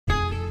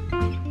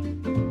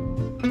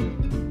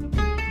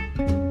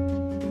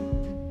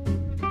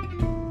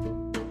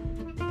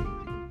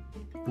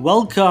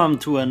Welcome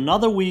to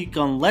another week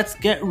on Let's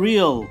Get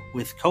Real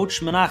with Coach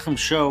Menachem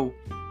Show,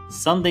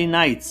 Sunday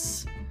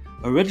nights.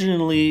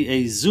 Originally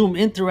a Zoom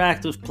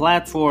interactive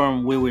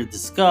platform where we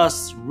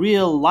discuss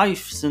real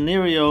life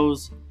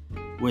scenarios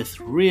with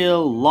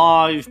real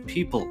live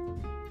people.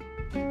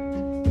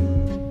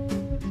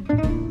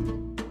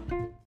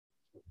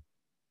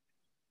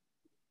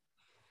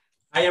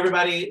 Hi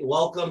everybody,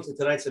 welcome to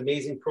tonight's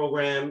amazing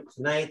program.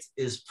 Tonight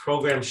is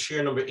program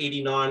share number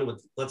 89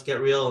 with Let's Get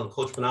Real and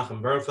Coach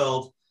Menachem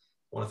Bernfeld.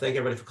 I want to thank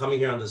everybody for coming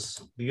here on this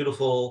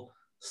beautiful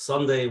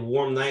Sunday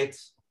warm night,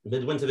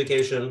 midwinter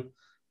vacation.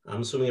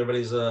 I'm assuming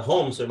everybody's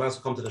home, so you might as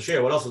well come to the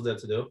share. What else is there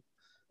to do?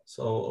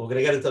 So we're going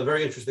to get into a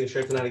very interesting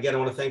share tonight. Again, I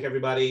want to thank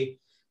everybody.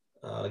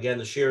 Again,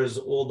 the share is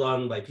all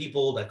done by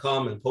people that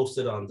come and post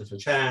it on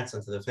different chats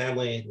and to their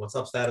family,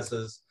 WhatsApp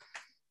statuses,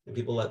 and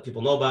people let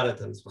people know about it,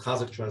 and it's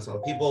Chazak tremendous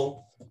amount of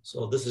people.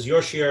 So this is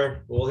your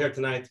share. We're all here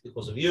tonight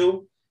because of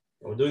you.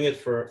 And we're doing it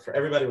for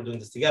everybody. We're doing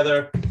this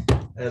together.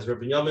 As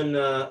Rabbi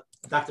Binyamin,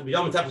 Dr.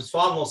 Binyamin Tepper's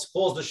father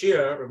calls the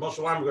shir, Rabbi Moshe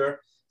Weinberger,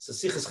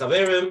 Sesichas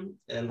Chaverim,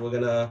 and we're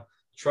going to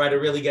try to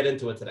really get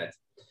into it tonight.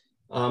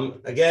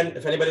 Again,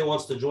 if anybody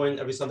wants to join,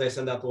 every Sunday I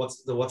send out the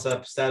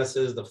WhatsApp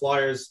statuses, the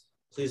flyers.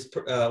 Please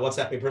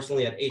WhatsApp me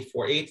personally at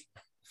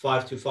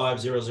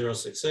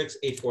 848-525-0066,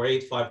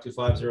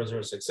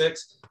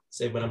 848-525-0066.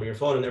 Save my number on your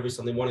phone, and every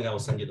Sunday morning I will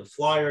send you the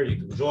flyer. You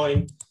can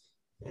join.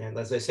 And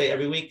as I say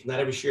every week, not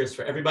every shir is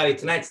for everybody.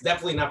 Tonight's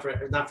definitely not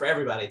for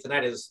everybody.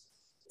 Tonight's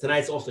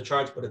off the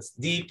charts, but it's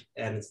deep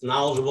and it's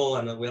knowledgeable,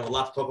 and we have a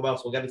lot to talk about,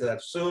 so we'll get into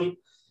that soon.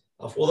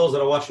 For those that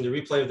are watching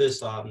the replay of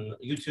this on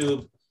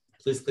YouTube,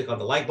 please click on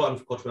the like button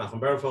for Coach Menachem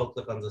Bernfeld.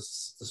 Click on the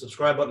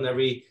subscribe button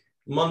every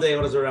Monday.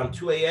 What is it, around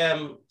 2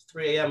 a.m.,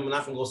 3 a.m.,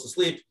 Menachem goes to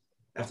sleep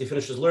after he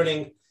finishes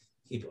learning.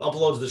 He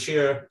uploads the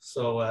share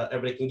so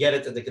everybody can get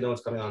it and they can know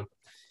what's coming on.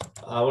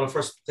 I want to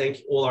first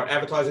thank all our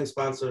advertising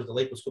sponsors, the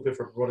Lakewood Scoop here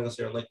for promoting us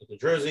here in Lakewood, New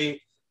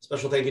Jersey.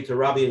 Special thank you to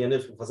Rabbi and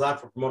Yaniv from Chazak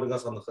for promoting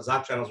us on the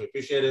Chazak channels. We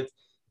appreciate it.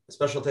 A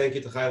special thank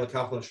you to Chayla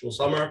Kaufman and Shmuel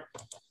Summer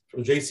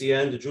from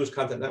JCN, the Jewish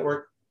Content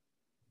Network,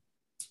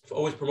 for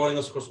always promoting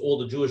us across all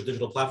the Jewish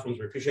digital platforms.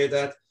 We appreciate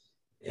that.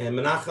 And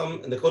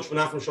Menachem and the Coach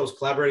Menachem Show is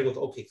collaborating with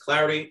OK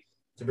Clarity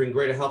to bring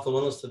greater health and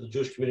wellness to the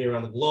Jewish community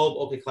around the globe.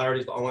 OK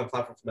Clarity is the online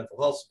platform for mental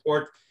health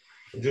support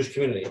in the Jewish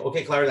community.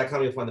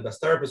 OKClarity.com, you'll find the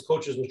best therapists,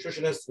 coaches,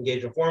 nutritionists,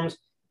 engage in forums,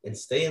 and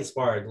stay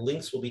inspired. The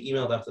links will be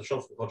emailed after the show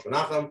from Coach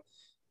Menachem.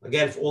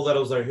 Again, for all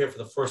those that are here for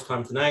the first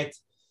time tonight,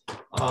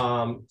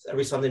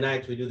 every Sunday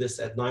night we do this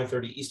at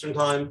 9:30 Eastern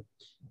time,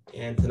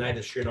 and tonight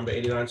is share number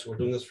 89. So we're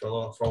doing this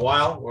for a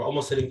while. We're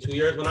almost hitting 2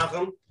 years.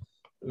 Menachem,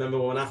 remember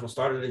when Menachem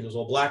started? He was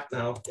all black.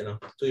 Now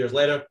 2 years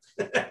later.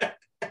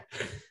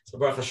 So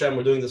Baruch Hashem,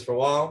 we're doing this for a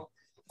while.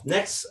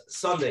 Next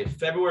Sunday,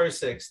 February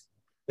 6th,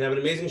 we have an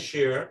amazing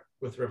share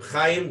with Reb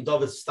Chaim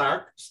David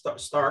Stark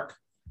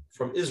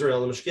from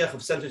Israel, the Mashgiach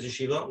of Center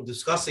Yeshiva,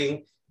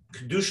 discussing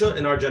Kedusha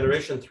in our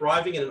generation,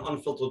 thriving in an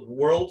unfiltered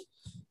world.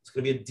 It's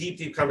going to be a deep,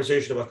 deep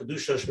conversation about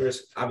Kedusha,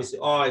 Shmiras, obviously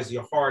eyes,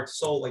 your heart,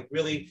 soul, like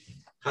really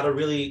how to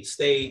really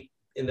stay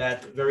in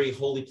that very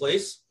holy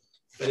place.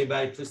 If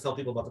anybody, please tell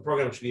people about the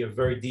program. It should be a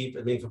very deep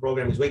and meaningful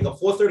program. He's waking up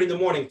 4:30 in the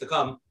morning to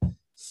come.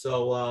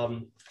 So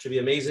it should be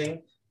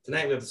amazing.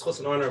 Tonight we have the chus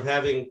and honor of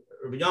having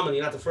Rabbi Yamin.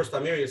 You're not the first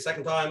time here, you're the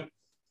second time.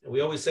 And we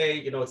always say,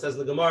 it says in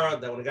the Gemara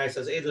that when a guy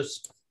says,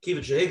 Eidos,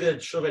 Kivit Shehigad,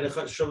 Shuv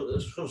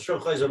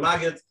Chayzer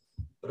Magid.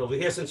 But over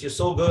here, since you're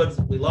so good,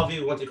 we love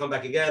you. We want you to come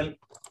back again.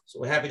 So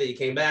we're happy that you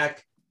came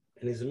back.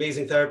 And he's an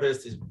amazing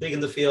therapist. He's big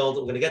in the field.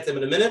 We're going to get to him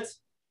in a minute.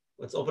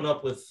 Let's open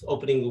up with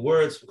opening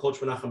words from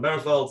Coach Menachem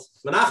Bernfeld.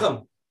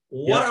 Menachem,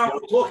 what are we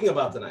talking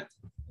about tonight?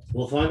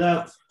 We'll find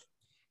out.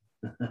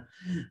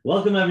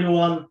 Welcome,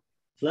 everyone.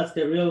 Let's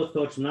Get Real with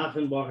Coach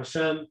Menachem, Baruch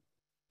Hashem.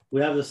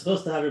 We have the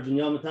supposed to have Rabbi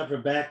Binyamin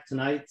Tepper back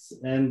tonight.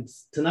 And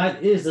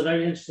tonight is a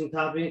very interesting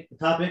topic.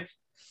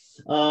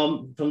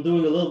 From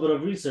doing a little bit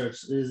of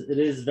research, it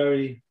is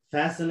very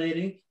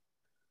fascinating.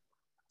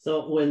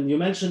 So when you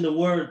mention the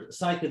word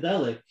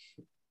psychedelic,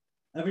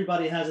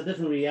 everybody has a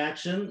different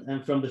reaction.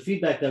 And from the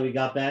feedback that we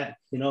got back,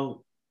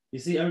 you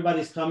see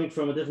everybody's coming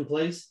from a different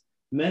place.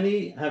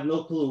 Many have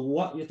no clue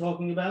what you're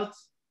talking about,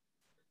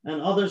 and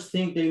others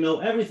think they know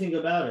everything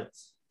about it.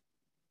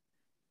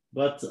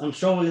 But I'm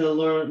sure we're going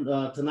to learn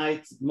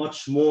tonight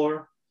much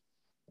more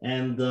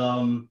and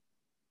to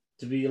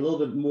be a little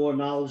bit more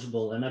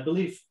knowledgeable. And I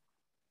believe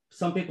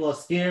some people are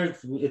scared.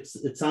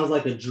 It sounds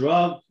like a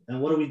drug.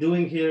 And what are we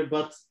doing here?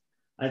 But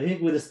I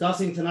think we're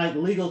discussing tonight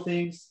legal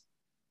things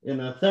in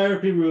a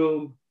therapy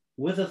room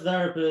with a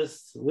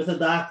therapist, with a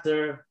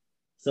doctor.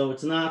 So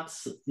it's not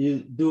you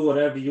do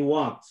whatever you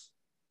want.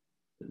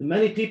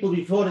 Many people,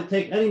 before they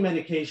take any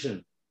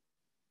medication,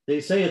 they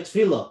say a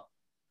tefillah,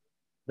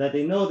 that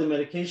they know the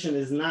medication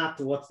is not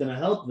what's going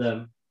to help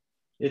them.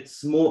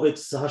 It's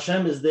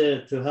Hashem is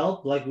there to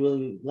help. Like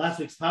last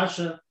week's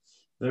Parsha,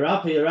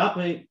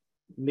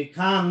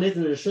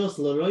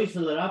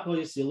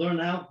 you learn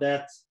out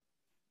that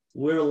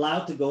we're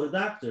allowed to go to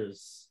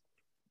doctors.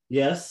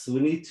 Yes, we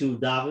need to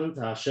daven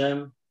to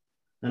Hashem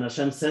and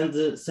Hashem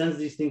sends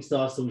these things to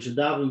us, so we should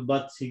daven.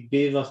 But He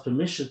gave us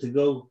permission to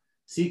go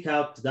seek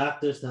out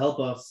doctors to help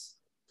us.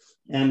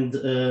 And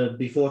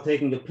before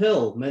taking a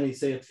pill, many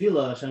say at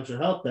tefillah, Hashem should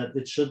help that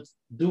it should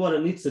do what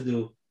it needs to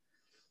do.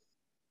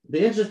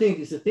 The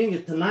interesting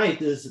thing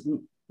tonight is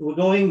we're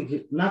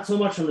going not so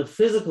much from the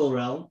physical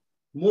realm,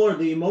 more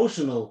the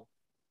emotional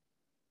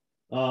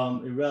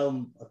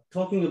realm,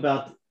 talking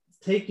about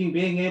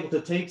being able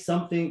to take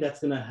something that's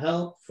going to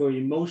help for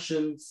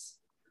emotions,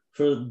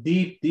 for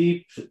deep,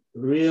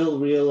 real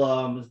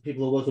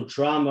people who go through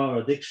trauma or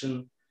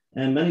addiction.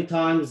 And many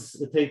times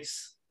it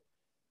takes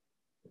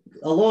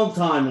a long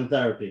time in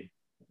therapy.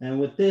 And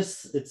with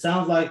this, it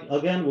sounds like,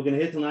 again, we're going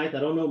to hit tonight. I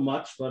don't know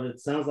much, but it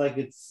sounds like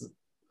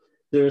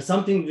there is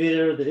something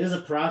there. There is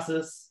a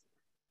process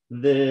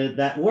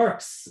that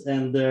works,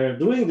 and they're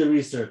doing the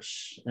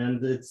research.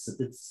 And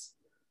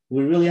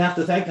we really have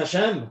to thank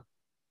Hashem.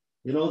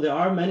 You know, there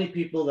are many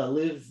people that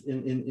live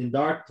in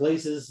dark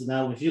places.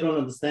 Now, if you don't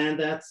understand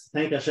that,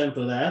 thank Hashem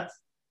for that.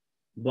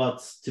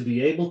 But to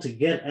be able to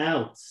get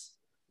out,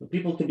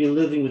 people can be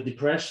living with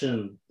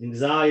depression,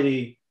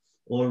 anxiety,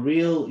 or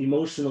real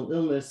emotional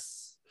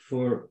illness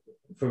for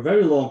a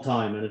very long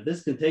time. And if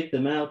this can take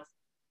them out,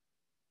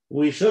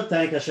 we should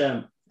thank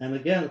Hashem. And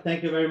again,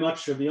 thank you very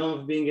much, Rabbi Yom,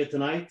 for being here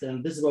tonight.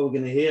 And this is what we're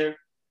going to hear.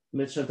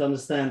 Mitch, to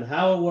understand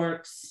how it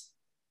works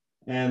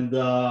and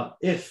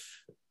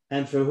if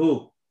and for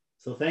who.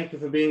 So thank you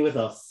for being with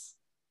us.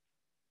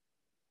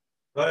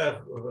 Rabbi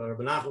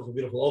Nachum, for a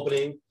beautiful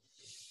opening.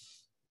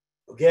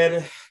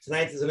 Again,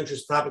 tonight is an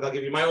interesting topic. I'll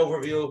give you my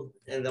overview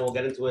and then we'll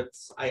get into it.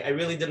 I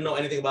really didn't know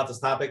anything about this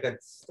topic.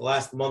 It's the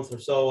last month or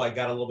so, I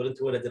got a little bit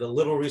into it. I did a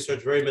little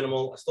research, very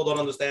minimal. I still don't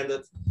understand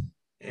it.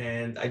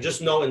 And I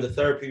just know in the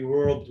therapy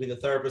world, between the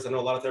therapists, I know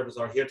a lot of therapists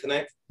are here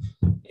tonight.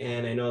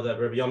 And I know that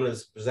Rabbi Yamin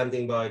is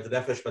presenting by the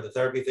Nefesh, by the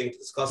therapy thing, to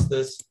discuss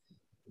this.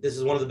 This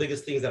is one of the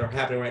biggest things that are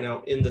happening right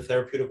now in the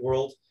therapeutic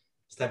world,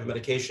 this type of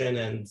medication.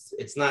 And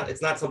it's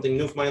not something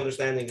new from my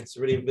understanding. It's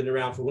already been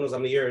around for who knows how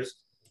many years.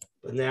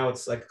 But now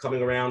it's like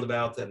coming around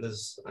about, and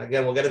there's,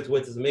 again, we'll get into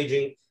it.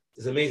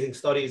 There's amazing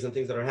studies and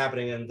things that are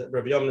happening. And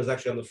Rabbi Yamin is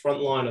actually on the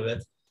front line of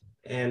it.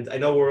 And I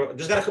know we're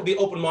just got to be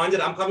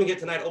open-minded. I'm coming here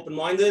tonight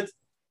open-minded.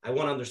 I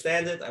want to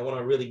understand it. I want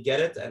to really get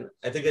it. And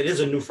I think it is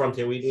a new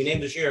frontier. We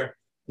named this year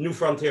New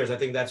Frontiers. I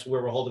think that's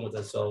where we're holding with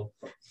this. So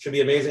it should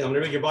be amazing. I'm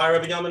going to read your bio,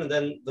 Rabbi Yamin, and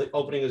then the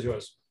opening is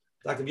yours.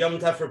 Dr. Yamin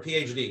Teffer,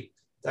 PhD.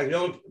 Dr.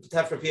 Yamin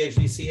Teffer,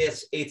 PhD,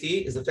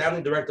 CSAT, is the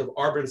founding director of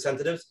Arbor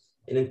Incentives,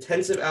 an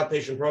intensive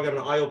outpatient program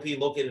in IOP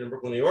located in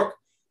Brooklyn, New York.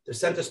 The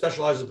center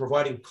specializes in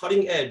providing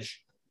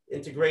cutting-edge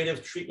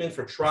integrative treatment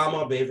for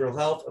trauma, behavioral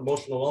health,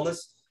 emotional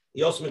wellness.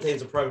 He also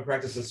maintains a private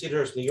practice in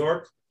Cedarhurst, New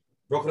York,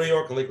 Brooklyn, New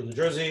York, and Lakewood, New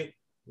Jersey.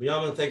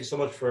 Yamin, thank you so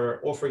much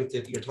for offering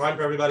your time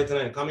for everybody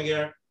tonight and coming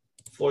here.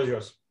 The floor is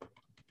yours.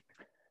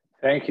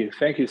 Thank you.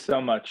 Thank you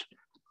so much.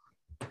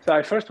 So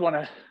I first want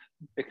to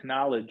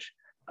acknowledge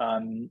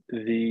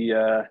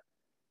the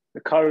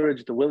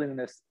courage, the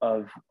willingness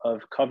of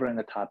covering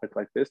a topic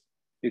like this,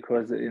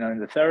 because, you know, in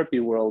the therapy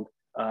world,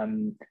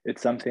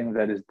 it's something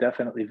that is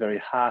definitely very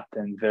hot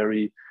and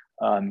very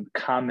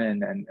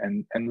common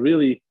and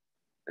really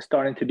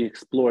starting to be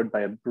explored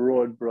by a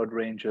broad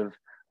range of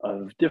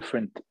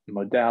different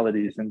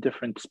modalities and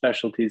different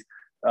specialties,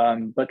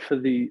 but for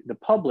the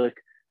public,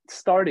 it's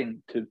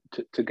starting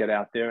to get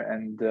out there.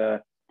 And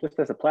just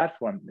as a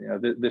platform, you know,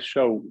 this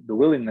show, the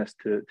willingness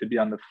to be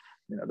on the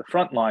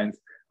front lines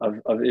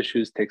of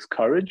issues takes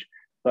courage,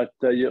 but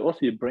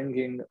you're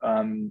bringing,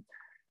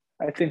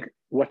 I think,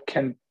 what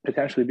can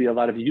potentially be a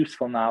lot of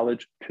useful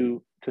knowledge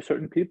to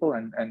certain people,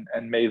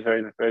 and may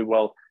very, very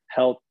well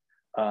help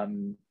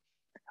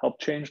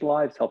change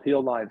lives, help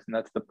heal lives, and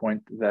that's the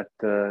point that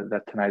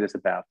tonight is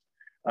about.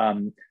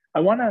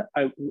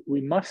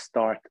 We must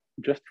start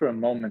just for a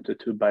moment or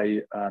two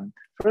by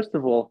first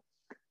of all,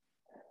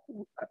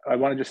 I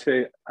want to just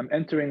say I'm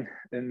entering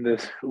in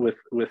this with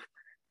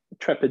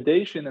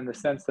trepidation, in the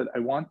sense that I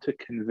want to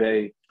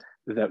convey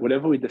that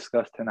whatever we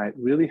discuss tonight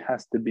really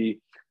has to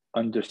be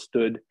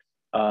understood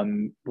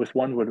with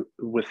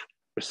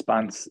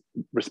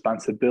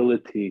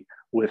responsibility,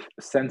 with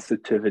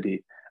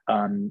sensitivity,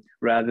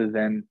 rather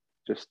than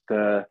just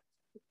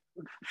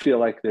feel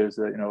like there's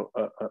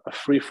a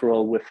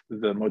free-for-all with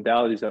the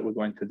modalities that we're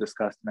going to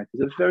discuss tonight.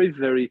 It's a very,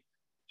 very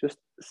just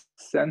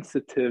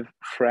sensitive,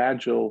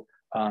 fragile,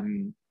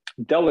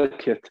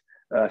 delicate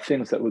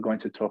things that we're going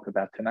to talk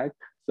about tonight.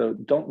 So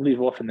don't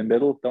leave off in the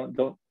middle.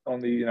 Don't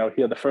only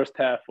hear the first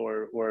half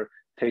or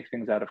take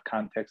things out of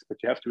context, but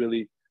you have to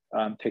really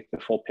take the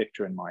full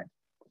picture in mind.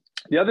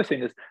 The other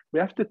thing is we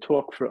have to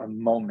talk for a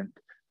moment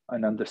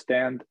and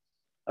understand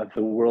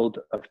the world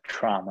of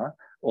trauma.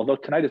 Although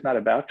tonight is not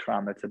about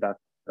trauma, it's about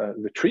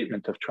the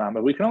treatment of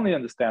trauma. We can only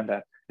understand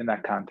that in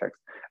that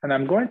context. And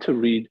I'm going to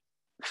read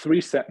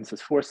 4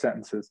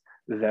 sentences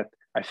that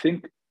I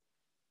think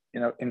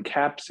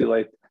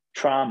encapsulate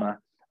trauma.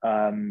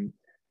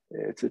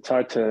 It's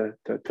hard to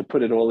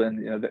put it all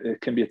in.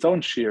 It can be its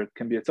own shir, it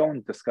can be its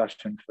own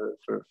discussion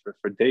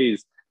for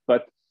days.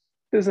 But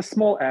there's a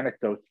small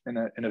anecdote in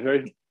a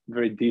very,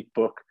 very deep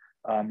book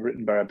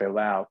written by Rabbi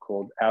Lau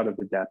called Out of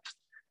the Depths.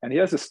 And he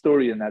has a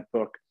story in that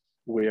book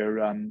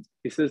where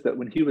he says that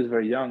when he was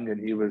very young and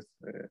he was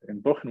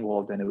in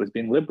Buchenwald and it was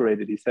being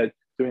liberated, he said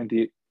during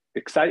the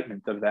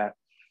excitement of that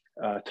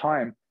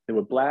time, there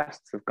were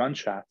blasts of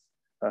gunshots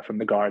from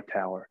the guard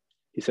tower.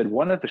 He said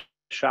one of the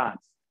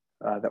shots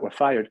that were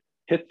fired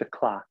hit the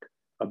clock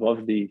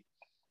above the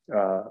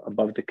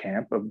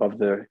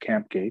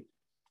camp gate,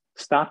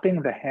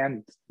 stopping the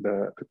hands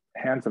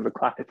of the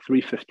clock at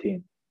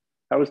 3:15.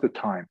 That was the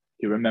time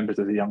he remembers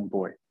as a young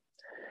boy.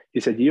 He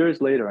said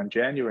years later, on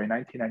January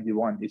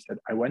 1991, he said,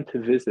 I went to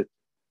visit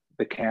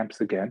the camps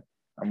again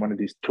on one of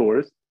these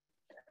tours.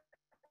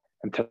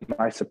 And to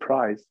my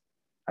surprise,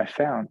 I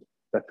found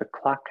that the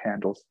clock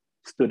handles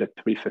stood at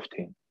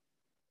 3:15.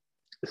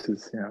 This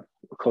is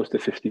close to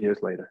 50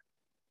 years later.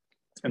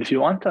 And if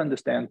you want to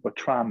understand what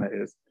trauma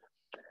is,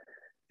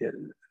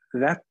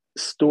 that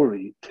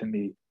story to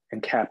me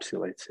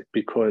encapsulates it,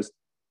 because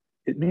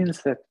it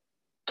means that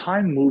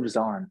time moves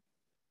on.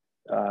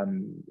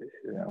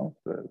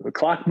 The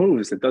clock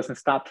moves, it doesn't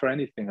stop for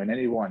anything and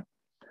anyone.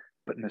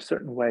 But in a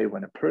certain way,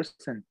 when a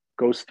person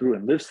goes through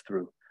and lives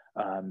through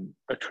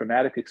a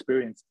traumatic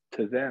experience,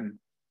 to them,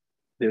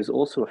 there's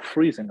also a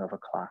freezing of a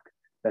clock,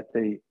 that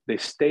they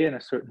stay in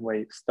a certain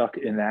way, stuck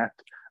in that,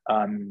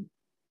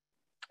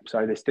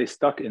 they stay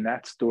stuck in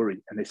that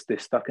story, and they stay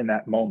stuck in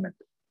that moment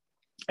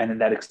and in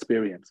that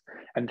experience.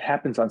 And it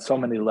happens on so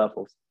many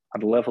levels. On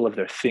the level of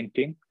their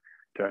thinking,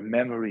 there are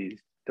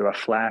memories, there are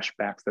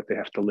flashbacks that they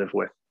have to live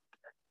with.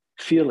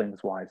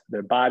 Feelings-wise,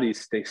 their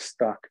bodies stay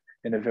stuck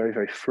in a very,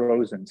 very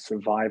frozen,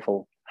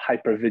 survival,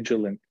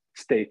 hypervigilant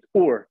state,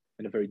 or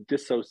in a very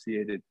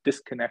dissociated,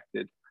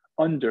 disconnected,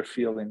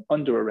 under-feeling,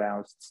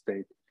 under-aroused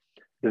state.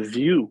 The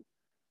view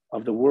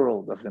of the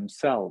world, of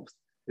themselves,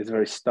 is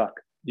very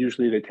stuck.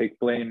 Usually they take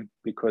blame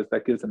because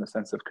that gives them a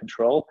sense of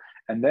control.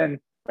 And then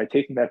by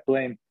taking that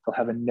blame, they'll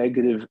have a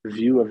negative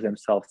view of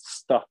themselves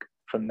stuck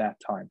from that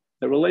time.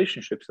 The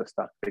relationships are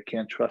stuck. They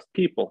can't trust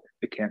people.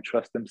 They can't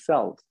trust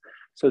themselves.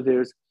 So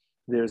there's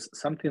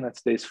something that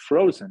stays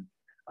frozen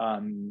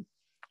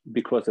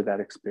because of that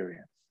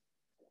experience.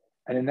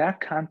 And in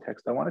that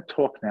context, I want to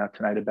talk now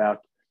tonight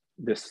about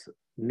this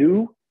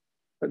new,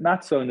 but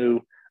not so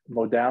new,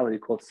 modality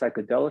called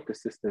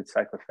psychedelic-assisted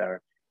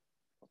psychotherapy.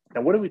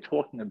 Now, what are we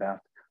talking about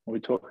when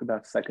we talk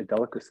about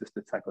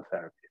psychedelic-assisted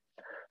psychotherapy?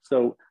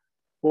 So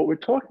what we're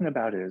talking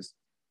about is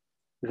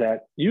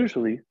that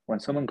usually when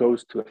someone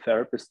goes to a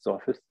therapist's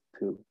office,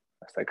 to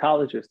a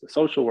psychologist, a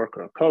social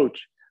worker, a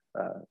coach,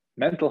 a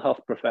mental health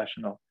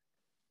professional,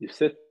 you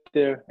sit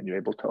there and you're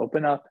able to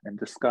open up and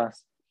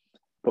discuss.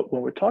 But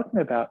when we're talking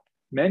about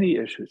many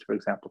issues, for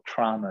example,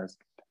 traumas,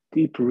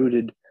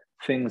 deep-rooted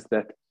things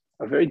that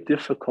are very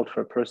difficult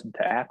for a person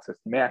to access,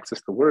 you may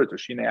access the words or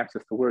she may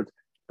access the words,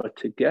 but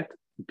to get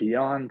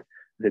beyond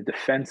the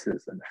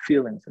defenses and the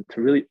feelings and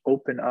to really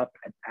open up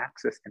and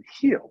access and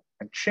heal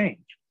and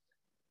change,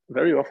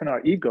 very often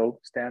our ego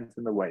stands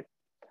in the way.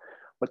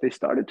 What they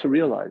started to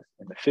realize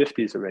in the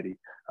 50s already,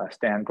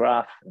 Stan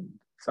Grof and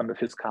some of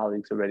his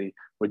colleagues already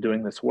were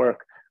doing this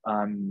work.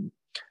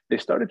 They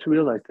started to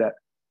realize that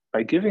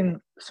by giving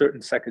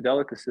certain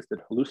psychedelic-assisted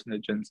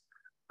hallucinogens,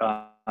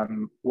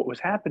 what was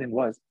happening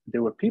was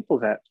there were people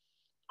that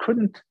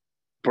couldn't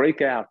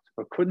break out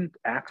or couldn't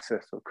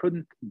access or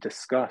couldn't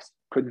discuss,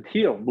 couldn't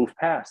heal, move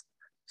past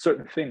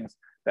certain things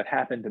that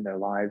happened in their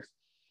lives.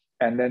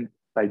 And then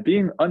by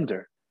being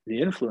under the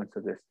influence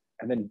of this,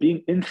 and then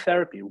being in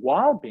therapy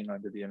while being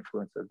under the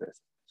influence of this,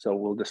 so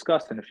we'll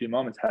discuss in a few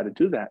moments how to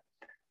do that,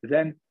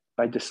 then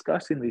by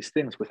discussing these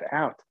things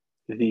without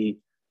the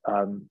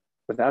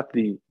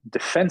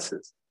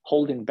defenses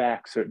holding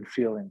back certain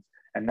feelings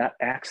and not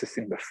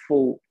accessing the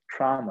full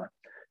trauma,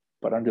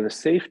 but under the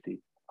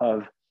safety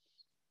of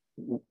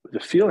the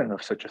feeling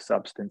of such a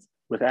substance,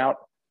 without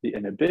the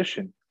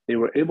inhibition, they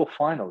were able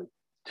finally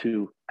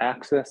to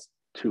access,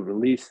 to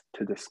release,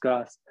 to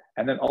discuss,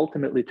 and then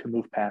ultimately to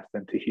move past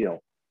and to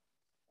heal.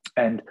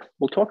 And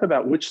we'll talk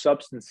about which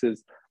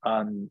substances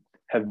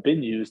have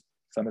been used.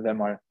 Some of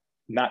them are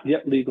not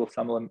yet legal,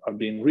 some of them are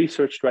being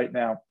researched right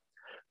now.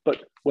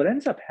 But what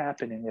ends up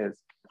happening is,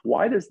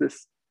 why does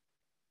this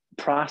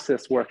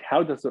process work?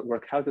 How does it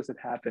work? How does it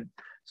happen?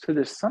 So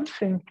there's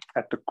something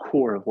at the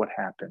core of what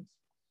happens.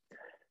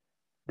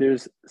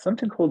 There's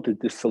something called the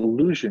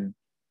dissolution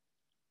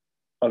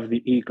of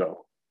the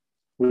ego,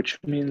 which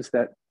means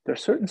that there are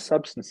certain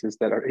substances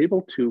that are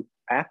able to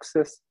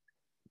access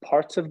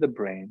parts of the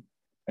brain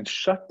and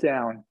shut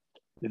down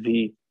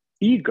the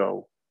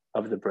ego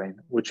of the brain,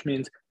 which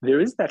means there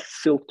is that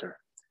filter,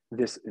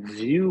 this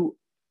view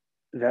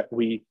that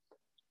we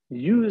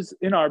use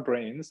in our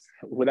brains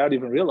without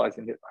even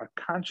realizing it, our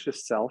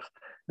conscious self,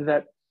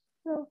 that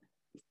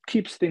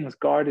keeps things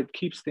guarded,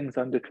 keeps things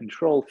under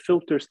control,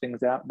 filters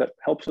things out, that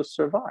helps us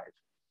survive.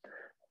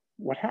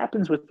 What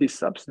happens with these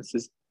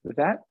substances,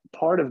 that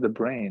part of the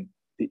brain,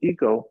 the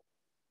ego,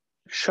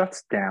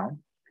 shuts down,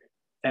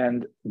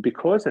 and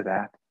because of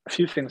that, a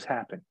few things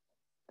happen.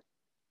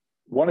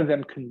 One of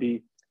them can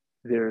be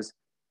there's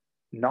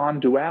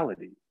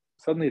non-duality.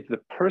 Suddenly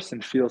the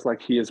person feels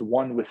like he is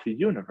one with the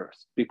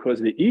universe, because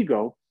the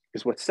ego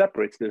is what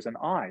separates. There's an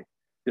I.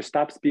 There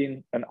stops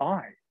being an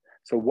I.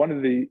 So one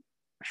of the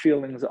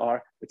feelings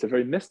are, it's a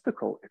very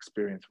mystical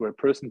experience where a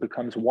person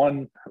becomes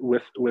one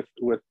with the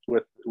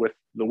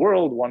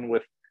world, one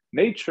with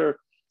nature,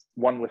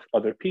 one with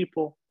other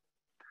people.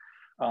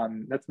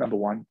 That's number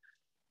one.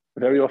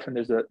 Very often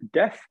there's a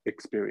death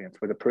experience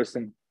where the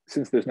person,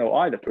 since there's no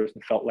I, the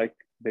person felt like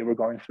they were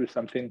going through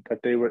something,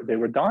 that they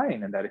were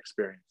dying in that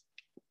experience.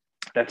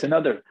 That's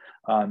another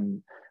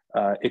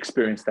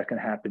experience that can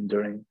happen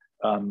during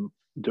a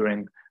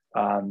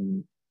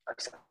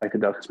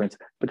psychedelic experience.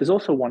 But there's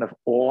also one of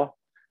awe,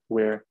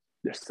 where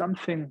there's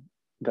something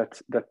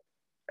that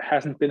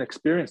hasn't been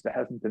experienced, that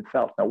hasn't been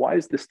felt. Now, why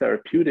is this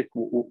therapeutic?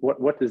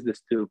 What does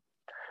this do?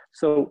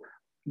 So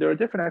there are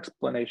different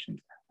explanations,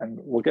 and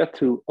we'll get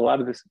to a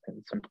lot of this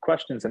in some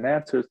questions and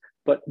answers,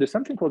 but there's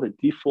something called a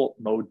default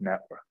mode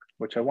network,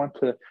 which I want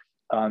to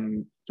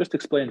just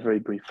explain very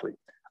briefly.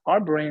 Our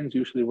brains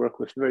usually work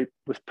with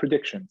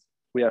predictions.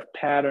 We have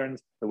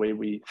patterns, the way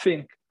we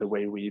think, the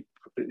way we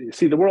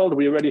see the world.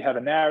 We already have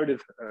a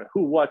narrative,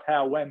 who, what,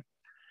 how, when.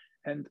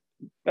 And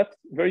that's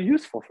very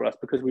useful for us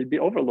because we'd be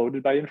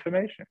overloaded by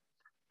information.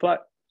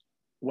 But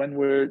when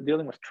we're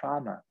dealing with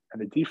trauma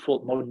and the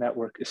default mode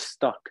network is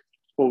stuck,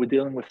 or we're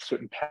dealing with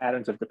certain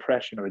patterns of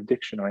depression or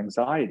addiction or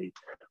anxiety,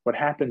 what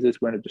happens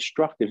is we're in a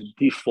destructive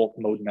default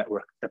mode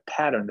network. The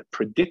pattern, the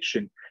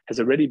prediction has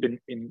already been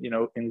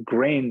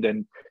ingrained,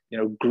 and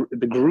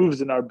the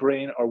grooves in our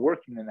brain are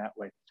working in that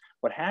way.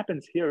 What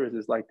happens here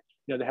is like,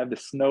 they have the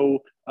snow,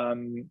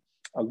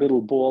 a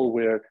little ball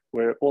where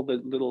all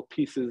the little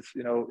pieces,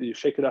 you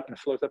shake it up and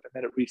it floats up and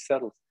then it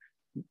resettles.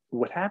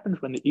 What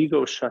happens when the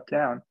ego is shut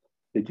down,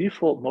 the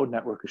default mode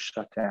network is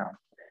shut down.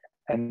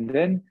 And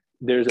then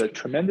there's a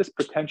tremendous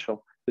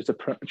potential. There's a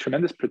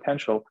tremendous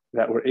potential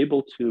that we're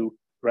able to,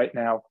 right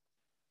now,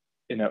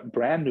 in a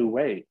brand new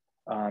way,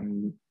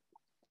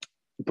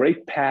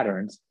 break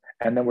patterns.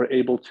 And then we're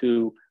able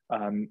to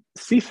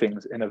see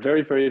things in a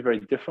very, very, very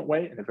different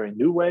way, in a very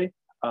new way,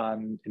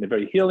 in a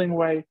very healing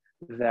way,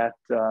 that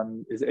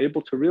is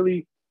able to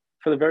really,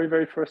 for the very,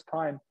 very first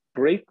time,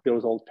 break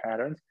those old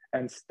patterns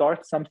and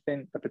start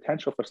something, the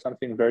potential for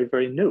something very,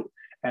 very new.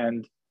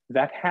 And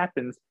that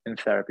happens in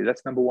therapy.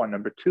 That's number one.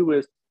 Number two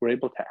is we're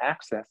able to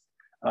access,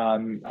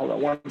 hold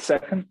on one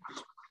second.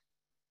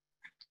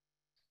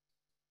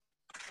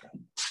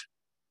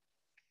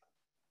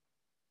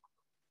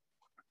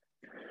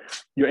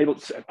 You're able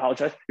to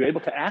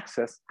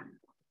access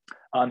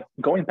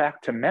going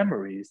back to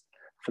memories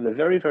for the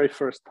very, very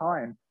first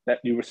time that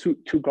you were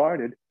too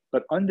guarded,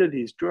 but under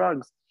these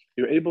drugs,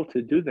 you're able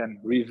to do them,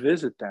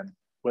 revisit them,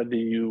 whether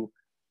you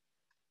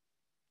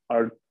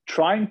are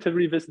trying to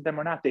revisit them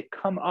or not, they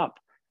come up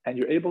and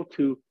you're able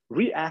to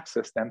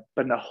re-access them,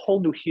 but in a whole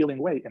new healing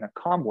way, in a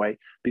calm way,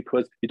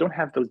 because you don't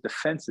have those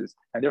defenses,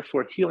 and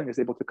therefore healing is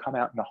able to come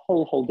out in a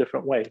whole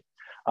different way.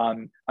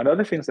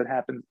 Another things that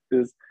happen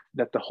is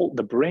that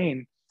the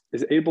brain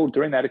is able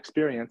during that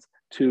experience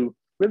to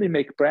really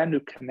make brand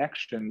new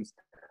connections.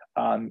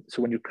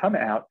 So when you come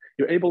out,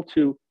 you're able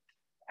to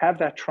have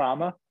that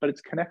trauma, but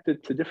it's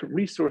connected to different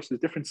resources,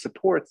 different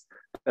supports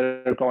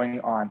that are going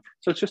on.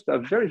 So it's just a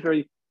very,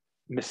 very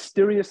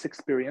mysterious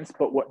experience.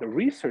 But what the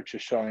research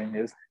is showing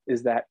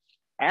is that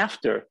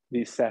after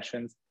these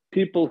sessions,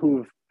 people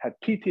who've had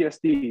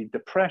PTSD,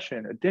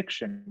 depression,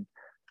 addiction,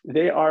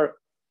 they are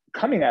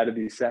coming out of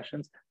these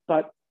sessions,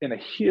 but in a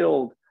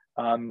healed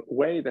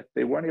way that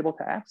they weren't able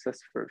to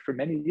access for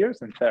many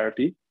years in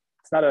therapy.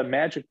 It's not a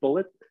magic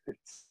bullet. It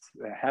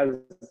has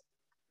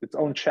its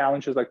own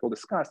challenges, like we'll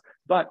discuss,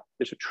 but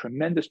there's a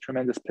tremendous,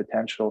 tremendous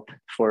potential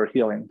for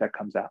healing that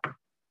comes out.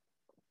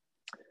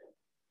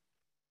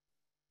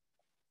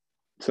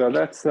 So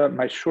that's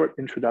my short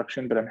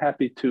introduction, but I'm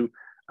happy to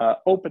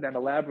open and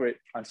elaborate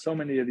on so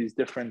many of these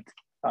different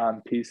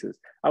pieces.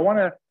 I want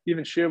to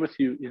even share with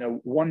you,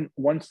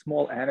 one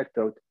small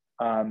anecdote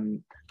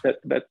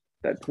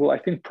that will, I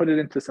think, put it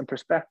into some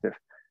perspective.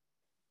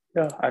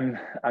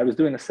 I was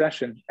doing a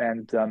session,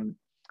 and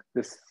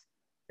this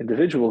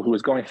individual who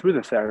was going through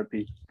the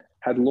therapy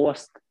had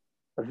lost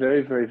a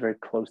very, very, very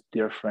close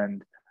dear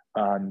friend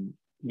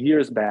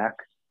years back,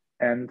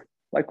 and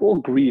like all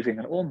grieving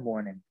and all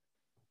mourning,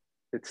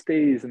 it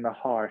stays in the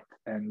heart.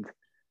 And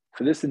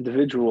for this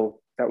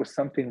individual, that was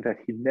something that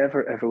he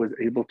never ever was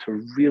able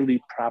to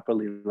really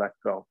properly let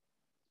go.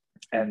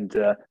 And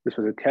this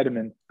was a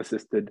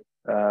ketamine-assisted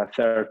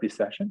therapy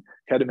session.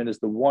 Ketamine is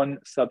the one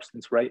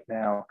substance right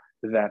now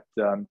that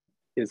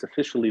is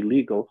officially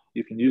legal.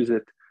 You can use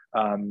it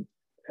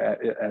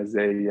as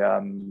a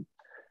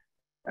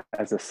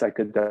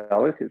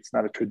psychedelic. It's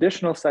not a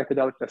traditional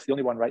psychedelic. That's the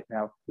only one right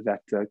now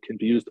that can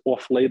be used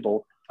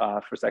off-label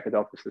for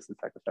psychedelic-assisted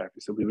psychotherapy.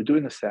 So we were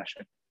doing a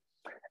session,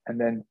 and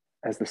then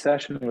as the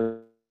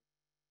session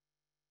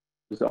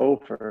was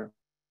over,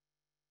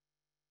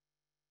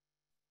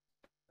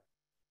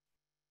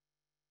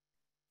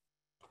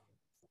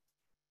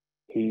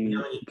 he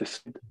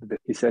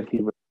said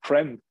he was a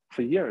friend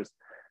for years.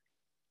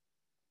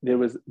 there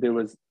was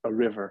a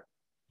river,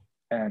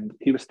 and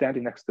he was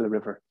standing next to the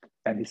river.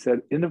 And he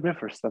said, in the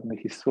river, suddenly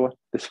he saw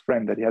this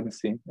friend that he hadn't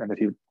seen and that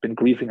he'd been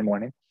grieving in the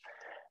morning.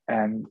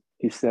 And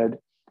he said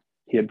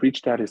he had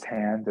reached out his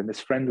hand, and this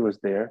friend was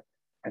there.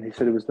 And he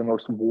said it was the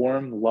most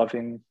warm,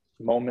 loving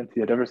moment he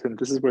had ever seen.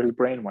 This is where his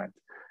brain went.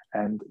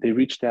 And they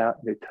reached out,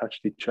 they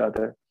touched each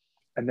other.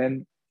 And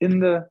then in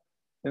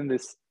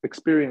this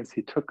experience,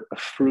 he took a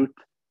fruit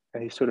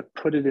and he sort of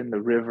put it in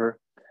the river,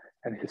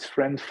 and his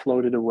friend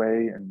floated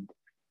away and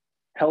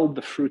held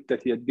the fruit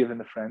that he had given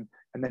the friend.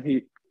 And then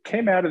he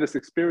came out of this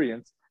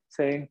experience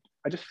saying,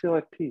 I just feel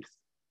at peace.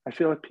 I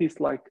feel at peace,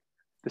 like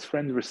this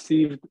friend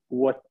received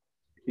what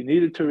he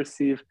needed to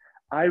receive.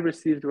 I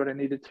received what I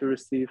needed to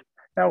receive.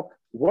 Now,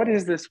 what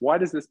is this? Why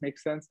does this make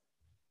sense?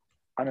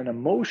 On an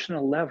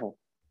emotional level,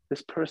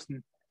 this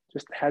person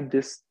just had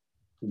this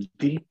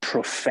deep,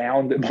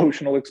 profound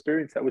emotional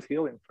experience that was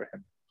healing for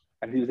him.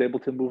 And he was able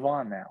to move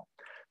on now.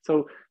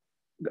 So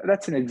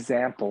that's an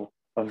example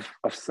of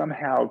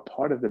somehow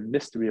part of the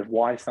mystery of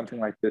why something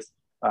like this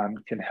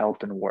can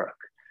help and work.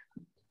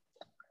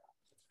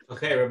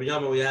 Okay, Rabbi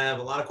Yama, we have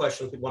a lot of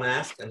questions people want to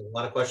ask, and a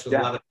lot of questions, a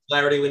lot of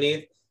clarity we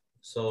need.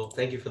 So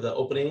thank you for the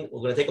opening.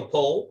 We're going to take a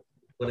poll.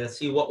 We're going to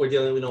see what we're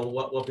dealing with,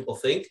 what people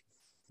think.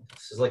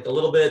 This is like a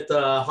little bit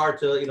hard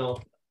to,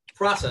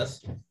 process,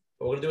 but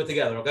we're going to do it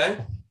together, okay?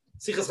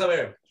 Sichas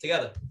Chaverim,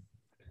 together.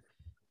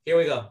 Here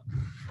we go.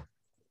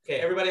 Okay,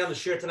 everybody on the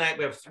shir tonight,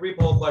 we have 3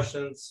 poll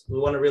questions. We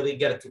want to really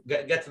get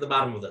to the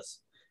bottom of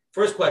this.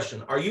 First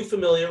question, are you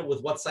familiar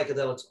with what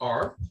psychedelics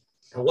are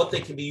and what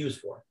they can be used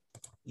for?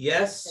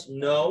 Yes,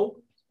 no,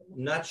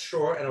 not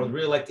sure, and I would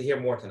really like to hear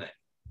more tonight.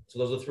 So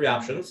those are 3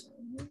 options.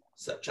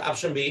 So,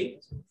 option B,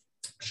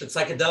 should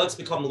psychedelics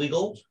become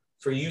legal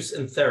for use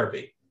in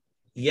therapy?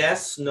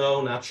 Yes,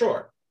 no, not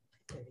sure.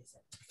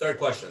 Third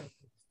question,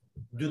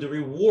 do the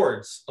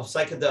rewards of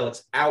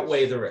psychedelics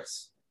outweigh the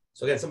risks?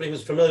 So again, somebody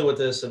who's familiar with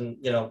this and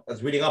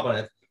is reading up on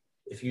it,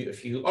 if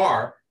you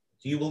are,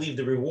 do you believe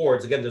the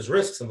rewards, again, there's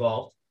risks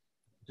involved,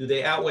 do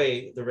they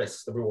outweigh the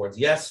risks, the rewards?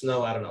 Yes,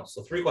 no, I don't know.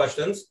 So 3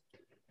 questions.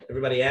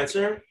 Everybody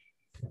answer.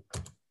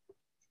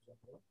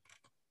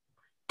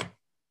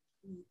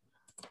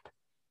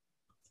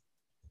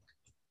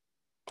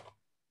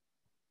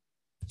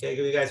 Okay,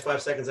 give you guys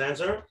 5 seconds to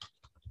answer.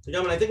 So,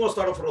 gentlemen, I think we'll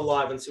start off with a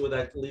live and see where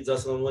that leads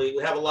us. And we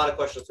have a lot of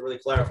questions to really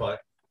clarify.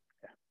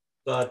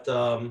 But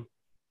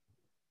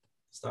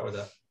start with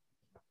that.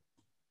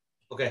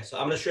 Okay, so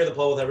I'm going to share the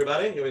poll with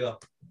everybody. Here we go.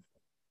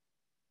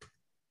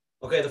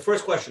 Okay, the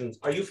first question,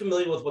 are you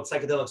familiar with what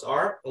psychedelics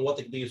are and what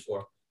they can be used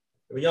for?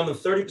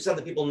 30% of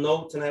the people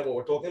know tonight what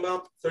we're talking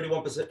about.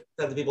 31%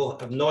 of the people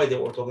have no idea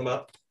what we're talking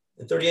about.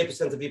 And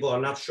 38% of the people are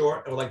not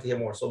sure and would like to hear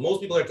more. So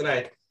most people here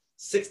tonight,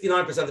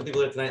 69% of the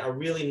people here tonight are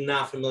really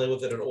not familiar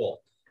with it at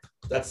all.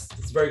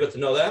 It's very good to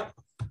know that.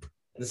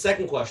 And the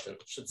second question,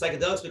 should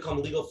psychedelics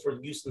become legal for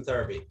use in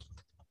therapy?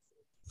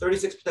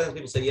 36% of the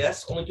people say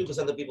yes. Only 2%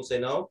 of the people say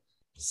no.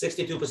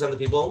 62% of the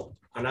people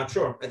are not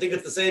sure. I think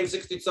it's the same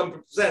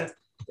 60-some%.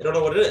 They don't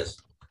know what it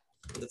is.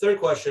 And the third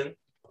question,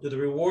 do the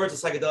rewards of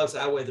psychedelics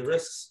outweigh the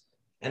risks?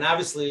 And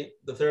obviously,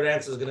 the third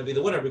answer is going to be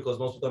the winner because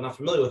most people are not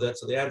familiar with it.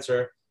 So the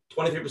answer,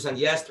 23%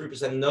 yes,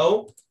 3%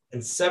 no,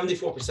 and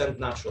 74%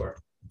 not sure.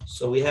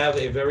 So we have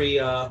a very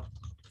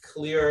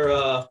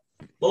clear,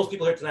 most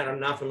people here tonight are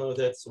not familiar with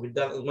it. So we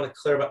want to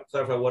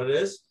clarify what it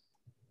is.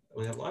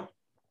 We have live?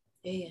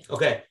 Yeah.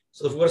 Okay,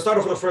 so if we're going to start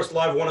off with the first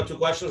live 1 or 2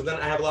 questions, then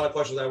I have a lot of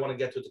questions I want to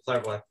get to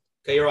clarify.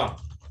 Okay, you're on.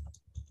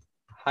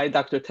 Hi,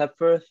 Dr.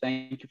 Tepfer.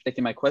 Thank you for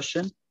taking my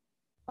question.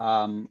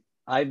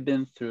 I've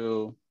been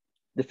through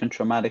different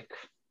traumatic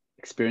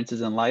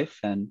experiences in life,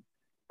 and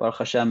Baruch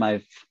Hashem,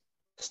 I've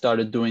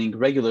started doing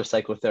regular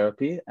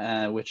psychotherapy,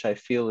 which I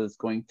feel is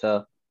going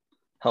to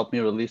help me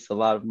release a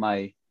lot of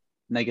my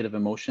negative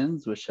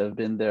emotions, which have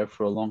been there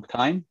for a long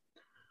time.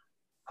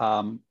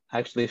 I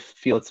actually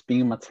feel it's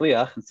being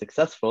matzliach and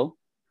successful.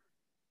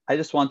 I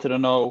just wanted to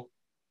know,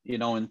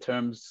 in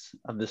terms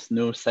of this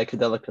new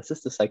psychedelic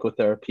assisted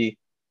psychotherapy,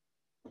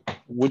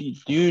 would you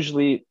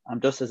usually,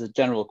 just as a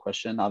general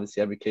question,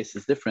 obviously every case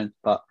is different,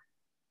 but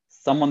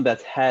someone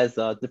that has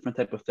a different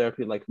type of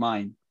therapy like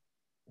mine,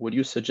 would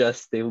you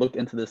suggest they look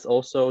into this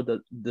also?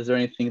 Is there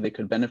anything they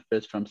could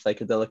benefit from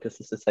psychedelic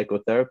assisted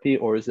psychotherapy,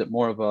 or is it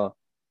more of a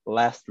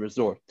last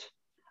resort?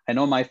 I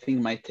know my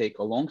thing might take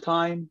a long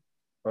time,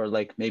 or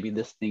like maybe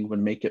this thing would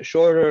make it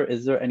shorter.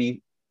 Is there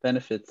any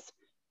benefits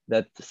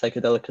that the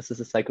psychedelic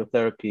assisted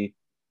psychotherapy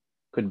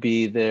could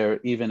be there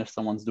even if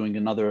someone's doing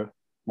another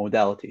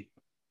modality?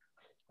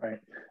 Right.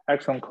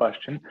 Excellent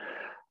question.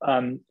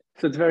 So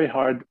it's very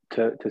hard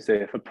to say.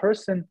 If a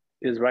person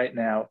is right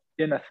now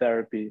in a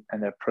therapy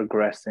and they're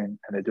progressing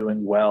and they're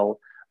doing well,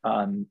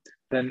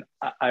 then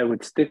I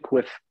would stick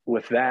with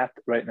that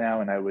right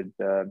now, and I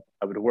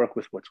would work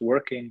with what's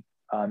working,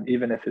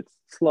 even if it's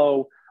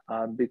slow,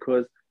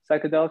 because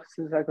psychedelic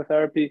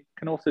psychotherapy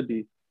can also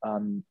be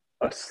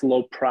a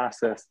slow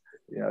process.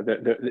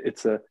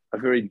 It's a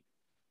very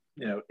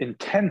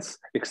intense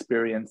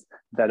experience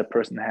that a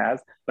person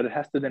has, but it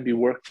has to then be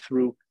worked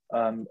through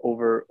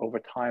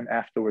over time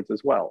afterwards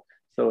as well.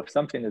 So if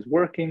something is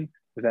working,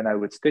 then I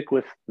would stick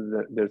with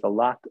there's a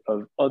lot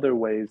of other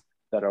ways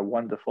that are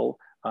wonderful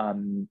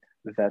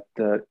that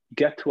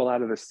get to a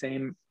lot of the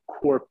same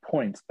core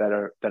points that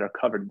are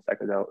covered in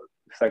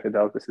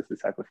psychedelic assisted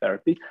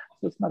psychotherapy.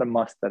 So it's not a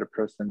must that a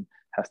person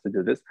has to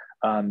do this.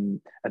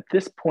 At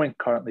this point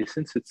currently,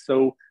 since it's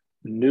so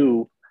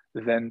new,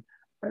 then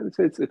I would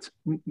say it's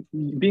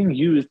being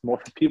used more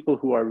for people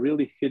who are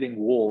really hitting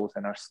walls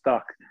and are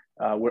stuck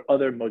where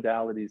other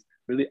modalities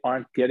really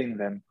aren't getting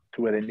them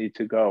to where they need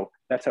to go.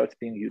 That's how it's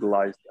being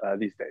utilized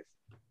these days.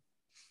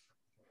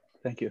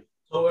 Thank you.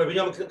 So,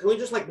 can we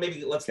just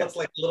maybe let's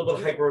like a little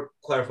bit hyper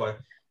clarify.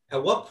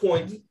 At what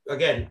point,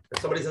 again,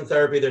 if somebody's in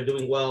therapy, they're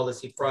doing well, they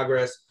see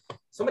progress.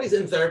 Somebody's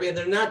in therapy and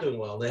they're not doing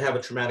well. They have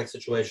a traumatic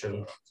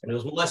situation. Somebody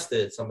was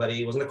molested.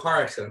 Somebody was in a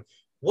car accident.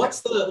 What's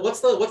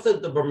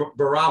the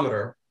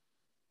barometer,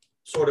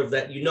 sort of,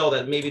 that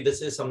that maybe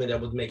this is something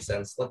that would make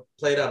sense? Let's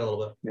play it out a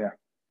little bit.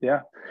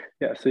 Yeah.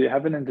 So you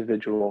have an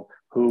individual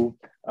who,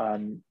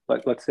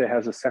 let's say,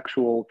 has a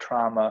sexual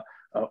trauma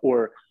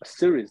or a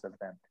series of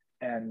them,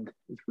 and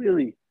it's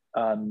really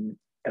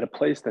at a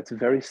place that's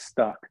very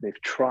stuck. They've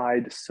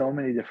tried so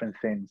many different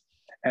things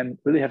and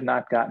really have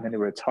not gotten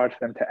anywhere. It's hard for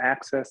them to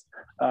access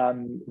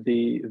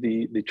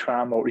the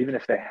trauma, or even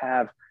if they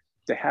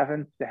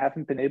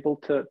haven't been able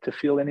to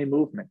feel any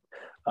movement.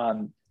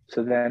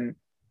 So then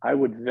I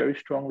would very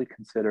strongly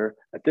consider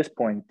at this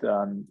point,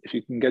 if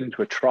you can get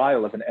into a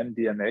trial of an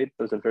MDMA,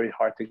 those are very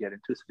hard to get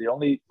into. So the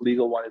only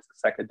legal one is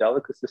the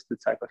psychedelic assisted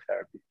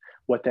psychotherapy.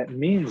 What that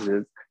means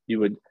is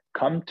you would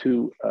come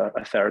to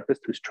a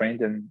therapist who's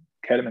trained in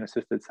ketamine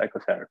assisted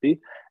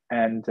psychotherapy,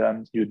 and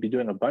you would be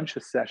doing a bunch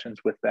of sessions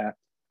with that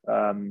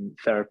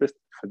therapist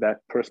for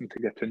that person to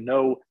get to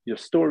know your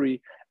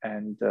story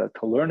and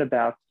to learn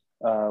about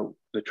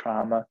the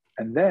trauma.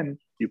 And then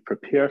you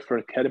prepare for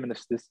a ketamine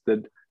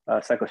assisted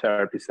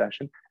psychotherapy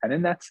session. And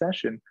in that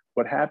session,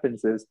 what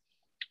happens is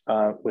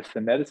with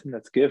the medicine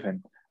that's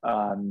given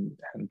and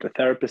the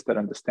therapist that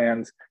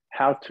understands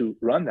how to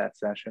run that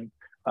session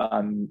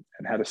and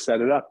how to set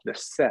it up, the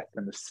set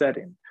and the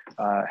setting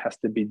has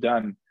to be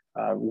done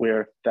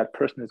where that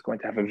person is going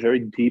to have a very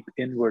deep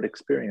inward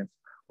experience.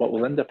 What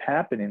will end up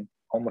happening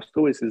almost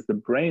always is the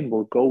brain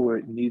will go where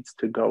it needs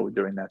to go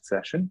during that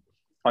session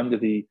under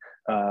the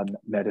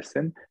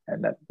medicine,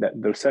 and that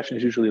those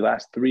sessions usually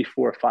last 3,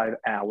 4, 5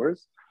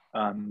 hours.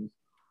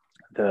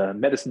 The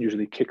medicine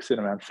usually kicks in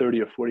around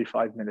 30 or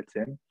 45 minutes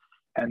in,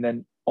 and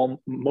then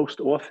most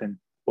often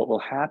what will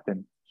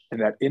happen in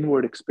that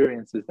inward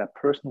experience is that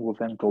person will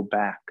then go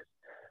back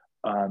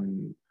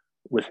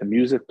with the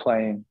music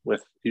playing,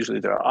 with usually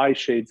their eye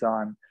shades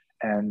on,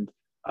 and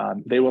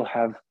they will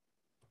have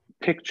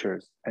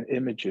pictures and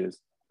images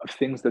of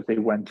things that they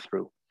went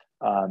through,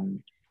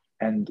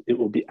 and it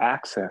will be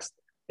accessed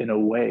in a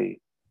way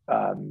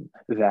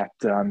that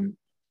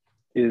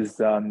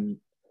is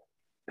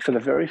for the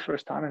very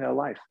first time in their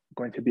life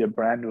going to be a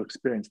brand new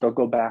experience. They'll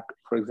go back.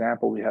 For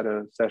example, we had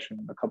a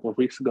session a couple of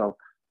weeks ago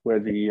where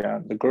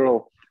the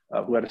girl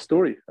who had a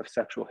story of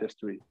sexual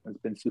history has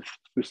been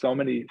through so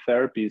many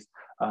therapies,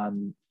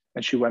 and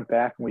she went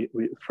back, and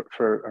we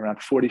for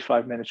around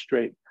 45 minutes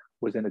straight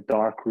was in a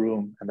dark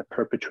room, and the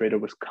perpetrator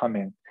was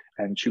coming,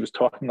 and she was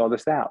talking all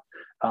this out,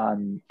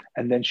 and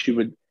then she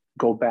would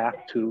go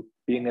back to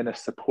being in a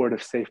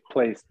supportive, safe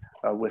place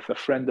with a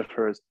friend of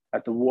hers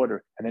at the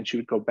water, and then she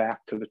would go back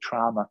to the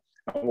trauma.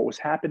 And what was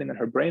happening in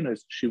her brain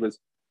is she was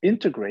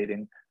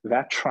integrating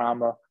that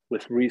trauma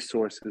with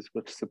resources,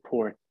 with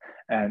support,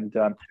 and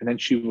then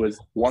she was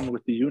one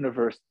with the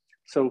universe.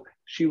 So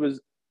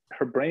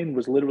her brain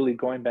was literally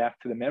going back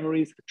to the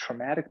memories, the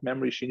traumatic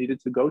memories she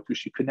needed to go to,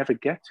 she could never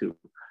get to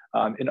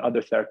in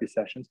other therapy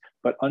sessions.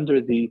 But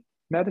under the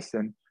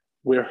medicine,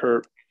 where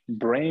her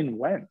brain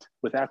went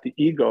without the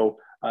ego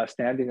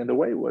standing in the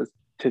way, was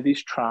to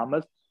these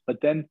traumas.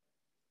 But then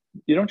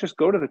you don't just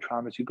go to the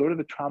traumas, you go to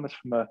the traumas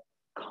from a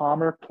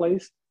calmer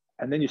place,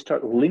 and then you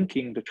start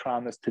linking the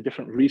traumas to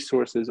different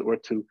resources or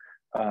to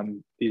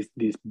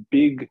these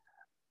big,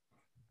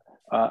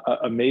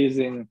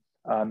 amazing,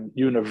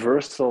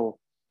 universal,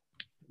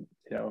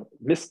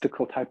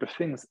 mystical type of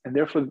things. And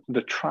therefore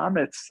the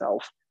trauma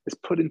itself is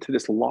put into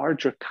this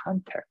larger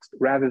context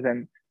rather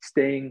than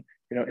staying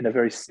in a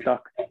very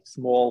stuck,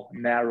 small,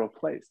 narrow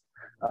place.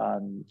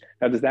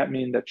 Now, does that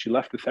mean that she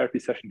left the therapy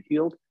session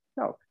healed?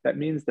 No, that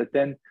means that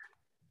then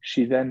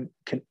she then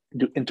can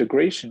do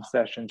integration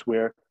sessions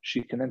where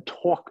she can then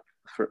talk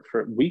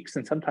for weeks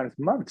and sometimes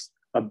months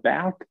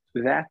about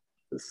that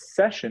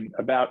session,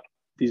 about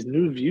these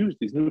new views,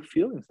 these new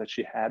feelings that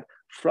she had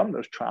from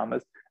those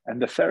traumas. And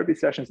the therapy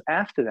sessions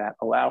after that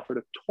allow her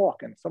to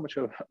talk in so much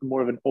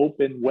more of an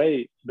open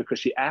way because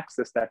she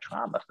accessed that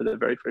trauma for the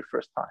very, very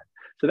first time.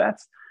 So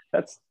that's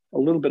a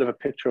little bit of a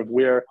picture of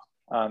where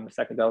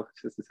psychedelic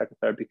assisted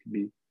psychotherapy can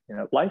be,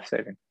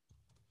 life-saving.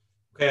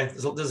 Okay,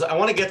 there's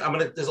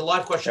a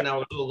live question now.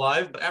 We'll do a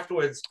live, but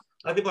afterwards,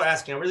 a lot of people are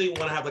asking. I really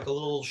want to have like a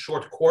little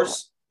short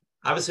course.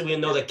 Obviously, we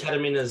know that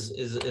ketamine is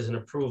an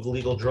approved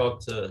legal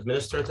drug to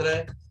administer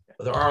today.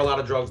 but there are a lot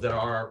of drugs that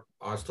are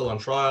still on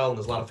trial, and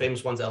there's a lot of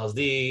famous ones,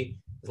 LSD,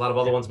 there's a lot of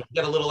other ones. But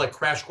get a little like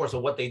crash course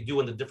of what they do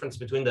and the difference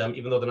between them,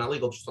 even though they're not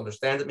legal, just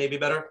understand it maybe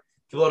better.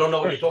 People don't know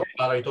what you're talking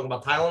about. Are you talking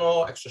about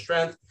Tylenol, extra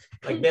strength?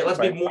 Like, let's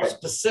be more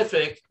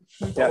specific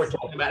what we're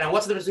talking about. And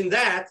what's the difference between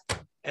that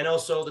and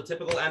also the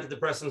typical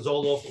antidepressant,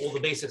 Zoloft, all the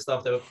basic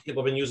stuff that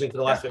people have been using for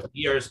the last 50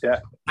 years?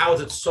 How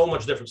is it so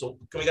much different? So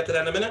can we get to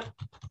that in a minute?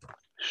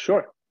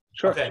 Sure.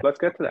 Okay. Let's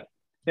get to that.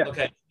 Yeah.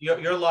 Okay.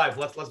 You're live.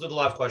 Let's do the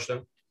live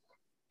question.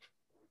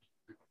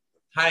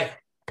 Hi.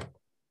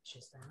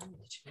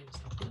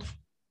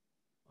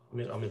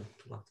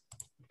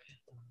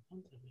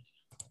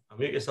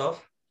 Unmute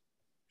yourself.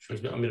 She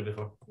was unmuted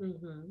before.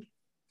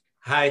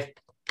 Hi.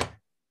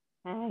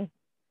 Hi.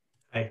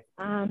 Hi.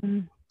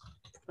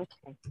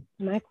 Okay.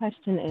 My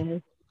question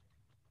is,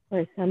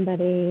 for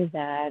somebody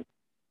that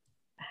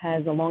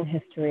has a long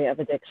history of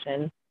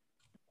addiction,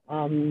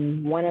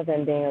 one of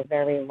them being a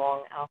very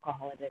long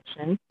alcohol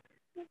addiction,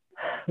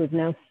 who's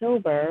now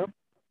sober,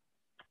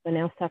 but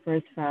now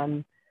suffers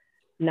from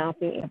not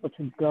being able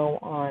to go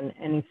on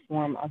any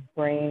form of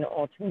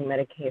brain-altering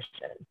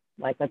medication,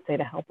 like let's say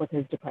to help with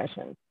his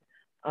depression.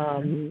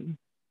 And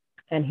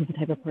he's the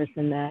type of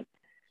person that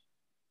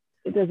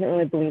doesn't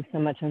really believe so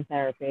much in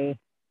therapy.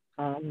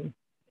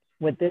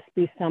 Would this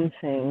be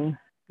something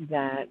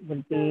that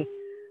would be,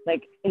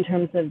 like, in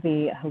terms of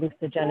the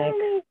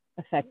hallucinogenic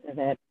effect of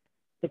it,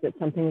 is it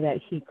something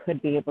that he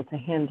could be able to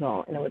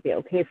handle and it would be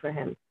okay for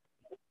him?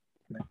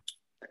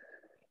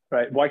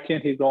 Right. Why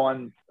can't he go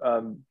on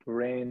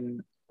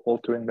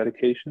brain-altering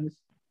medications?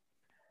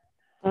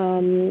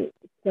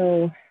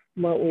 So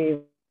what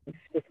we've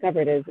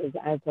discovered is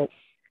as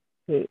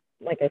he,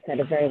 like I said,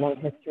 a very long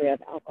history of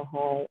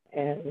alcohol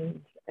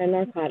and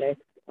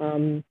narcotics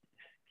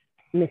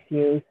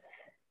misuse.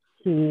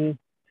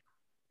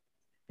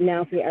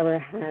 Now if he ever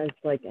has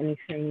like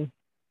anything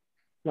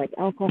like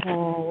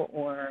alcohol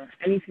or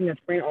anything that's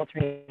brain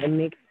altering, it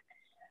makes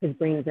his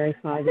brain very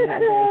foggy,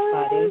 very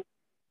spotty,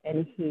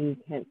 and he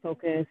can't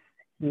focus.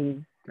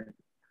 He's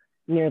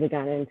nearly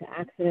gotten into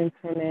accidents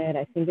from it.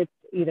 I think it's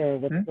either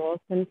withdrawal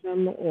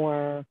symptom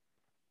or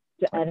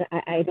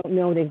I don't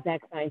know the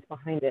exact science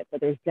behind it, but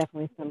there's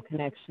definitely some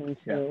connection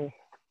to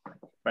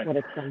what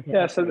it's done to him.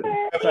 Yeah. So,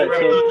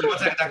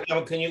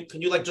 can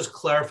you like just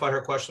clarify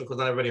her question, because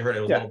not everybody heard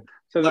it.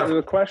 So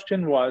the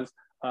question was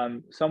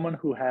someone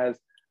who has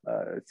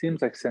it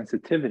seems like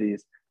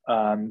sensitivities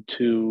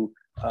to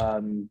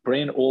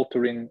brain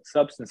altering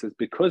substances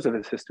because of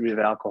his history of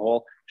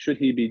alcohol. Should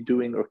he be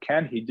doing, or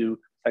can he do,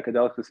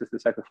 psychedelic assisted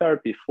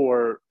psychotherapy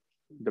for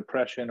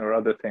depression or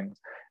other things?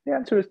 The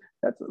answer is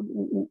that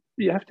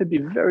you have to be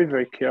very,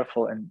 very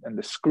careful, and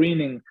the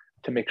screening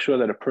to make sure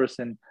that a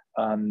person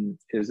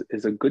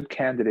is a good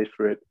candidate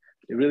for it.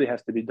 It really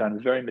has to be done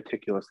very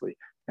meticulously.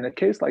 In a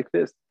case like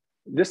this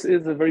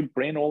is a very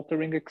brain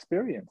altering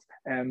experience,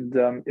 and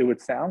it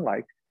would sound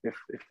like if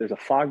there's a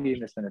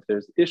fogginess and if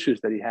there's issues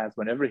that he has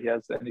whenever he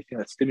has anything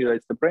that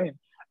stimulates the brain,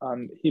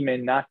 he may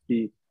not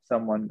be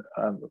someone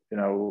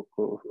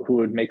who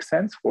would make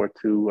sense for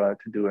to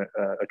do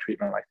a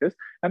treatment like this.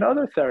 And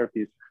other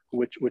therapies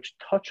which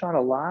touch on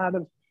a lot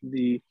of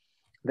the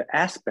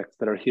aspects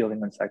that are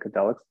healing in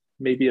psychedelics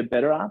may be a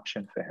better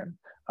option for him.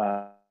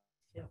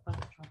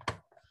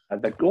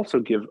 That also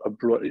give a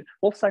broad,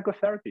 well,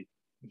 psychotherapy,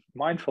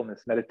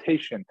 mindfulness,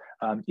 meditation,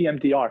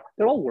 EMDR,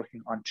 they're all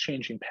working on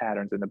changing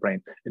patterns in the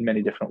brain in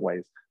many different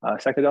ways.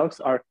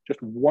 Psychedelics are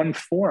just one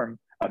form,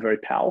 a very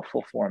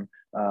powerful form,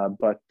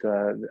 but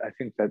I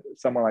think that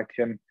someone like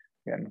him,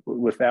 again,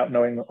 without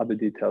knowing other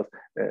details,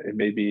 it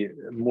may be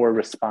more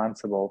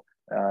responsible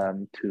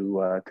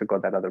to go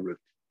that other route.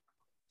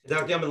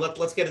 Dr. Yamin,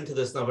 let's get into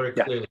this now very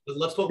clearly.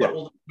 Let's talk about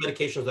all the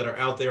medications that are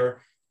out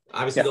there.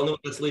 Obviously, the only one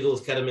that's legal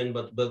is ketamine,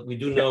 but we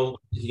do know,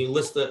 you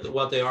list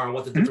what they are and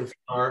what the differences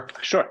are.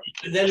 Sure.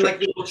 And then,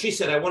 like what she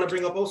said, I want to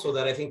bring up also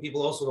that I think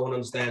people also don't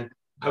understand.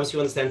 Obviously,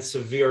 you understand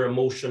severe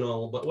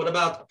emotional, but what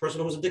about a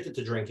person who's addicted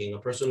to drinking, a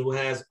person who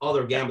has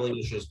other gambling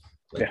issues?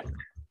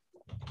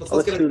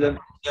 Let's get into that.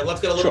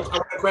 Let's get a little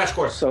crash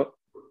course. So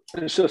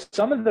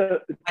some of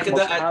the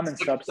most common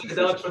substances.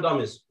 Psychedelics for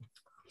dummies.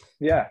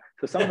 Yeah.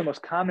 So some of the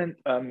most common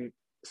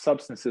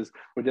substances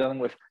we're dealing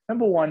with.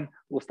 Number one,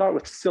 we'll start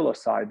with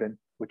psilocybin,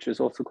 which is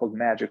also called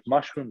magic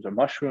mushrooms or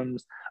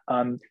mushrooms.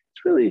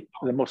 It's really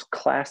the most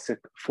classic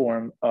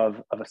form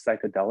of a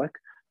psychedelic.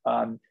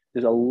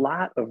 There's a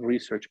lot of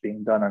research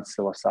being done on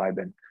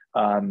psilocybin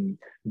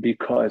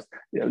because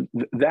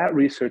that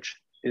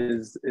research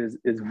is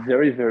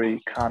very,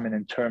 very common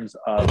in terms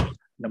of,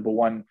 number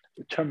one,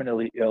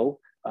 terminally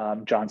ill.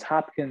 Johns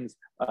Hopkins,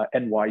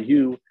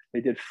 NYU, they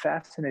did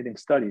fascinating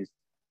studies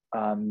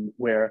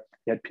where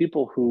you had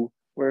people who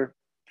were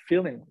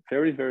feeling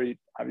very, very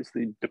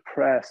obviously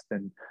depressed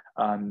and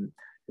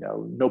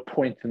no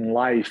point in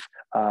life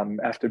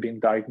after being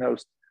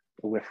diagnosed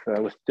with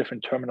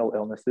different terminal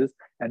illnesses.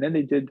 And then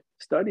they did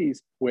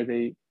studies where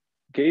they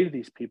gave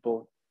these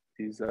people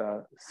these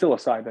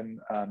psilocybin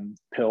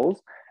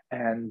pills,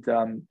 and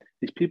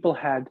these people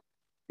had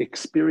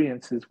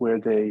experiences where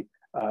they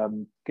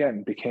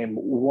again, became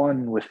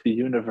one with the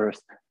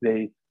universe.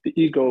 The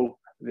ego,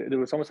 there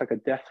was almost like a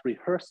death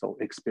rehearsal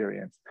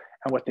experience.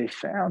 And what they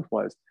found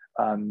was,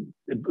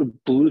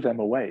 it blew them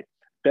away.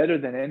 Better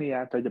than any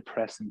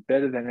antidepressant,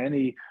 better than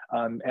any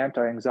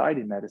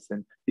anti-anxiety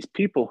medicine, these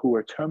people who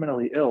were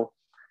terminally ill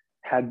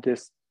had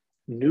this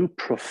new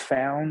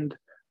profound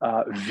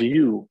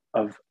view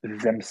of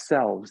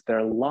themselves,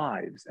 their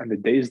lives, and the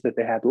days that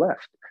they had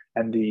left.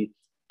 And the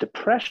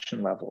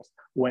depression levels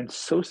went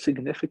so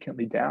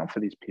significantly down for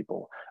these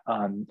people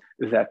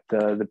that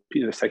the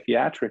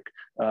psychiatric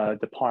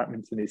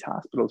departments in these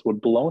hospitals were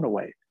blown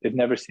away. They've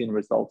never seen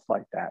results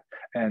like that.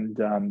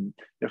 And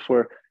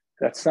therefore,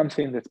 that's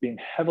something that's being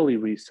heavily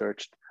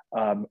researched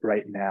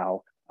right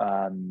now.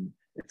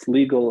 It's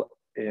legal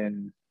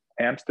in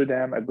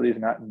Amsterdam, I believe,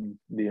 not in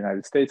the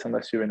United States,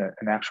 unless you're in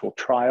an actual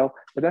trial.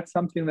 But that's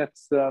something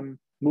that's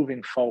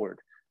moving forward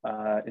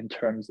in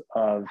terms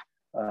of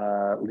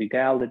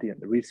legality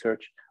and the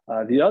research.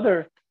 The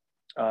other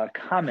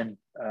common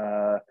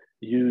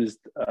used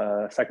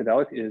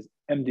psychedelic is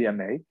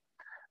MDMA,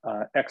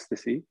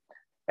 ecstasy,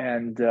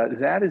 and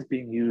that is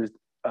being used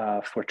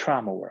for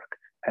trauma work.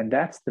 And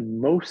that's the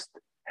most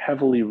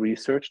heavily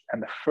researched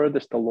and the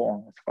furthest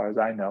along, as far as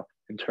I know,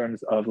 in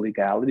terms of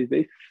legality.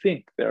 They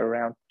think they're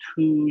around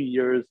 2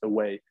 years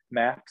away.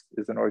 MAPS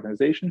is an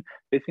organization.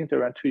 They think they're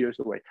around 2 years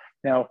away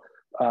now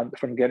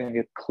from getting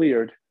it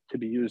cleared to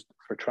be used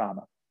for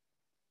trauma.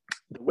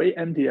 The way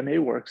MDMA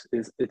works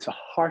is it's a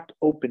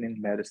heart-opening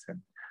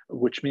medicine,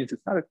 which means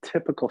it's not a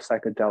typical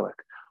psychedelic.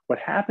 What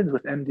happens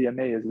with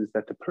MDMA is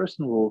that the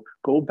person will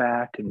go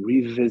back and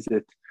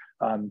revisit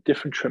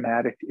different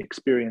traumatic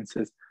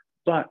experiences,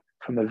 but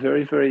from a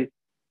very, very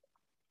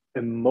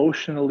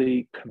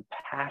emotionally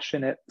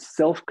compassionate,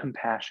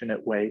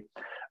 self-compassionate way.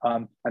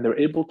 And they're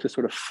able to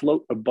sort of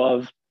float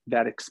above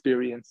that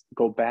experience,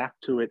 go back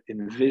to it,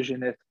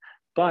 envision it,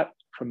 but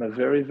from a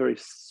very, very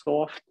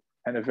soft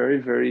and a very,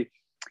 very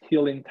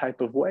healing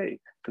type of way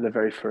for the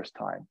very first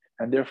time.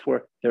 And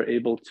therefore, they're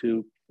able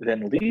to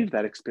then leave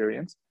that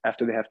experience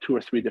after they have 2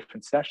 or 3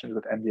 different sessions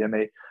with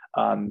MDMA,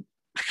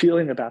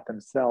 feeling about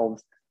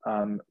themselves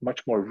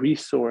much more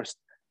resourced,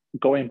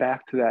 going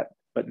back to that,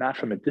 but not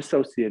from a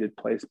dissociated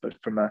place, but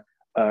from a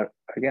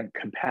again,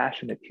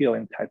 compassionate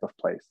healing type of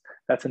place.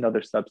 That's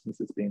another substance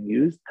that's being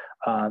used.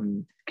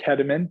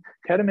 Ketamine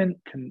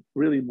can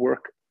really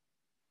work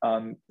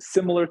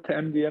similar to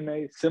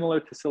MDMA, similar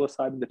to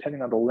psilocybin,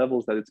 depending on the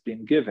levels that it's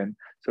being given.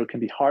 So it can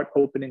be heart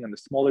opening in the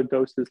smaller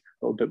doses,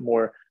 a little bit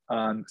more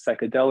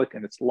psychedelic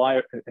in its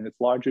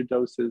larger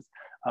doses.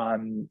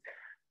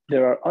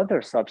 There are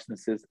other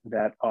substances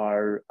that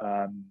are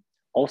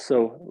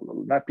also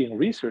not being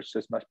researched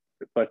as much,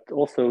 but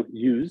also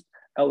used.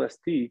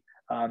 LSD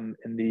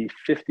in the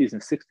 50s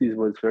and 60s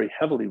was very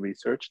heavily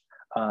researched.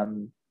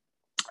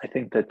 I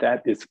think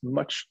that is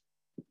much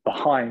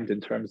behind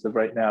in terms of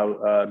right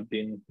now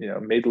being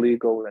made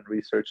legal and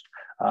researched.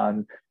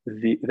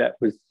 That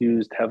was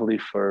used heavily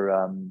for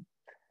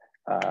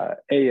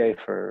AA,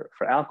 for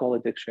alcohol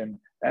addiction,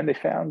 and they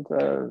found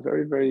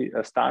very, very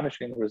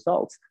astonishing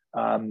results.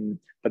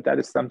 But that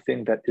is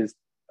something that is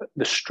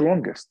the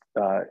strongest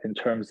in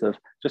terms of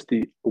just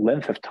the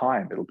length of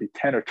time. It'll be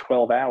 10 or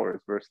 12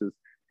 hours versus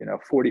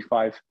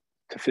 45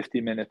 to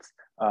 50 minutes,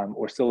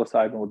 or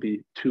psilocybin will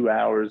be 2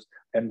 hours.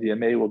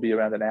 MDMA will be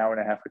around an hour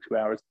and a half or 2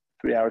 hours,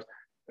 3 hours.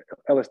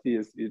 LSD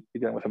is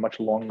dealing with a much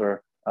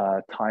longer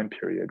time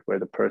period where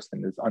the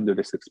person is under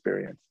this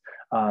experience.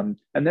 And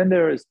then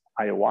there is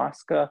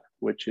ayahuasca,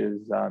 which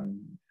is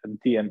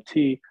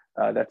DMT,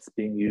 that's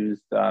being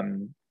used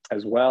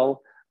as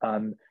well.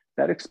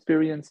 That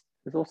experience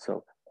is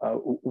also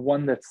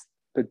one that's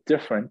a bit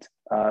different.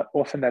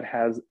 Often that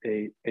has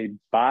a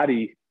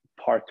body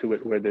part to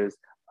it, where there's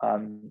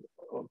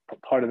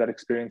part of that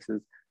experience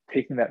is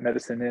taking that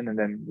medicine in, and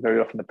then very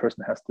often the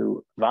person has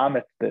to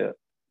vomit the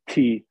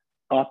tea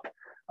up,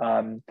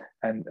 and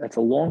it's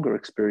a longer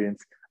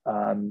experience.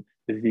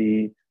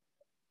 The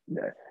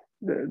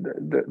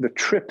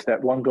trip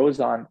that one goes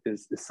on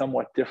is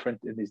somewhat different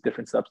in these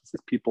different substances.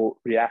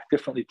 People react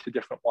differently to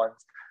different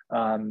ones.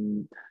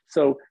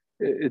 So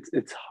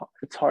it's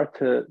hard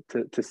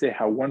to say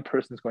how one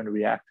person is going to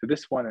react to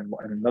this one and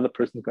another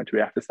person is going to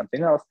react to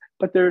something else,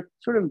 but they're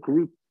sort of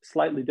grouped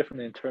slightly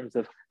differently in terms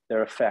of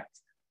their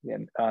effects.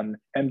 And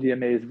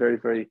MDMA is very,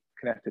 very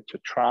connected to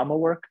trauma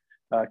work.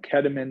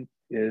 Ketamine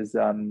is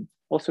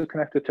also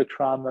connected to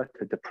trauma,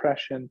 to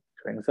depression,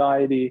 to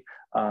anxiety.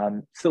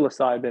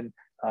 Psilocybin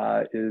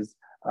is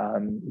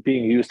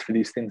being used for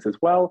these things as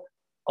well,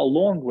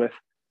 along with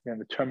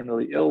the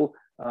terminally ill.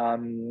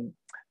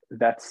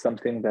 That's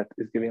something that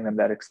is giving them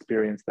that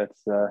experience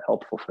that's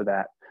helpful for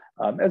that,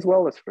 as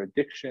well as for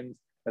addictions,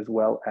 as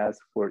well as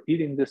for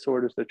eating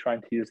disorders. They're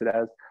trying to use it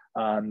as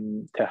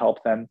to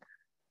help them.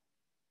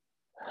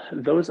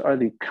 Those are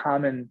the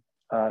common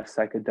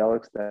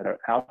psychedelics that are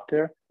out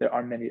there. There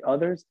are many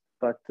others,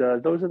 but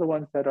those are the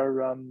ones that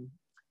are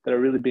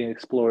really being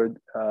explored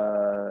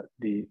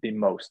the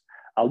most.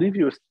 I'll leave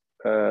you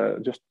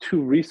just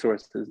two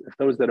resources. If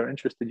those that are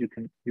interested,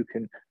 you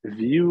can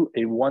view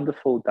a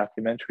wonderful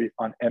documentary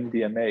on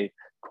MDMA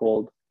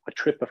called A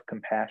Trip of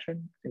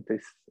Compassion. I think they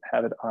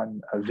have it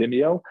on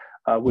Vimeo,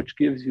 which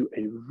gives you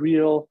a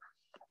real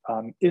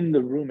in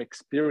the room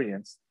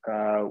experience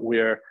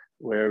where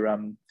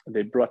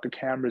they brought the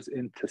cameras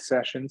into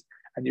sessions,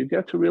 and you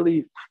get to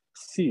really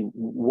see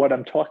what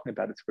I'm talking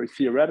about. It's very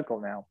theoretical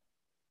now,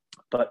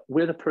 but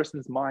where the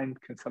person's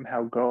mind can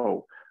somehow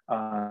go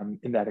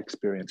in that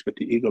experience with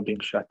the ego being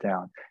shut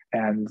down,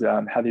 and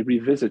how they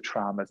revisit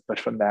traumas, but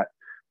from that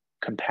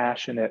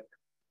compassionate,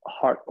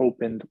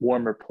 heart-opened,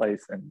 warmer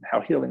place, and how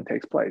healing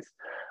takes place.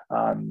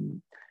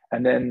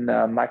 And then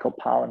Michael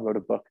Pollan wrote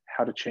a book,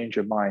 How to Change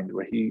Your Mind,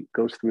 where he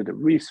goes through the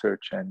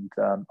research and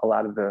a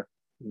lot of the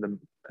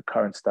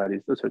current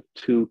studies. Those are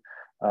two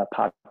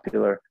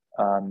popular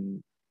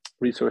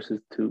resources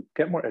to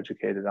get more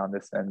educated on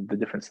this and the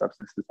different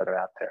substances that are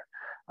out there.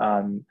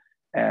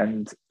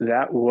 And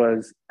there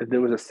was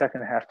a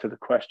second half to the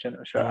question.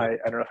 I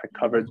don't know if I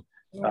covered.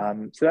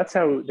 So that's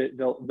how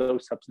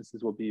those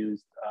substances will be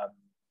used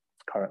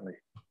currently.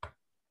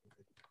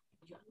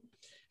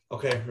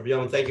 Okay, Rabbi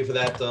Yohan, thank you for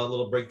that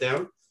little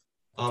breakdown.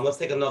 Let's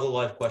take another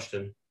live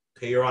question.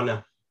 Okay, you're on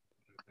now.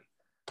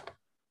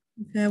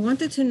 Okay, I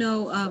wanted to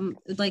know,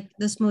 like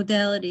this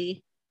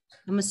modality.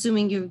 I'm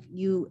assuming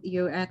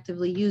you're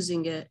actively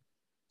using it.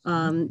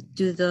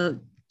 Do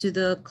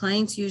the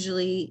clients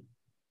usually?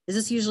 Is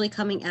this usually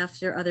coming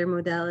after other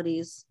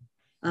modalities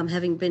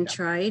having been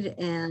tried?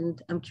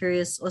 And I'm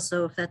curious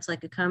also if that's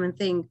like a common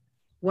thing.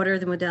 What are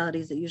the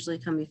modalities that usually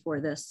come before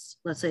this?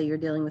 Let's say you're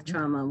dealing with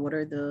trauma. What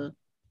are the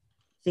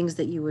things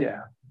that you would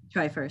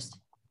try first?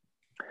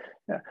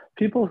 Yeah,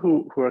 people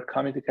who are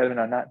coming to ketamine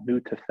are not new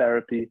to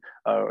therapy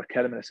or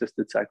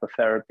ketamine-assisted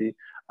psychotherapy.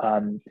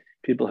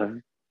 People have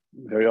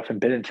very often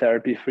been in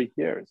therapy for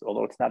years,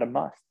 although it's not a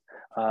must.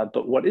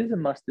 But what is a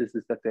must is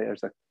that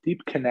there's a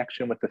deep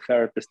connection with the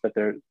therapist that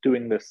they're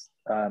doing this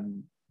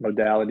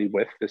modality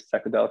with, this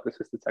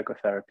psychedelic-assisted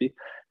psychotherapy,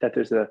 that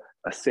there's a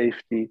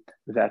safety,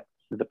 that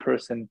the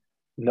person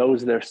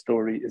knows their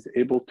story, is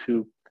able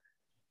to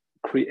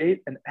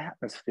create an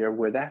atmosphere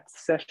where that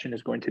session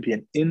is going to be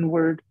an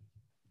inward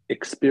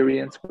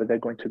experience, where they're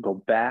going to go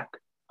back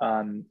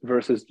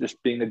versus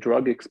just being a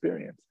drug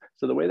experience.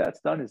 So the way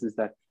that's done is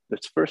that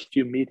this first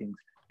few meetings,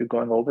 you're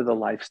going over the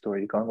life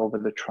story, you're going over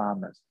the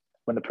traumas.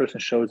 When the person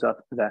shows up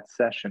to that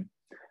session,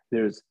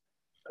 there's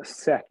a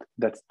set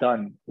that's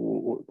done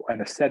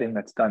and a setting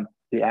that's done.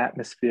 The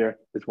atmosphere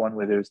is one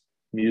where there's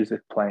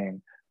music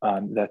playing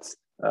that's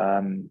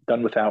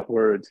done without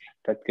words,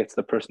 that gets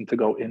the person to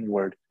go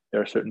inward.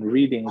 There are certain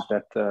readings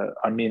that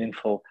are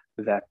meaningful,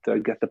 that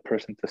get the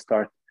person to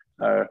start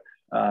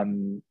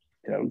going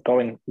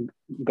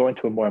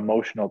to a more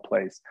emotional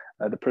place.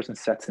 The person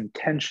sets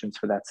intentions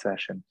for that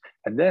session.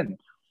 And then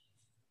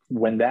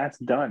when that's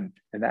done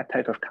in that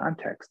type of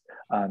context,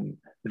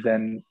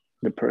 then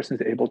the person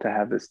is able to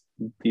have this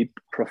deep,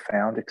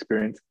 profound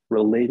experience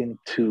relating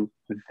to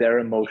their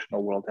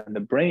emotional world. And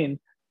the brain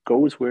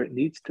goes where it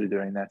needs to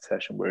during that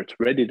session, where it's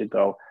ready to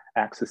go,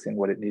 accessing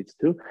what it needs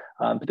to.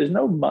 But there's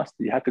no must.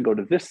 You have to go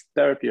to this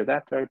therapy or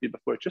that therapy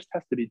before. It just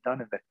has to be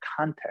done in the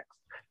context.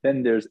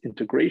 Then there's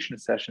integration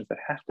sessions that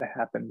have to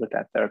happen with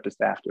that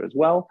therapist after as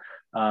well,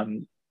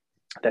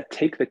 that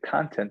take the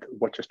content of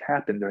what just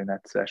happened during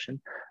that session.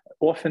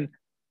 Often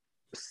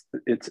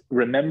it's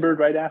remembered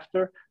right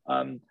after,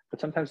 but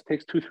sometimes it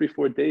takes 2, 3,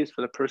 4 days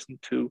for the person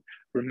to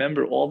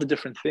remember all the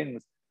different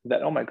things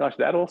that, oh my gosh,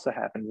 that also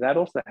happened, that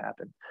also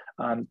happened.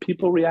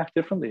 People react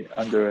differently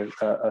under a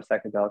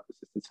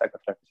psychedelic-assisted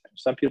psychotherapy session.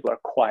 Some people are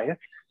quiet.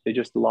 They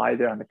just lie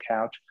there on the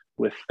couch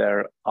with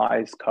their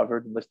eyes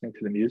covered and listening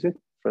to the music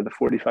for the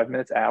 45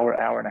 minutes, hour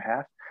and a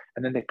half.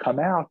 And then they come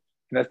out.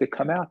 And as they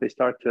come out, they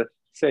start to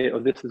say, oh,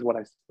 this is what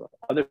I saw.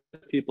 Other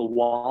people,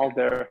 while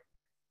they're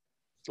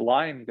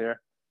lying there,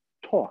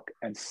 talk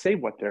and say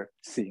what they're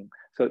seeing.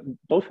 So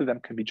both of them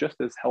can be just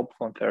as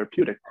helpful and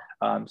therapeutic.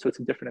 So it's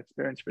a different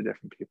experience for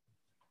different people.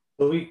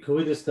 Could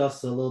we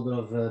discuss a little bit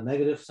of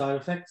negative side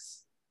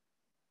effects?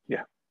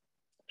 Yeah,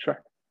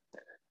 sure.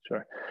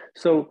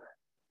 So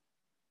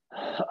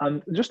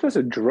just as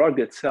a drug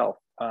itself,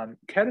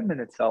 ketamine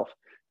itself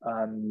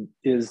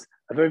is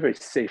a very, very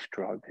safe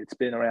drug. It's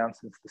been around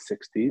since the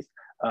 60s.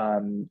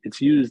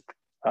 It's used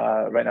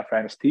right now for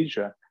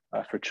anesthesia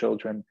for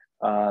children,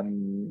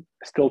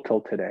 still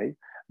till today.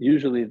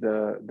 Usually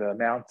the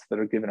amounts that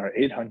are given are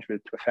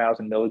 800 to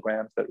 1,000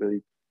 milligrams. That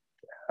really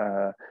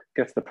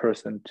gets the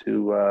person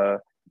to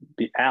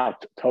be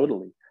out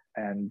totally,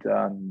 and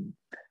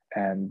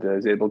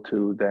is able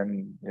to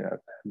then,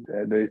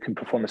 they can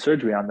perform a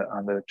surgery on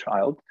the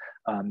child.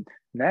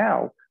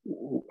 Now,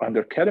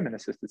 under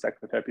ketamine-assisted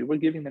psychotherapy, we're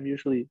giving them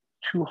usually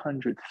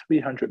 200,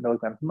 300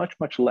 milligrams, much,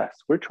 much less.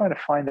 We're trying to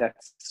find that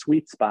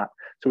sweet spot.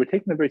 So we're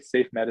taking a very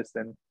safe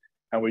medicine,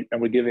 and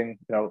we're giving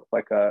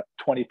like a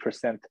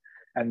 20%.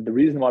 And the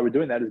reason why we're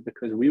doing that is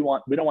because we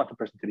don't want the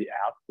person to be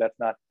out. That's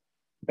not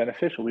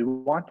beneficial. We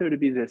want there to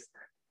be this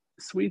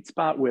sweet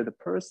spot where the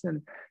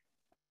person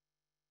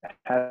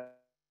has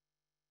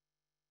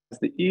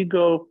the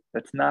ego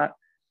that's not,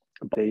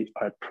 they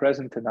are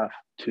present enough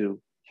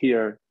to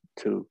hear,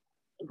 to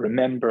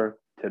remember,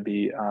 to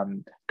be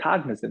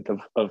cognizant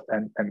of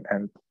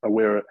and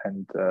aware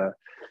and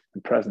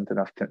present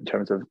enough in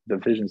terms of the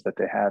visions that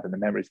they have and the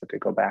memories that they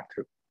go back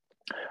to.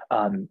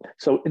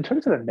 So in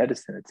terms of the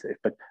medicine, it's safe,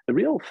 but the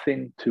real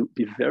thing to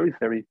be very,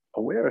 very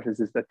aware of is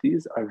that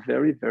these are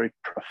very, very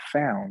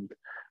profound,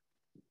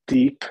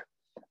 deep,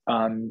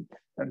 and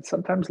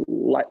sometimes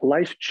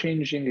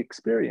life-changing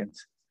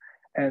experience.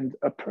 And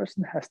a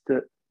person has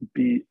to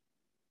be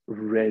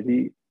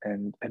ready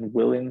and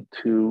willing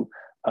to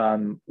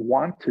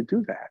want to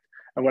do that.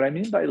 And what I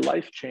mean by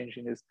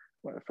life-changing is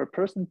for a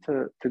person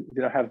to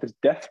have this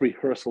death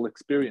rehearsal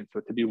experience,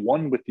 or to be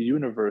one with the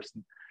universe,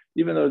 and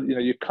even though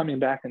you're coming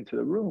back into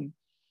the room,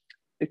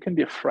 it can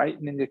be a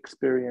frightening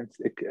experience,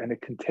 and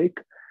it can take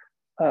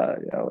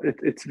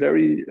it's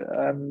very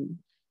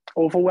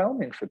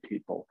overwhelming for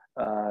people,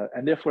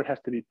 and therefore it has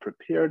to be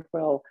prepared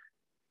well.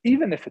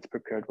 Even if it's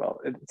prepared well,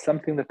 it's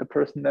something that the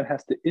person then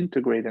has to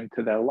integrate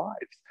into their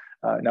lives.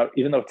 Now,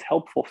 even though it's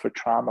helpful for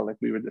trauma, like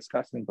we were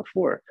discussing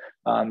before,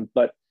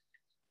 but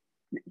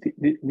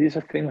these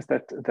are things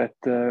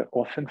that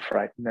often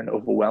frighten and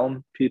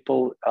overwhelm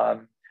people.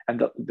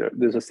 And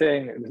there's a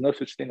saying: there's no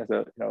such thing as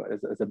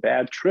a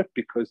bad trip,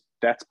 because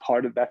that's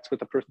what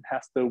the person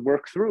has to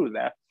work through.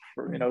 That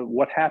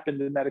what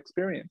happened in that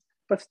experience.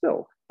 But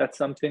still, that's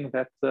something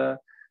that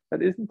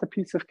isn't a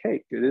piece of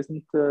cake. It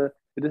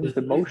isn't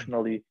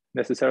emotionally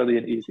necessarily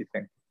an easy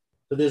thing.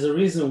 But there's a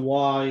reason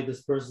why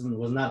this person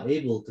was not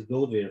able to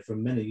go there for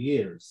many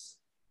years.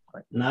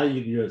 Right. Now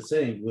you're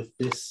saying with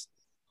this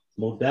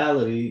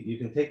modality, you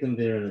can take them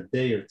there in a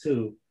day or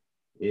two,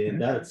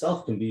 and that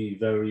itself can be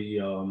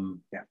very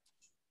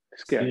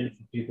scary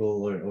for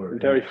people, or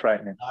very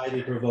frightening,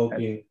 anxiety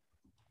provoking.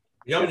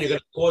 You're going to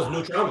cause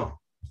new trauma.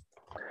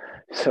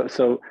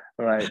 So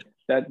right.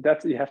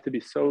 That's you have to be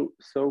so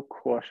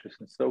cautious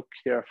and so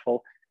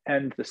careful,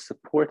 and the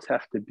supports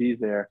have to be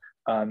there,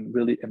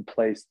 really in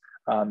place.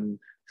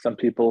 Some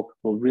people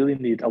will really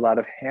need a lot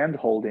of hand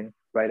holding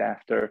right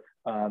after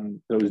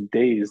those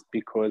days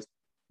because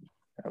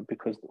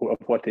of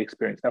what they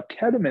experience. Now,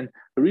 ketamine,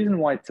 the reason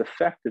why it's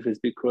effective is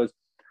because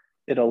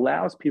it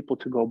allows people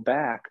to go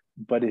back,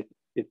 but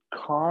it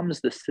calms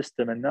the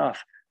system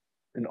enough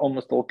in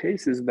almost all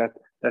cases that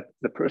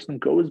the person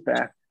goes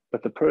back,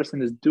 but the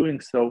person is doing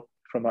so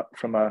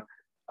from a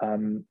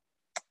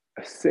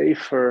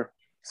safer,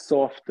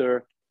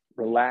 softer,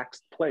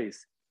 relaxed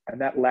place.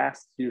 And that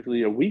lasts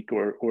usually a week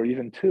or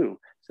even two.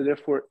 So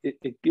therefore,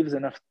 it gives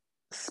enough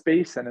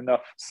space and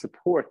enough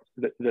support.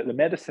 The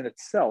medicine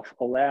itself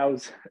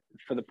allows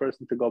for the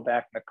person to go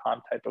back in a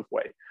calm type of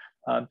way.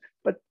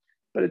 But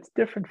it's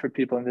different for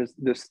people. And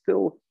there's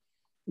still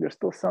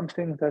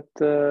something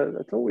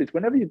that's always,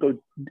 whenever you go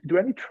do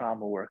any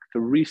trauma work,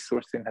 the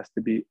resourcing has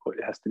to be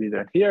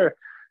there. And here,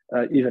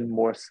 even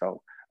more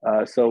so.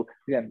 So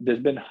again, there's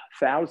been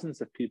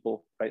thousands of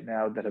people right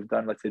now that have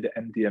done, let's say, the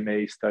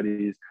MDMA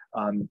studies,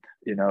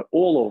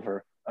 all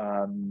over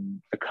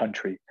the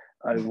country.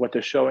 What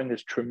they're showing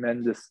is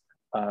tremendous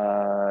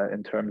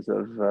in terms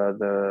of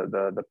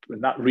the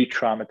not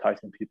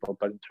re-traumatizing people,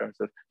 but in terms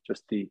of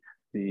just the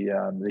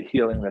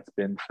healing that's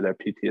been for their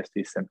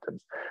PTSD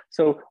symptoms.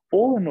 So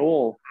all in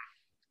all,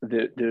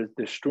 there's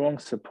strong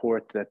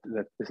support that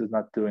this is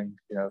not doing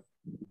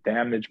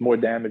more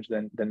damage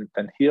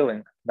than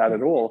healing, not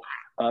at all.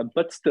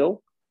 But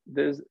still,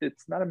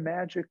 it's not a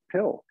magic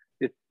pill.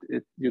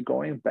 You're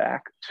going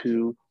back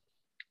to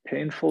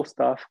painful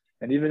stuff,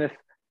 and even if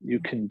you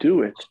can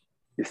do it,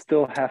 you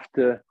still have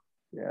to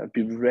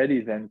be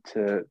ready then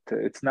to.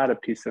 It's not a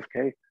piece of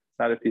cake. It's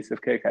not a piece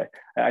of cake.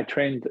 I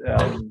trained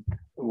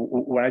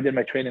when I did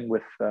my training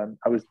with.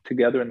 I was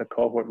together in the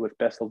cohort with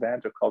Bessel van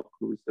der Kolk,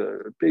 who's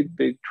a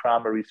big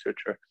trauma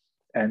researcher,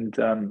 and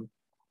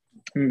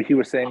he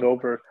was saying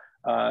over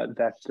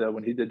that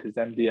when he did his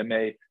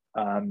MDMA.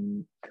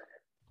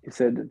 He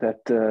said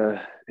that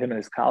him and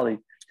his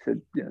colleague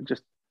said,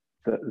 just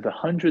the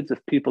hundreds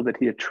of people that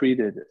he had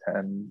treated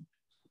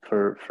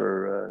for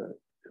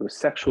it was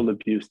sexual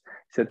abuse.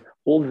 He said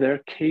all their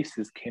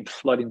cases came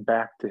flooding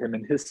back to him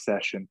in his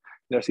session.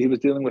 So he was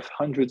dealing with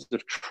hundreds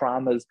of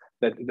traumas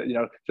that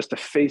just the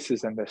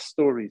faces and their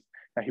stories.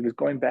 Now he was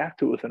going back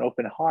to it with an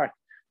open heart,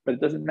 but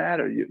it doesn't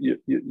matter.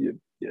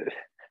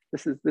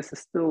 This is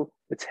still,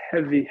 it's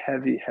heavy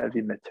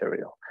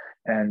material,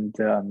 and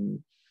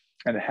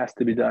it has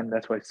to be done.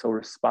 That's why so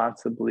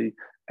responsibly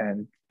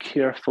and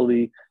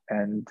carefully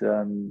and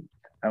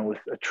with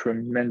a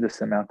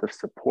tremendous amount of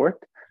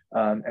support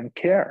and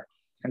care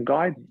and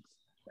guidance.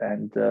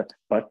 And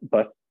but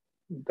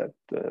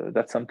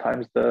that's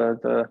sometimes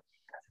the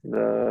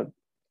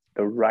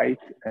right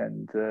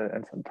and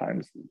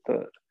sometimes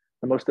the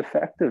most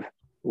effective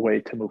way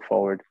to move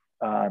forward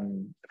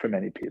for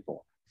many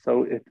people.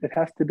 So it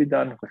has to be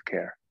done with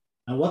care.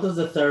 And what does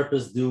the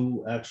therapist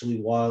do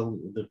actually while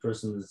the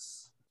person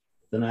is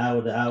an hour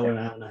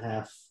and a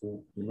half?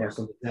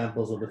 Some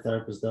examples of what the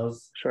therapist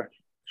does? Sure.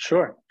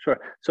 Sure.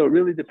 So it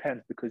really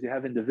depends, because you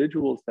have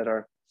individuals that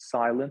are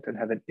silent and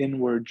have an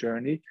inward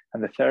journey,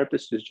 and the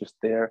therapist is just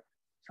there,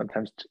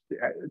 sometimes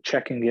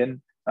checking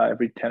in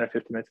every 10 or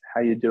 15 minutes.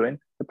 How you doing?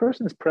 The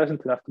person is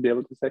present enough to be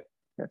able to say,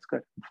 "That's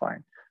good, I'm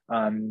fine."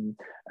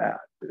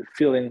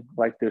 Feeling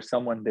like there's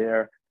someone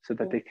there so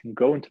that they can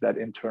go into that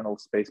internal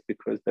space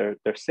because they're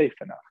safe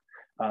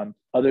enough.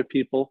 Other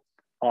people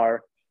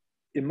are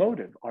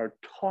emotive, are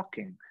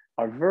talking,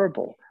 are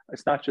verbal.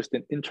 It's not just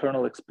an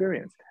internal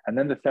experience. And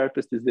then the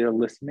therapist is there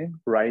listening,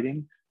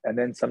 writing, and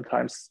then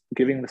sometimes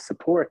giving the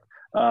support,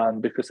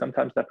 because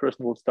sometimes that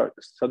person will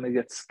suddenly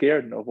get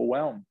scared and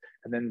overwhelmed.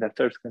 And then that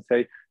therapist can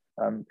say,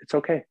 it's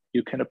okay,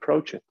 you can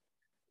approach it.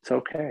 It's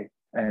okay.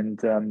 And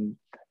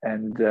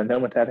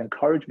then with that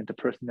encouragement, the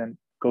person then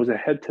goes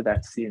ahead to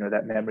that scene or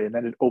that memory, and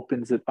then it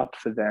opens it up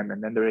for them.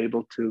 And then they're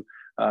able to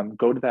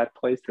go to that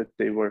place that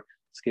they were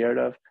scared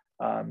of,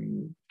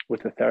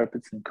 with the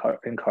therapist's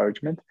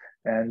encouragement,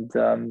 and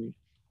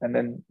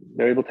then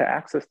they're able to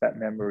access that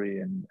memory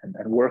and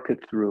work it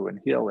through and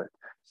heal it.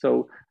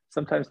 So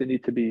sometimes they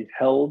need to be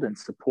held and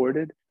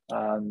supported.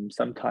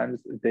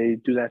 Sometimes they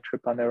do that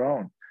trip on their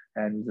own,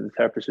 and the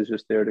therapist is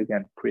just there to,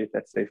 again, create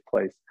that safe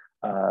place.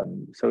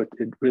 So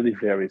it really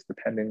varies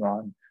depending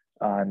on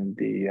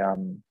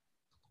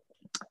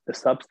the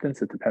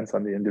substance. It depends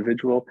on the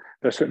individual.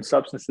 There are certain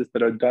substances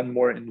that are done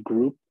more in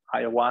group.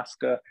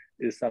 Ayahuasca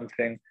is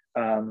something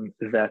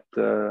that,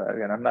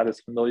 again, I'm not as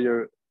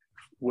familiar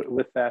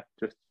with that,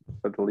 just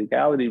for the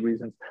legality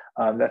reasons.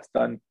 That's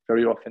done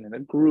very often in a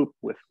group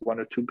with one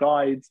or two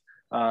guides.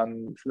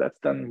 So that's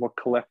done more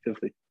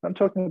collectively. I'm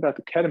talking about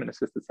the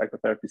ketamine-assisted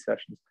psychotherapy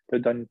sessions. They're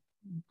done,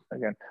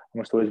 again,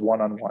 almost always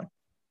one-on-one.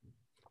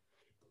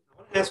 I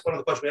want to ask one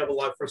other question. We have a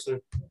live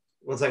person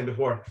 1 second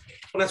before. I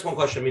want to ask one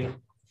question. I mean,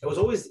 it was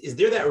always, is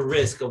there that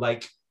risk of,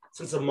 like,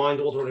 since the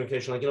mind-altering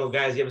medication, like,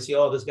 guys, you ever see,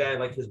 this guy,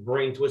 like, his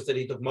brain twisted,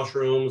 he took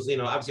mushrooms,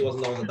 obviously he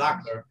wasn't known as a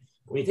doctor.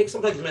 When you take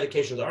some of these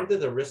medications, aren't there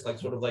the risk, like,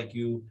 sort of like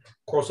you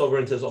cross over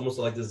into almost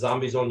like the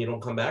zombie zone, you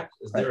don't come back?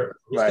 Is there a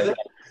risk to that?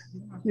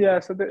 Yeah,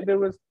 so there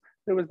was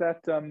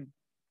that,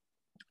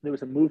 there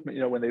was a movement,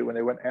 when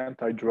they went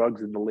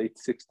anti-drugs in the late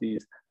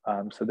 60s.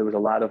 So there was a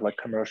lot of, like,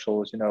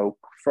 commercials,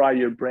 fry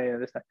your brain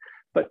and this, that.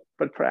 But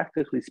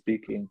practically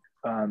speaking,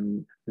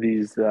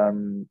 these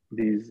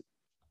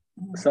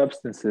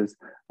substances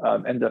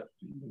end up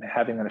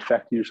having an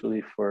effect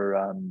usually for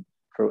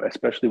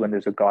especially when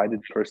there's a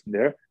guided person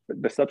there.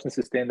 But the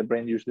substances stay in the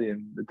brain usually,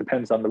 and it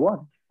depends on the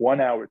 1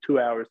 hour, 2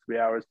 hours, 3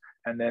 hours,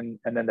 and then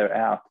they're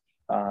out.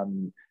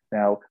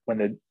 Now, when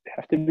they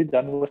have to be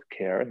done with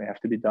care and they have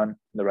to be done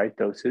in the right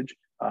dosage,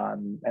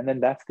 and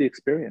then that's the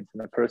experience,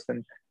 and the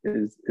person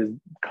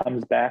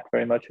comes back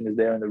very much and is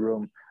there in the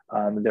room.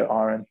 There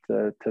aren't,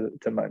 to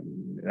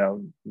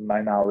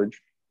my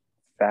knowledge,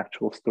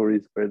 factual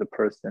stories where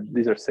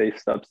these are safe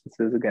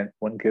substances, again,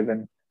 when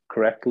given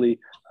correctly,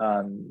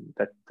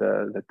 that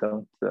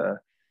don't,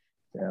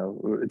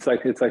 it's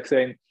like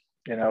saying,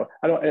 I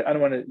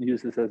don't want to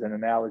use this as an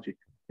analogy.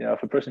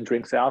 If a person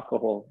drinks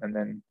alcohol and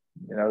then,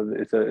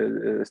 it's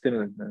a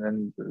stimulant, and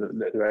then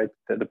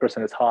the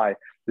person is high,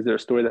 is there a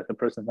story that the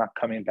person's not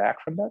coming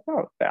back from that?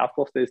 No, the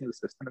alcohol stays in the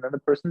system, and then the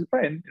person's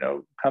brain,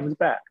 comes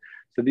back.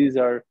 So these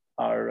are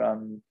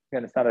again,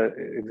 it's not an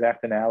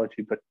exact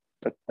analogy, but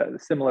a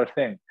similar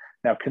thing.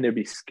 Now, can there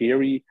be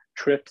scary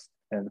trips?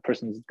 And if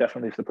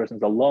the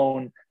person's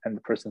alone and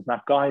the person's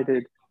not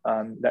guided,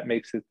 that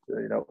makes it,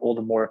 all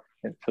the more,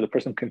 so the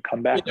person can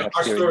come back and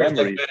have scary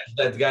memories.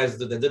 That guys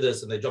that did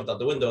this and they jumped out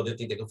the window, they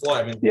think they can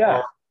fly. I mean,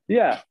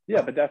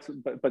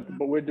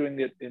 but we're doing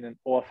it in an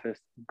office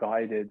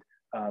guided.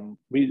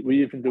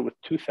 We even do it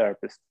with two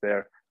therapists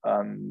there.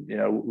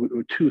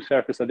 Two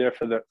therapists are there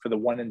for the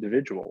one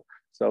individual.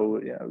 So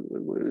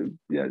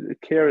the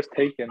care is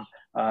taken.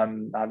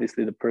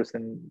 Obviously, the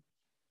person,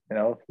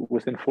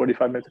 within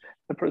 45 minutes,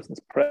 the person's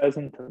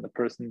present, and the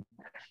person.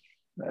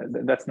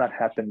 That's not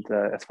happened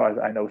as far as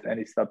I know with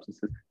any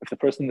substances. If the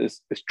person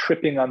is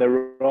tripping on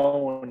their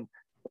own,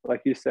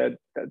 like you said,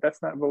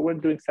 that's not. But we're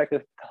doing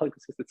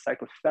psychedelic-assisted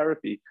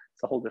psychotherapy.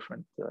 It's a whole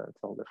different.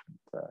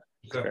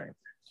 Experience.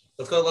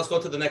 Let's go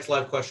to the next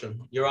live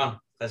question. You're on,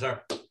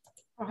 Cesar.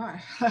 Oh,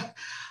 hi.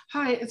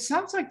 Hi. It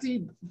sounds like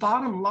the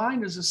bottom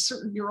line is a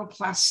certain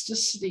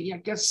neuroplasticity. I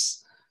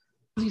guess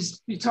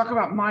you talk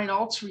about mind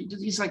altering. Do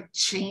these like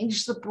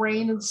change the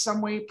brain in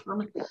some way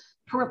permanently?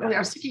 I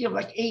was thinking of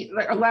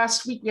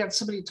last week we had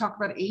somebody talk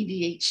about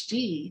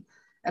ADHD,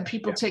 and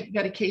people take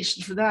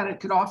medication for that. It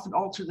could often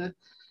alter the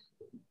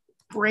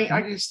brain,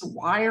 I guess the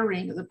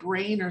wiring of the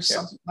brain or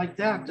something like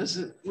that. Does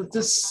it with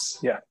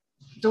this?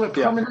 Do a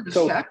permanent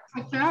effect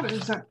like that? Or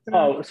is that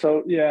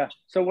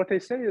So what they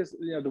say is,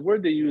 the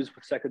word they use for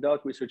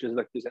psychedelic research is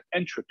like there's an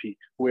entropy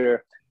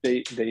where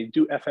they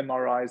do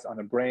fMRIs on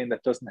a brain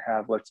that doesn't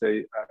have, let's say,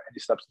 any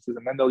substances,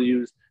 and then they'll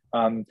use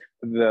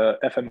the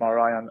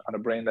fMRI on a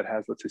brain that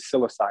has, let's say,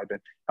 psilocybin.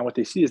 And what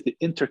they see is the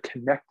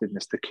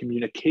interconnectedness, the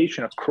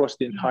communication across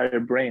the entire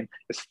brain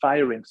is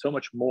firing so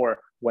much more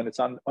when it's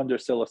under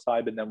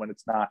psilocybin than when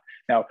it's not.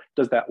 Now,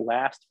 does that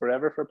last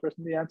forever for a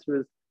person? The answer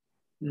is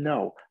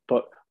No,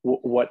 but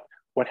what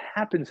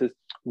happens is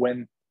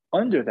when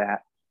under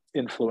that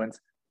influence,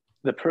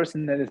 the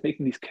person then is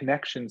making these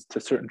connections to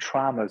certain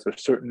traumas or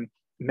certain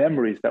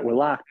memories that were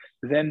locked,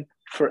 then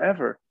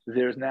forever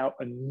there's now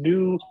a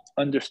new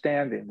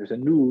understanding. There's a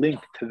new link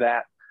to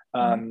that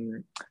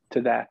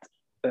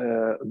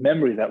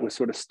memory that was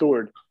sort of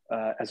stored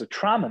as a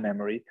trauma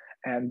memory,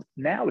 and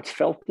now it's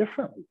felt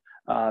differently.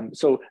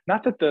 So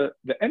not that the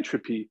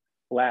entropy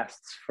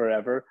lasts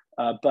forever,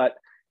 but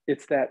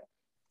it's that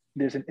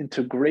there's an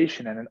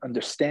integration and an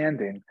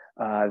understanding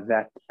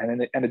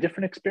and a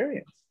different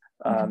experience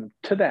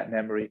to that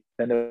memory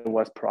than there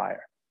was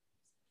prior.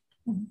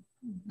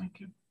 Thank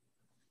you.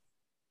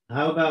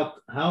 How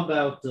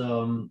about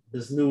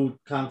this new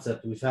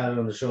concept we've had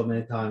on the show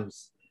many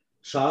times,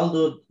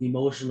 childhood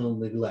emotional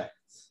neglect,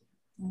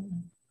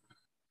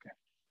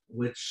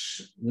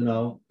 which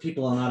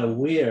people are not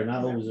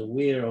always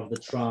aware of the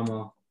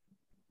trauma,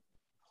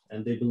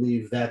 and they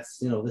believe that's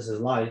this is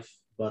life,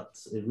 but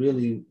it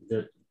really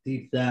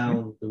deep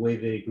down the way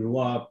they grew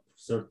up,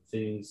 certain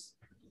things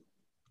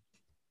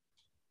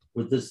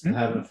would this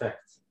have an effect?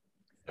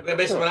 Okay,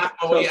 basically,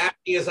 what you're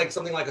asking is like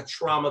something like a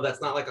trauma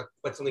that's not like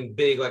something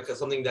big, like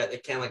something that they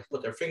can't like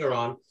put their finger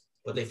on,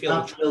 but they feel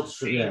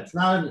it's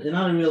not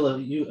a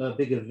real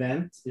big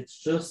event.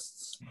 It's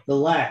just the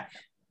lack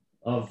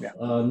of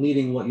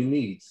needing what you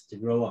need to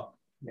grow up.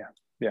 Yeah.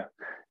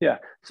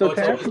 So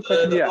to answer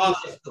the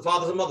question, the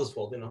father's and mother's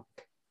fault,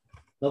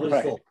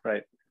 Nobody's fault.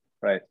 Right.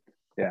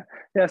 Yeah.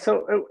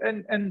 So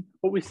and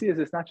what we see is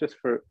it's not just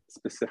for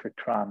specific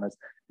traumas,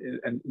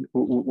 and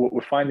what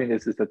we're finding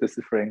is that this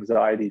is for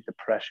anxiety,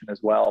 depression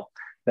as well.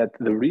 That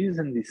the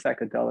reason these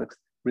psychedelics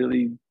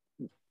really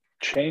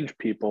change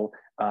people,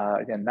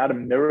 again, not a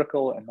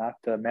miracle and not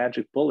a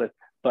magic bullet,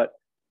 but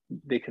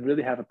they can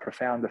really have a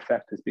profound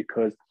effect, is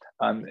because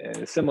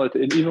similar to,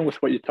 even with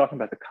what you're talking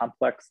about, the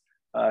complex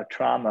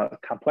trauma,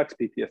 complex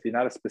PTSD,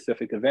 not a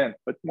specific event,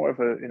 but more of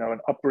an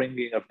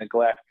upbringing of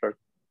neglect,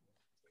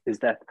 is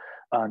that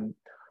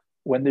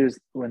when there's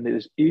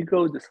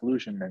ego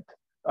disillusionment,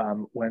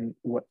 when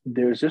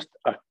there's just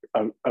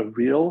a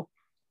real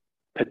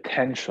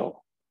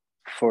potential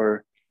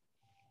for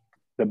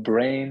the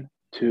brain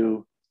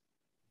to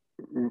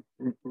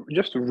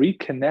just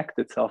reconnect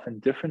itself in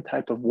different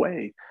type of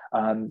way,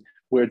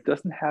 where it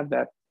doesn't have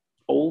that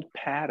old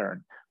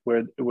pattern,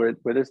 where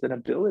there's an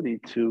ability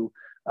to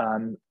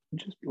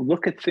just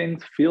look at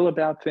things, feel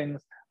about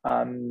things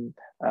a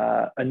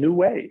new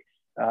way,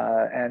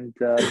 and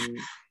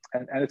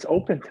it's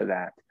open to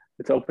that.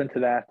 It's open to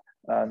that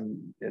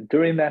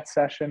during that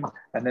session,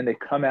 and then they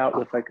come out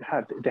with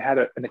they had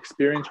an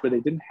experience where they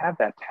didn't have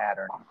that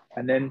pattern,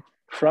 and then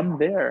from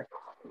there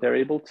they're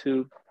able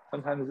to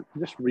sometimes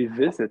just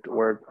revisit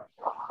or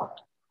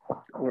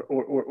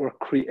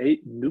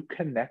create new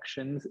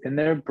connections in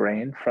their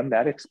brain from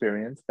that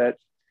experience that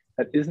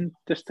isn't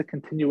just a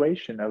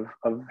continuation of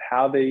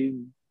how they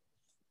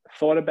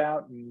thought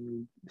about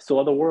and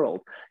saw the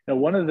world.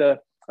 One of the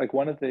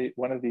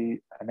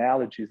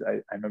analogies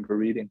I remember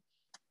reading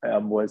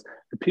was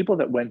the people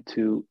that went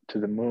to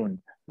the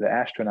moon, the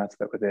astronauts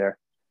that were there.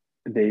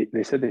 They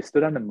said they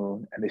stood on the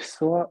moon and they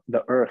saw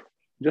the Earth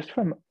just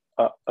from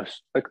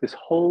this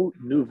whole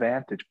new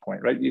vantage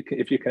point, right?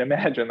 If you can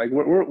imagine,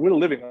 we're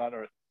living on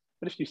Earth,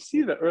 but if you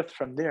see the Earth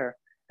from there,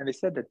 and they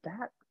said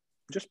that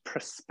just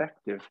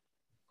perspective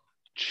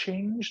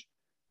changed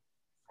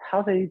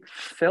how they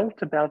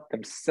felt about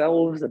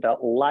themselves,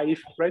 about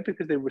life, right?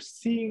 Because they were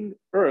seeing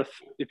Earth.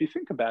 If you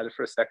think about it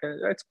for a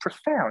second, it's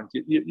profound.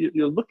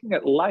 You're looking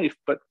at life,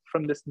 but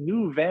from this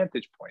new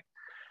vantage point.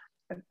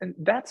 And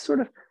that's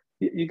sort of,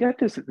 you get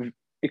this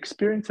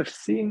experience of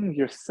seeing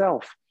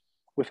yourself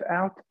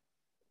without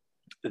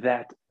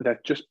that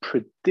just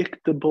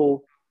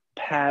predictable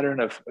pattern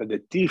of the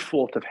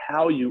default of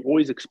how you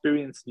always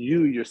experience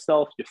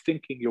yourself, your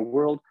thinking, your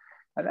world.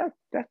 And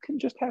that can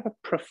just have a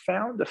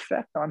profound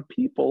effect on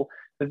people,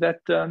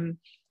 that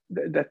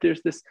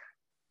there's this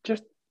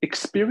just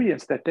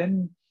experience that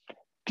then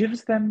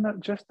gives them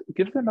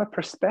a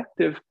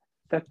perspective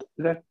that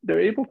they're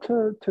able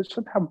to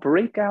somehow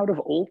break out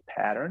of old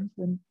patterns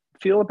and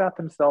feel about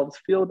themselves,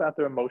 feel about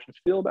their emotions,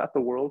 feel about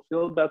the world,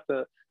 feel about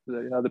the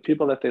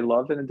people that they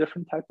love in a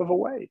different type of a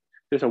way.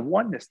 There's a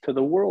oneness to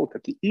the world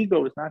that the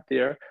ego is not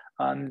there,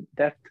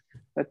 that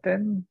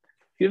then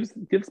gives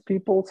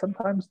people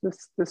sometimes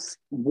this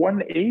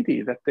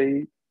 180 that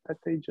they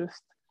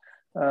just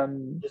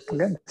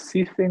again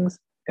see things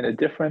in a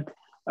different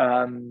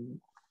and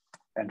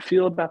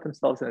feel about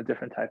themselves in a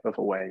different type of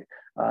a way.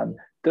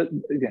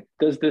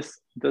 Is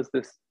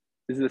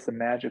this a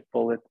magic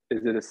bullet?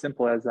 Is it as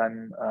simple as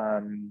I'm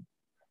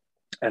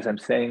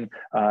saying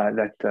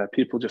that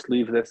people just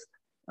leave this?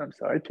 I'm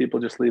sorry, people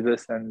just leave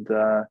this, and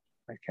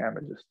my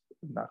camera just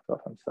knocked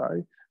off. I'm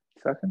sorry. A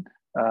second.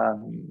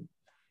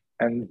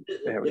 And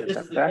there we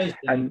go.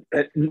 And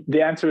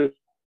the answer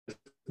is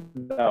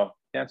no.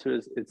 The answer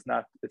is it's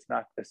not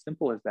as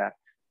simple as that.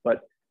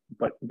 But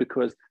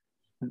because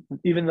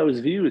even those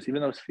views,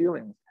 even those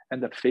feelings,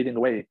 end up fading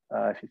away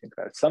if you think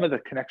about it. Some of the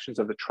connections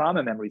of the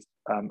trauma memories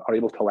are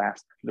able to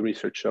last, the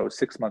research shows,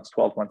 6 months,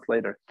 12 months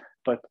later.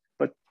 But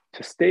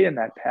to stay in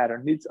that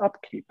pattern needs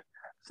upkeep.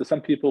 So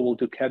some people will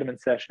do ketamine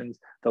sessions.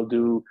 They'll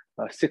do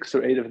 6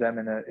 or 8 of them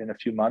in a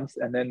few months,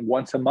 and then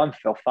once a month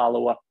they'll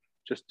follow up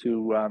just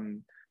to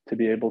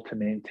be able to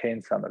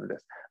maintain some of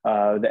this.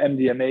 The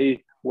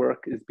MDMA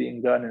work is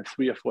being done in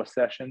 3 or 4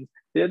 sessions.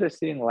 There they're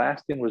seeing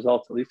lasting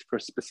results, at least for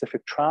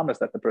specific traumas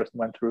that the person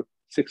went through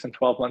 6 and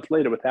 12 months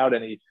later without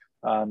any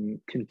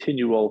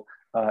continual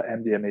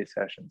MDMA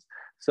sessions.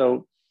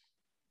 So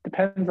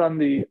depends on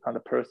the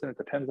person. It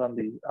depends on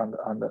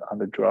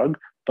the drug,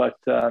 but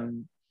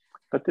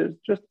there's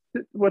just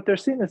what they're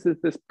seeing is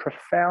this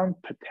profound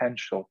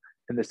potential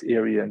in this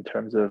area in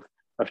terms of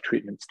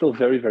treatment. Still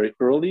very, very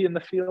early in the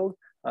field.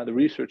 The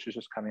research is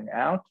just coming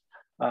out,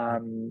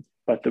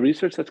 but the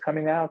research that's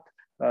coming out,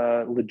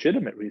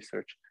 legitimate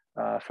research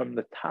from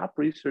the top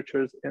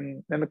researchers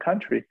in the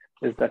country,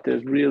 is that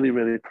there's really,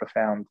 really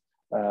profound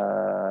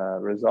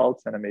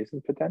results and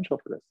amazing potential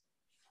for this.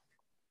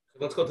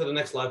 Let's go to the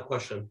next live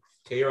question.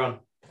 Okay, you're on.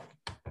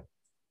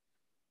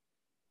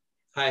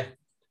 Hi.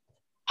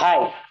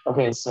 Hi.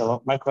 Okay,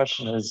 so my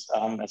question is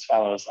as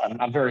follows.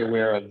 I'm very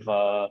aware of,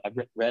 I've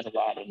read a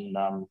lot and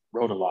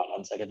wrote a lot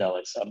on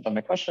psychedelics, but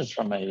my question is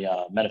from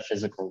a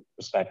metaphysical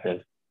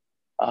perspective.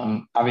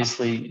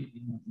 Obviously,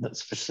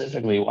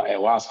 specifically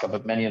ayahuasca,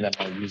 but many of them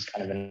are used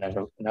kind of in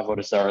an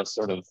avodah zarah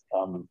sort of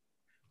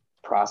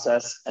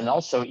process. And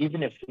also,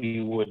 even if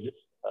we would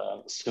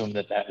assume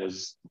that that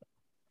was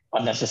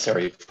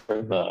unnecessary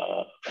for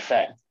the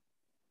effect,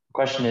 the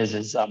question is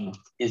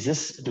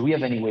this, do we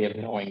have any way of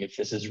knowing if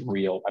this is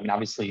real? I mean,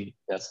 obviously,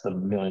 that's the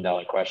 $1 million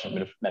question,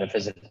 but if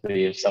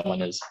metaphysically, if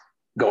someone is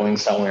going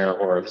somewhere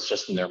or if it's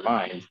just in their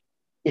mind,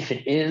 if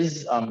it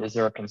is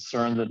there a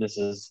concern that this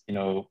is, you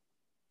know,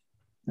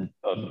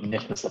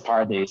 Nicholas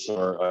Lapardis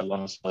or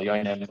Lomas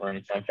Yoinem or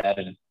anything like that?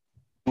 And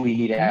we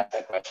need to ask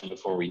that question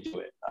before we do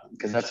it.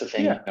 Because that's the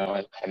thing, you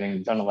know,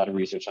 having done a lot of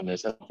research on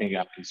this, that's the thing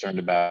I'm concerned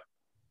about.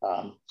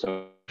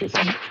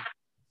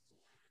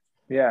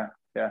 Yeah.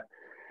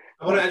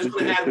 I just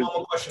want to add one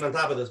more question on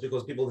top of this,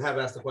 because people have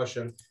asked the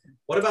question.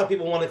 What about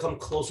people who want to come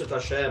closer to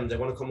Hashem? They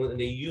want to come and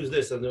they use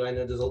this, and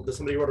there's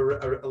somebody wrote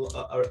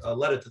a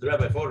letter to the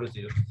rabbi, I forwarded it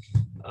to you.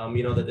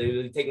 You know, that they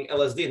were taking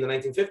LSD in the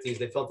 1950s.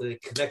 They felt that they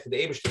connected the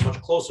Eibishter much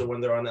closer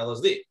when they're on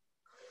LSD.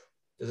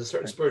 There's a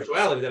certain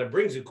spirituality that it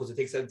brings you, because it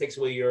takes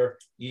away your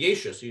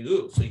yeshus,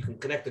 so you can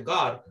connect to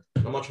God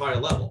on a much higher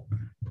level.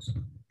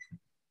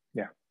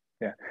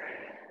 Yeah.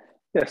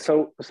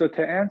 So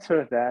to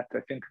answer that,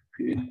 I think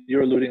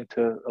you're alluding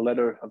to a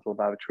letter of the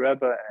Lubavitch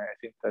Rebbe, and I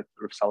think that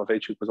Rav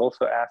Soloveitchik was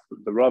also asked,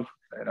 the Rav,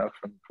 you know,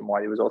 from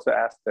why he was also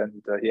asked,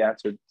 and he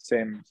answered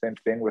same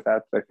thing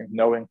without, I think,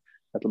 knowing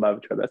that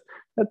Lubavitch Rebbe.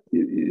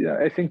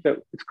 I think that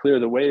it's clear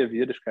the way of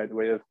Yiddishkeit, the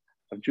way of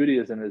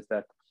Judaism, is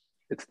that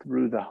it's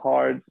through the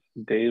hard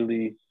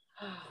daily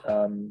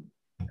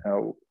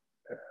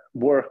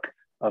work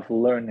of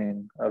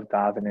learning, of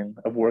davening,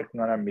 of working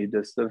on our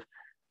midas, of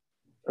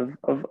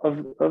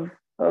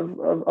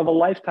a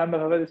lifetime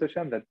of Avodas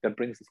Hashem that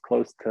brings us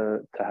close to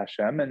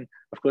Hashem. And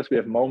of course, we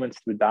have moments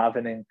through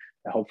davening,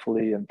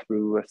 hopefully, and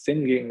through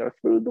singing, or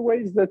through the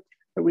ways that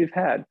we've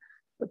had.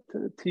 But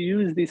to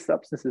use these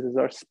substances as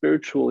our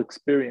spiritual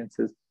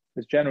experiences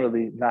has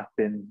generally not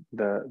been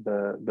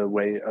the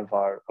way of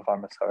our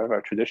Masar, of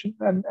our tradition,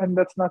 and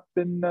that's not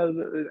been.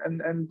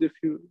 And if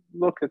you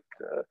look at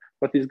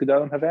what these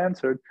Gedolim have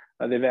answered,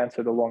 they've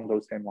answered along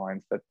those same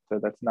lines.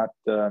 That's not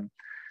the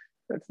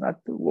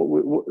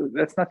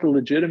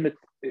legitimate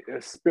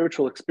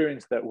spiritual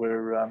experience that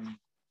we're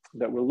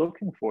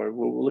looking for.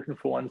 We're looking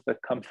for ones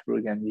that come through,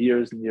 again,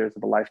 years and years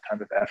of a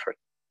lifetime of effort.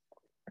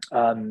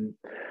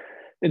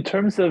 In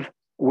terms of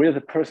where the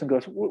person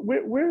goes,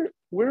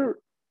 we're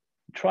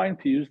trying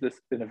to use this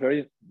in a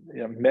very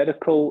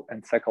medical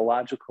and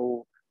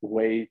psychological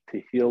way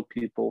to heal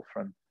people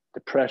from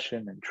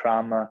depression and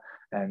trauma,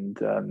 and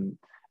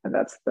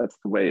that's the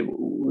way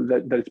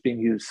that it's being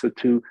used. So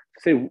to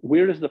say,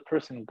 where does the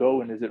person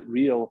go and is it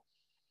real?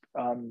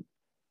 I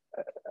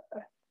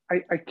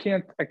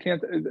can't.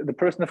 The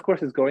person, of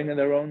course, is going in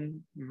their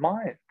own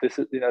mind. This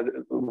is,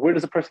 where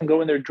does a person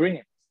go in their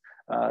dreams?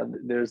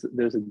 There's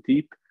a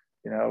deep,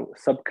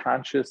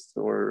 subconscious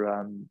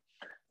or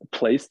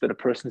place that a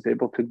person is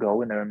able to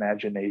go in their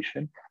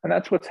imagination, and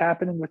that's what's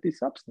happening with these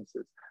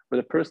substances,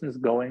 where the person is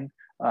going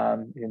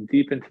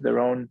deep into their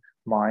own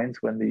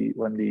minds when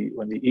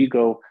the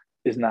ego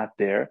is not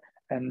there,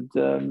 and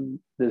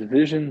there's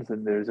visions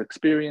and there's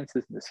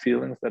experiences and there's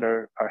feelings that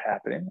are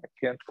happening.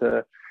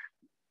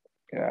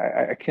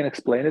 I can't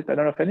explain it. I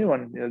don't know if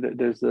anyone.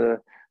 There's a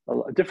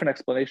different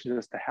explanations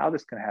as to how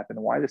this can happen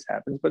and why this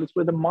happens, but it's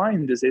where the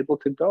mind is able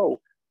to go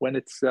when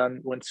it's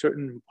when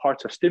certain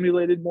parts are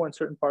stimulated more and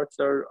certain parts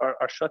are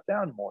shut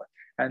down more,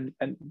 and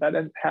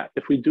that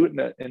if we do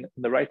it in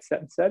the right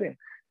setting,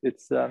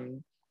 it's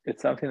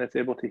something that's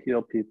able to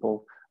heal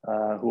people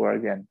who are,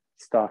 again,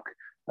 stuck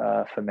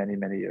for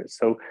many years.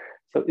 So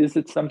So is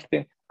it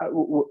something,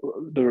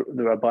 the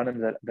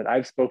Rabbanim that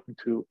I've spoken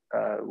to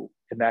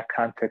in that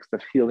context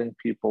of healing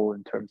people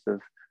in terms of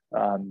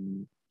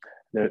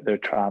their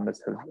traumas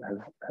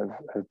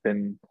have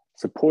been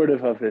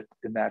supportive of it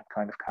in that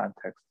kind of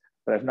context,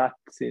 but I've not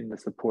seen the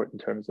support in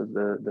terms of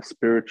the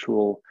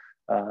spiritual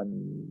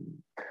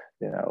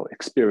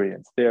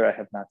experience. There I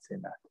have not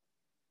seen that.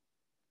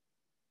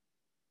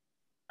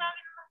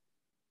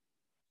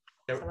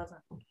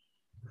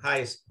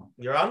 Hi,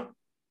 you're on?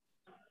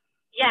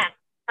 Yes.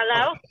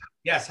 Hello?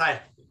 Yes, hi.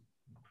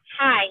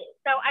 Hi.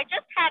 So I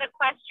just had a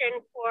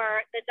question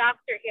for the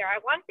doctor here. I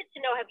wanted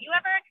to know, have you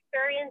ever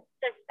experienced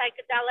the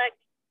psychedelic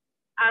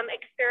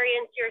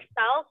experience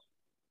yourself?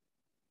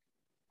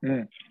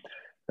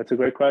 That's a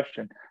great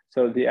question.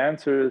 So the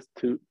answer is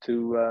to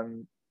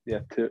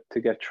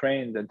get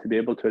trained and to be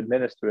able to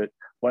administer it.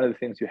 One of the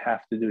things you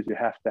have to do is you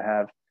have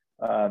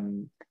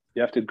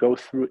to go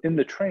through in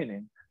the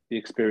training the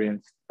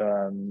experience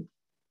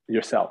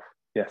yourself.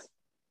 Yes.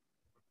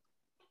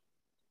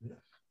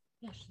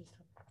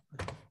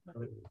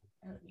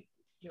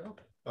 You're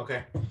open.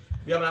 Okay.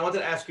 Yeah, I wanted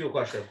to ask you a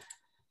question.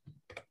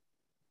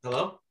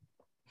 Hello?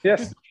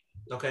 Yes.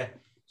 Okay.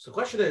 So the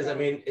question is,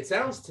 it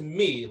sounds to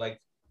me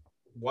like,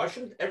 why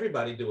shouldn't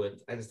everybody do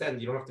it? I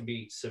understand you don't have to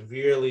be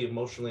severely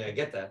emotionally, I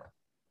get that.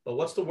 But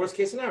what's the worst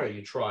case scenario?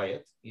 You try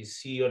it, you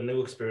see a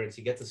new experience,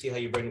 you get to see how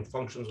your brain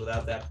functions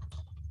without that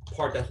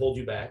part that holds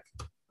you back.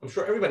 I'm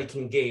sure everybody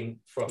can gain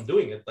from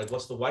doing it. Like,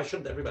 why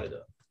shouldn't everybody do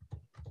it?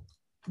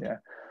 Yeah.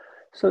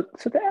 So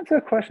to answer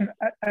the question,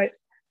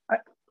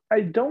 I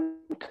don't.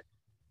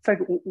 It's like,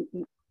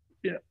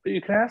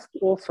 you can ask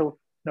also,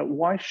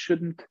 why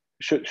should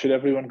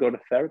everyone go to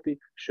therapy?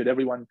 Should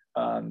everyone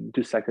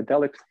do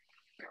psychedelics?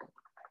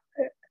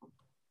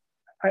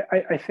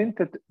 I think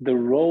that the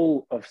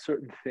role of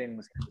certain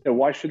things,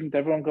 why shouldn't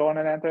everyone go on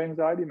an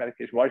anti-anxiety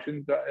medication? Why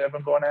shouldn't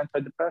everyone go on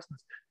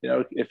antidepressants?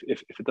 If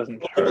it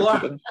doesn't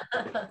hurt.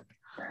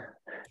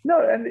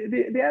 No, and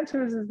the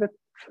answer is that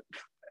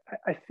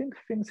I think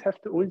things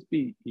have to always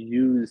be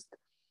used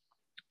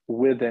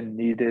with and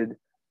needed.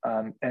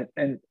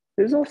 And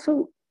there's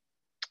also,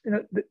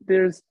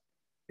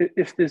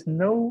 if there's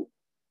no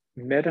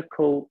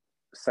medical,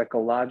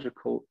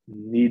 psychological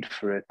need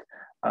for it,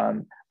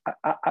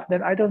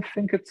 then I don't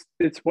think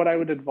it's what I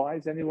would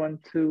advise anyone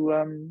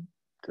to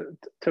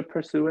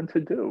pursue and to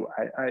do.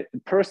 I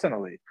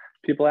personally,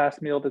 people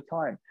ask me all the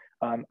time.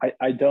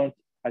 I don't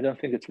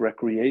think it's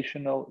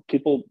recreational.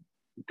 People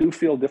do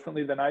feel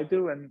differently than I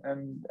do,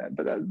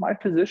 but my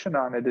position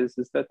on it is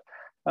that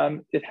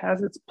it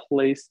has its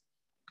place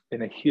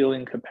in a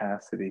healing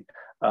capacity,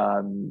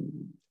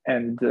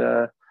 and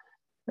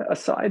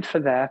aside for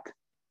that,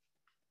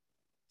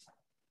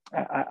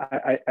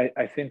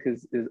 I think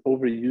is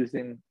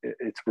overusing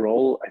its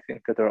role. I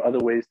think that there are other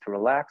ways to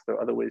relax, there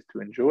are other ways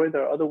to enjoy,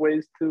 there are other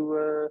ways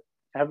to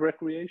have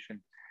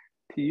recreation.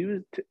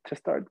 To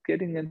start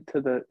getting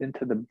into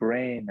the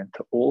brain and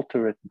to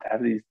alter it and to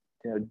have these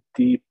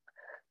deep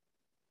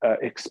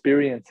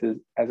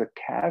experiences as a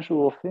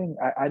casual thing,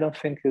 I don't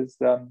think is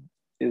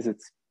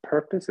its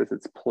purpose, is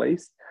its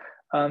place,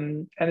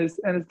 and is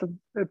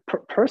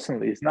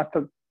personally is not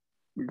the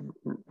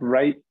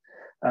right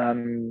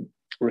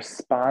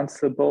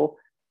responsible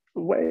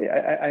way.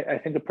 I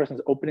think a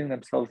person's opening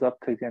themselves up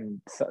to,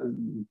 again,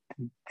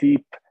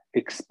 deep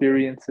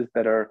experiences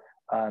that are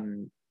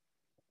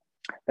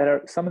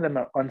some of them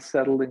are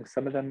unsettling,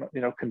 some of them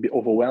can be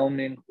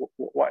overwhelming.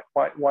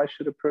 Why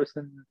should a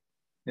person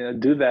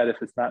do that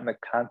if it's not in the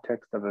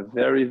context of a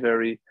very,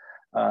 very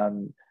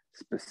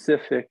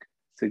specific,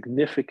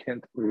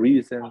 significant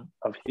reason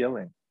of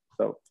healing?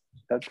 So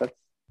that's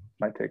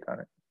my take on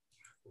it.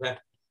 Okay,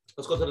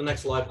 let's go to the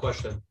next live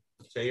question.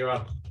 Say you're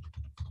on.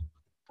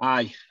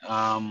 Hi,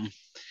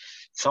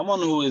 someone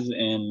who is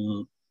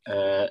in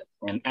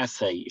an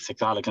essay,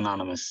 Psychedelic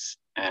Anonymous,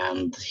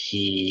 and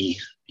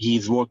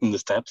he's working the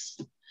steps,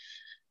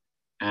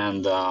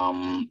 and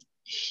the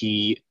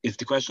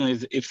question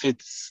is if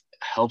it's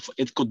helpful,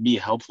 it could be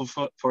helpful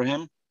for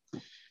him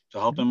to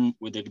help him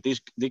with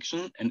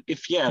addiction, and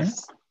if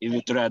yes, is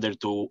it rather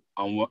to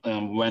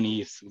when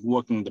he's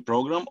working the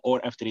program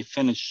or after he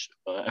finish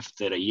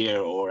after a year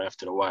or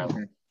after a while?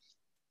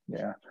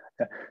 Yeah.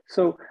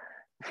 So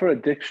for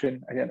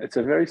addiction, again, it's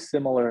a very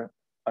similar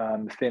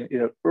thing.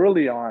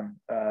 Early on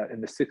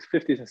in the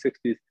 50s and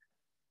 60s,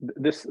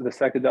 the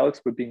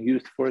psychedelics were being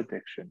used for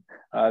addiction.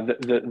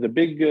 The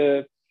big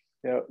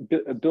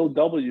Bill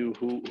W.,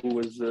 who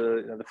was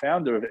the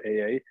founder of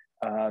AA,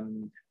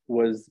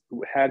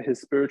 had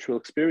his spiritual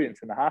experience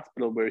in the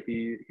hospital, where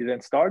he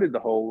then started the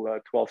whole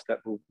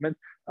 12-step movement.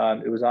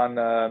 It was on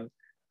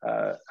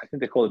I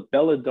think they call it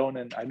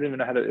belladonna. I don't even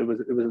know how to.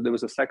 There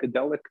was a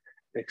psychedelic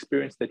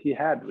experience that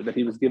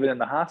he was given in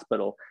the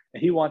hospital,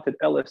 and he wanted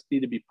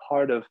LSD to be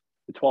part of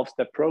the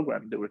 12-step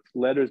program. There were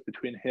letters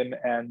between him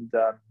and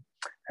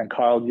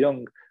Carl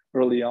Jung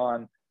early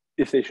on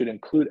if they should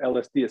include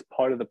LSD as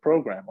part of the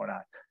program or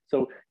not.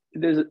 So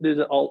there's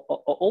an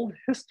old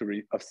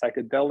history of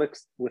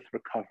psychedelics with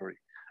recovery.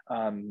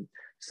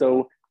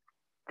 So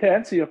To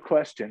answer your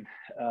question,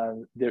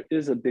 there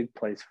is a big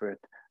place for it.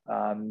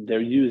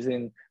 They're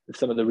using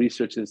some of the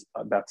research is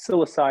about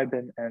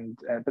psilocybin,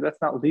 but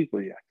that's not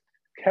legal yet.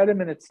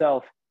 Ketamine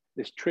itself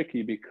is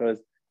tricky because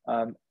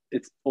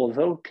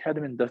although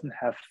ketamine doesn't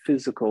have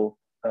physical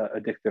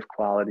addictive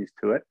qualities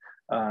to it,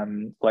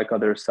 like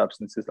other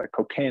substances like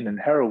cocaine and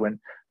heroin,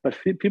 but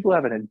people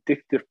have an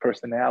addictive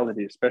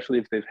personality, especially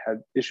if they've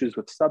had issues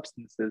with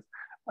substances.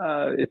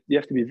 You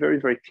have to be very,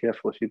 very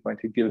careful if you're going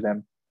to give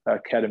them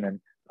ketamine.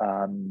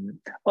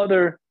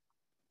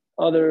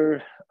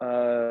 Other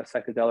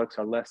psychedelics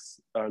are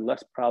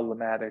less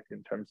problematic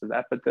in terms of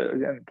that, but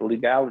again, the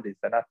legalities,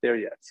 they're not there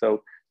yet.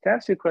 So to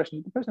answer your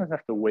question, the person doesn't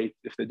have to wait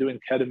if they're doing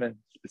ketamine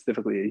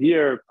specifically a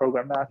year,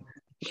 program not.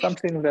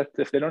 Something that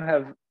if they don't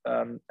have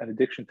an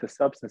addiction to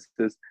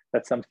substances,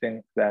 that's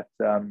something that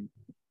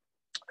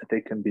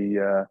they can be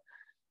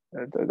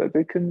that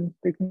they can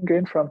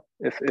gain from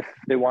if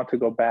they want to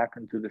go back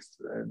and do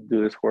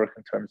this work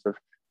in terms of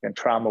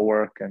trauma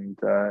work and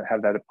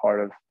have that a part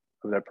of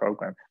their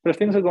program. But if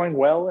things are going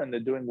well and they're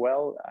doing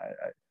well,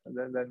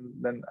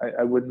 then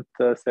I wouldn't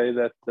say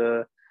that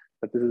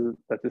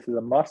this is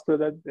a must, or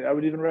that I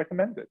would even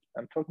recommend it.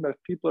 I'm talking about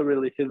if people are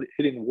really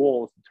hitting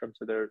walls in terms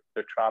of their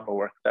trauma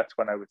work. That's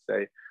when I would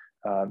say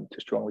to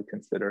strongly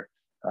consider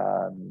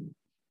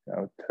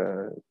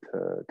to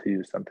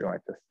use something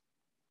like this.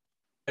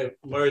 Hey,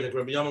 Murray,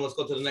 Rabbi Yoma, let's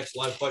go to the next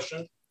live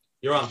question.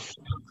 You're on.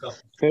 Go.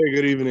 Hey,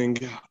 good evening.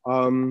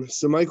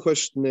 So my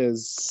question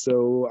is,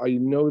 so I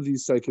know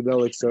these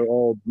psychedelics are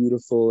all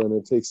beautiful and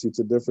it takes you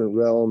to different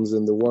realms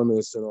and the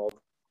oneness and all.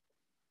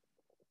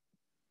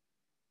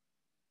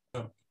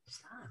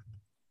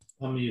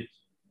 Unmute.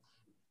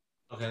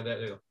 Okay, there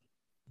you go.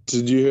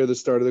 Did you hear the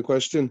start of the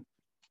question?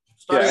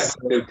 Yes,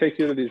 they take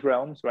you to these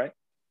realms, right?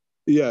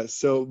 Yeah,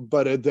 so,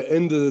 but at the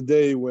end of the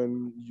day,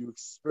 when you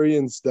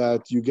experience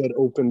that, you get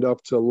opened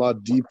up to a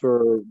lot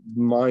deeper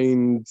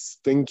mind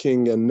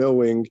thinking and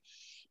knowing,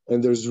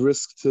 and there's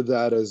risk to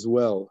that as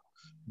well.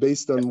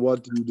 Based on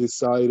what you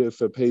decide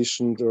if a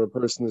patient or a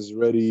person is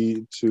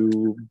ready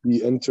to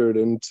be entered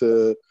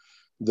into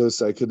those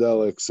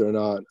psychedelics or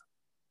not.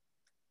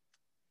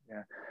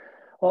 Yeah.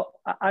 Well,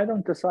 I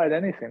don't decide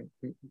anything.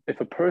 If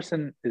a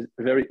person is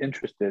very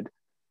interested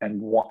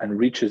and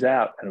reaches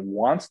out and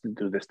wants to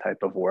do this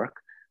type of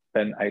work,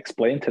 then I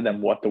explain to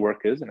them what the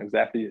work is and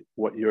exactly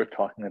what you're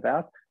talking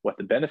about, what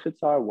the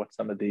benefits are, what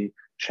some of the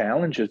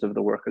challenges of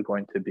the work are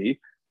going to be.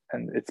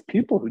 And it's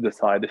people who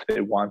decide if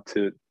they want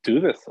to do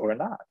this or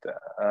not.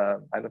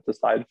 I don't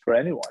decide for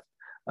anyone.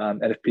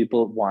 And if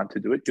people want to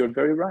do it, you're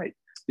very right.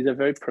 These are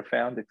very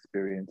profound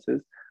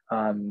experiences.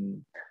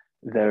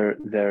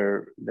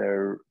 They're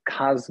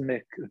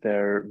cosmic,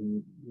 they're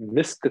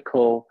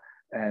mystical,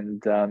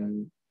 and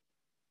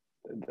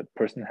the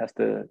person has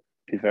to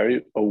be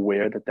very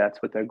aware that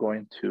that's what they're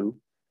going to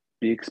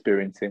be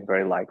experiencing,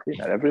 very likely,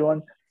 not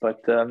everyone, but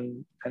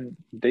and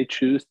they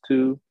choose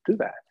to do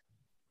that.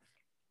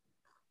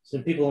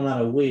 So people are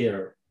not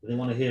aware, they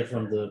want to hear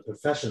from the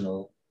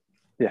professional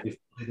before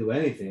they do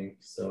anything.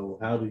 So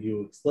how do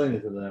you explain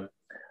it to them?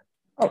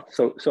 Oh,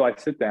 so I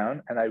sit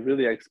down and I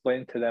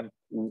explain to them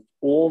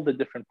all the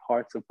different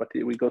parts of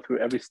we go through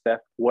every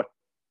step, what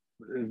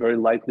very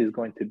likely is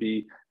going to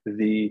be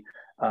the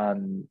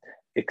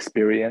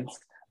experience.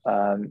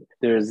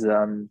 There's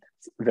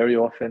very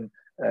often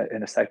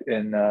in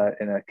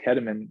a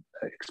ketamine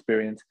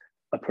experience,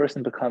 a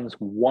person becomes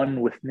one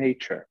with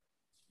nature.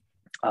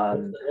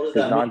 There's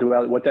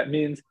non-duality. What that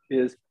means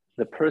is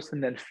the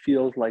person then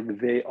feels like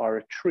they are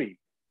a tree.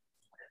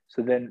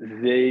 So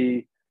then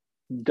they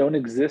don't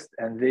exist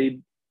and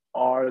they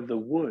are the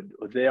wood,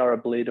 or they are a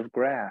blade of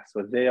grass,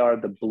 or they are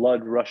the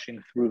blood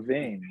rushing through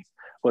veins,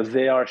 or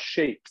they are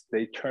shapes.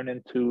 They turn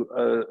into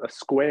a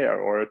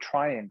square or a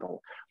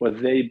triangle, or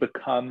they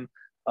become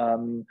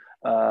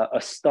a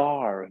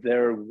star.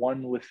 They're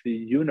one with the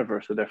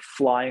universe, or they're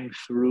flying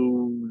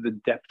through the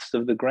depths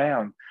of the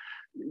ground.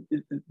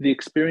 The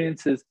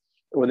experiences,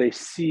 or they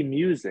see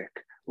music,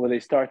 or they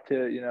start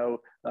to,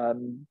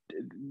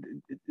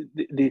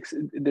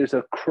 there's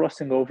a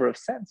crossing over of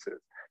senses.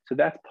 So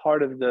that's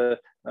part of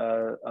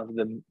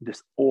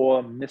this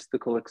awe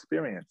mystical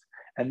experience.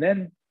 And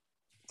then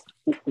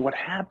what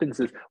happens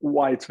is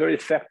why it's very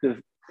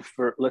effective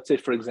for, let's say,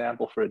 for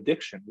example, for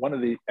addiction. One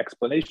of the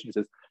explanations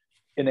is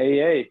in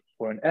AA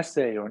or in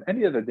SA or in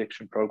any other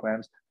addiction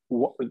programs,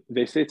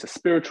 they say it's a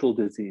spiritual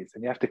disease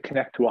and you have to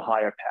connect to a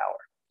higher power,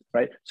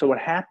 right? So what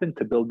happened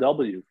to Bill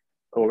W.,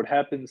 or what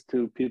happens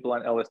to people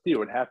on LSD, or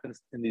what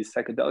happens in these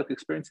psychedelic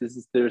experiences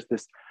is there's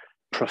this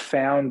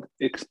profound,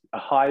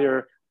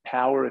 higher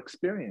power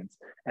experience.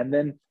 And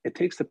then it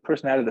takes the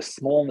person out of the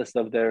smallness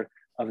of their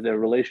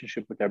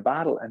relationship with their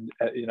bottle and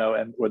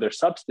or their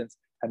substance,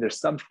 and there's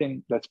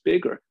something that's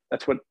bigger.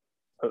 That's what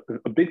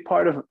a big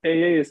part of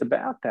AA is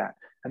about, that.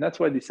 And that's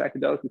why these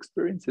psychedelic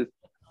experiences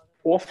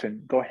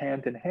often go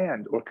hand in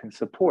hand, or can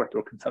support,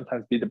 or can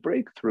sometimes be the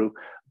breakthrough,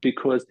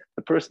 because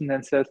the person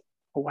then says,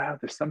 oh wow,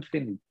 there's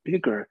something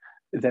bigger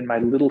than my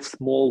little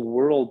small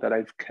world that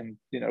I've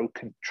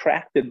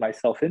contracted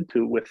myself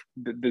into with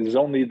there's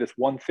only this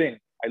one thing.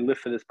 I live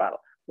for this battle.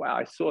 Wow,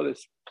 I saw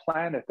this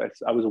planet.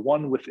 I was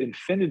one with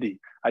infinity.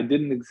 I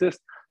didn't exist.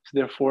 So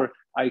therefore,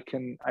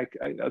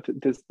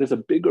 there's a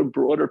bigger,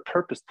 broader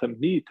purpose to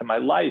me, to my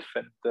life,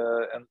 and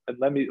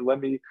let me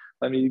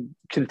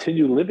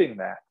continue living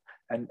that,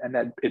 and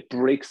that it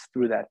breaks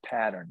through that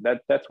pattern.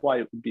 That's why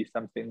it would be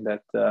something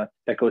that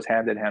goes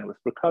hand in hand with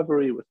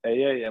recovery, with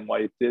AA, and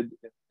why it did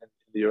in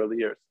the early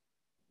years.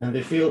 And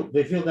they feel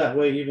that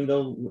way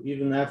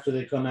even after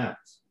they come out.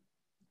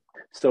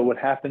 So what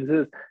happens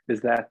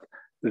is that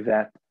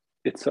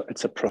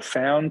it's a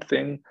profound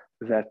thing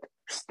that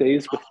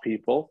stays with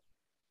people.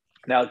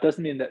 Now, it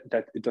doesn't mean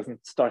that it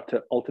doesn't start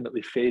to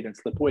ultimately fade and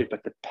slip away,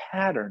 but the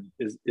pattern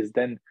is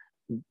then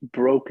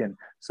broken.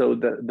 So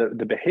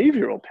the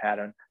behavioral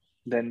pattern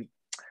then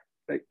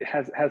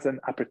has an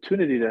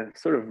opportunity to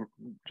sort of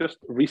just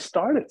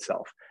restart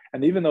itself.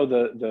 And even though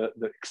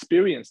the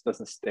experience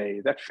doesn't stay,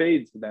 that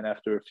fades then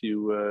after a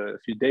few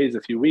days,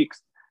 a few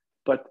weeks.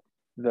 But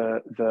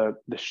the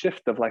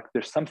shift of like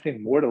there's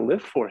something more to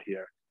live for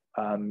here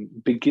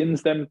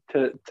begins them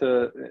to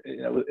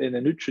in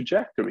a new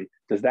trajectory.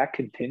 Does that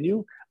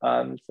continue?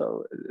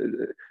 So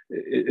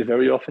it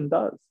very often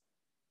does.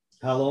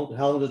 How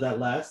long did that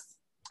last?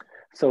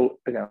 So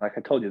again, like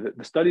I told you,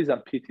 the studies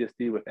on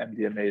PTSD with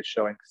MDMA is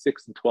showing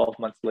 6 and 12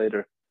 months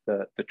later,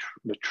 the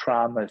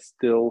trauma is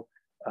still,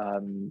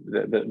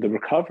 the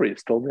recovery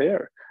is still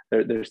there.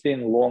 They're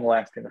seeing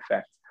long-lasting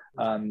effects.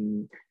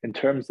 In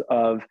terms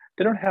of,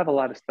 they don't have a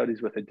lot of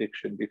studies with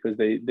addiction because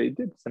they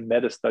did some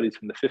meta studies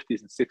from the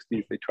 50s and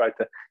 60s. They tried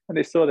to, and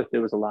they saw that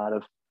there was a lot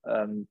of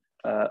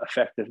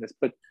effectiveness,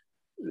 but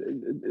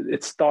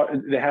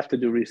they have to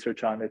do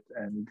research on it,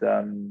 and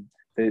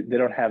they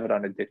don't have it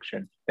on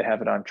addiction. They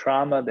have it on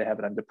trauma, they have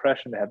it on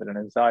depression, they have it on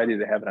anxiety,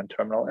 they have it on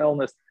terminal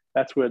illness.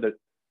 That's where the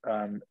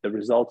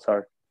results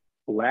are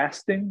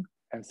lasting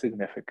and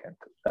significant.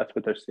 That's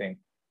what they're seeing.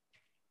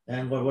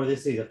 And what do they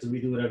see? You have to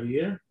redo it every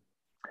year?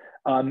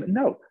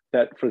 No,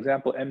 that for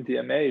example,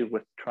 MDMA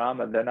with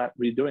trauma, they're not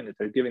redoing it.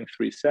 They're giving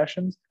 3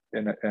 sessions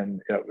and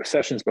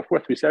sessions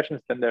before 3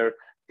 sessions, then they're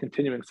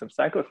continuing some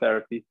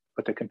psychotherapy,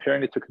 but they're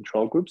comparing it to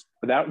control groups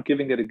without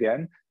giving it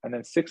again. And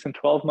then 6 and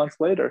 12 months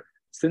later,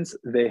 since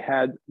they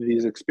had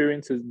these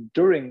experiences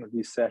during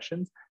these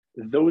sessions,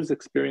 those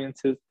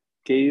experiences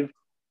gave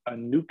a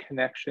new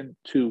connection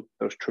to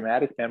those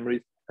traumatic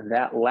memories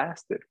that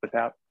lasted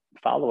without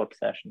follow-up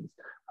sessions.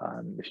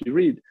 If you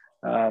read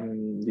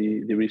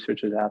the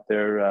research is out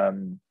there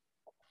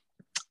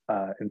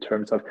in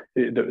terms of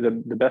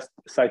the best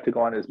site to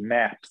go on is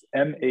MAPS,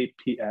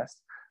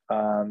 MAPS,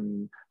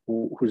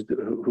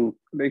 who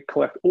they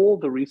collect all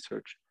the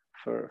research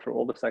for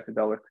all the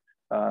psychedelic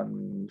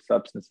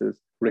substances.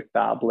 Rick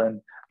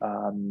Doblin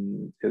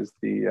is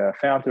the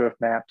founder of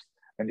MAPS,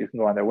 and you can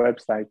go on their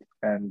website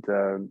and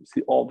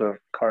see all the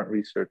current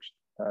research.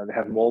 They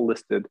have them all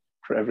listed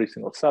for every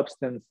single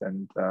substance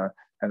and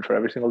for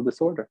every single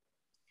disorder.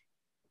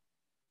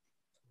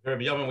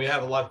 Rabbi Yamin, we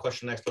have a lot of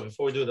questions next, but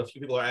before we do it, a few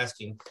people are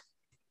asking,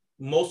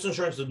 most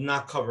insurance do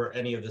not cover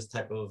any of this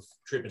type of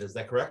treatment. Is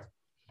that correct?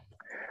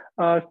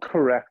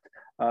 Correct.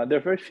 There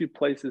are very few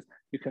places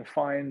you can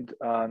find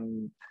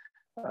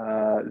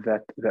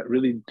that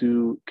really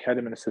do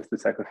ketamine-assisted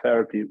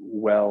psychotherapy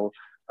well,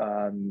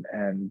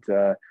 and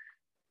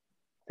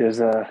there's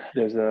a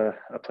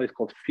place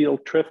called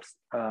Field Trips.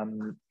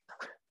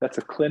 That's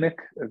a clinic.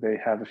 They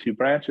have a few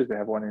branches. They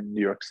have one in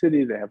New York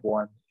City. They have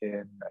one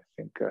in, I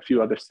think, a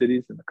few other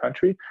cities in the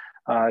country.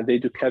 They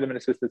do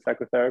ketamine-assisted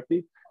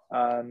psychotherapy.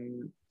 How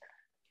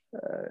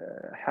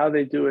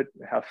they do it,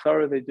 how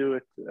thorough they do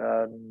it,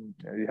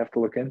 you have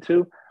to look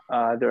into.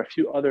 There are a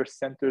few other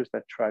centers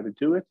that try to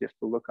do it. You have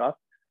to look up.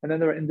 And then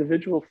there are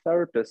individual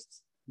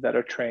therapists that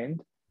are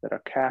trained, that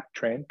are CAP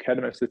trained,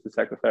 ketamine-assisted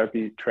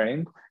psychotherapy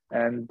trained,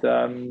 and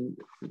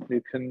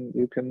you can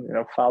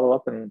follow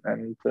up and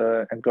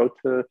go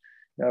to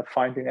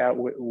finding out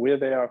where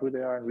they are, who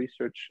they are, and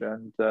research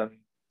and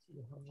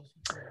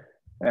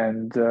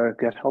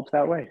get help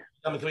that way.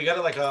 Can we get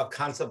like a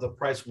concept of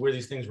price where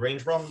these things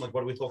range from? Like,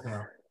 what are we talking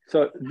about?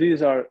 So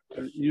these are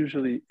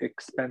usually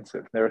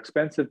expensive. They're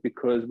expensive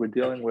because we're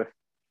dealing with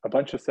a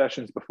bunch of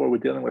sessions before. We're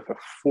dealing with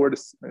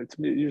it's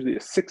usually a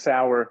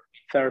 6-hour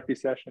therapy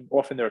session.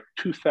 Often there are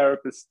 2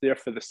 therapists there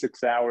for the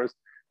 6 hours.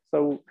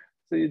 So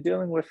you're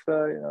dealing with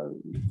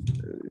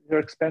they're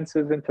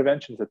expensive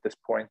interventions at this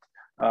point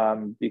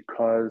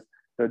because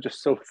there are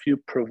just so few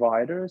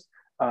providers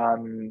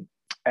and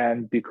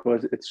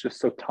because it's just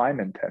so time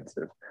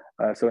intensive.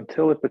 So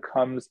until it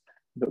becomes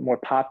a bit more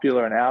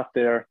popular and out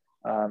there,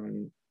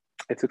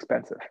 it's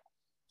expensive.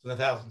 In the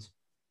thousands.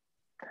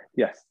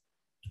 Yes.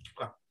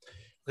 Okay,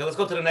 let's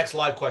go to the next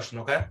live question,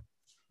 okay?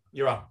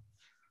 You're on.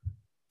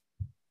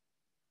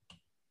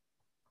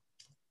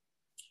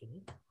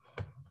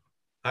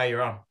 Hi,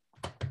 you're on.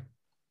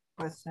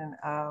 Question,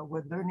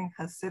 would learning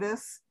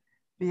Hasidus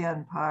be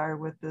on par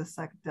with the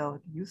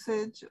psychedelic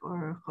usage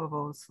or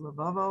Chovos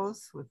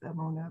Levavos with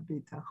Emunah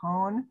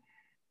Bitachon?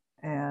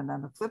 And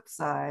on the flip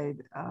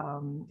side,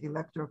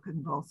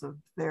 electroconvulsive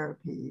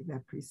therapy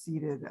that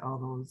preceded all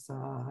those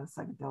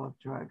psychedelic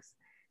drugs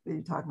that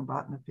you're talking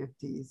about in the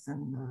 50s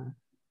and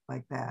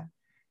like that,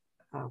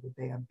 would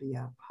they be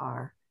on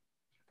par?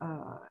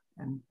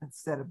 And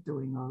instead of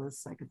doing all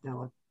this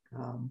psychedelic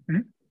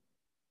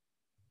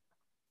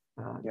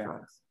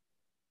drugs.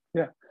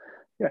 Yeah.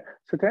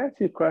 So to answer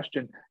your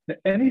question,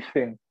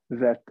 anything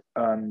that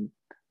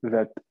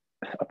that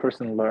a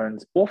person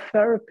learns, all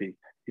therapy,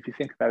 if you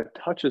think about it,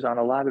 touches on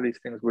a lot of these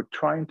things. We're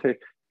trying to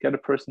get a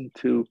person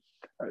to,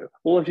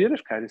 all of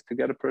Yiddishkeit is to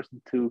get a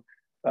person to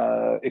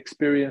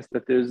experience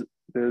that there's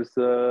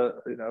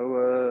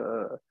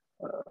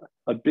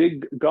a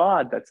big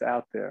God that's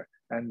out there,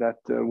 and that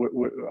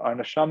our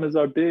neshamas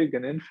are big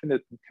and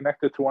infinite and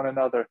connected to one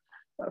another.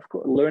 Of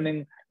course,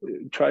 learning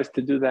tries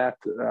to do that.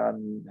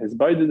 His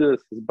baininus,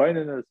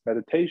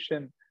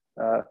 meditation.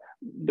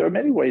 There are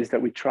many ways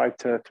that we try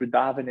to, through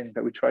davening,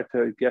 that we try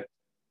to get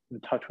in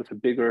touch with a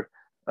bigger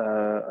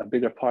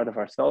part of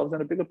ourselves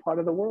and a bigger part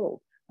of the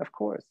world. Of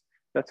course,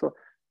 that's what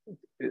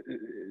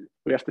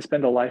we have to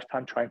spend a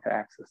lifetime trying to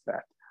access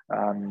that.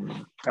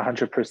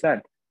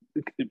 100%.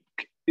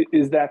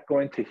 Is that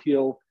going to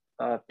heal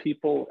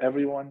people,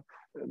 everyone?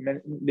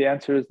 The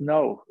answer is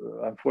no.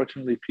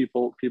 Unfortunately,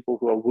 people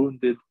who are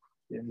wounded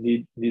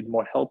need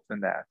more help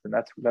than that, and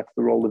that's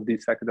the role of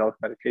these psychedelic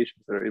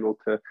medications that are able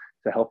to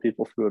help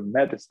people through a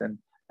medicine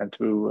and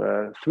through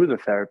the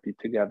therapy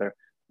together,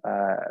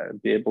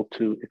 be able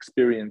to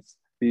experience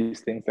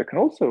these things that can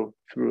also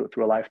through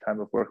a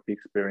lifetime of work be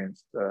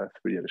experienced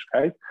through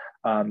Yiddishkeit.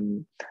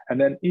 And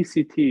then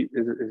ECT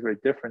is very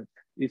different.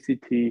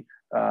 ECT,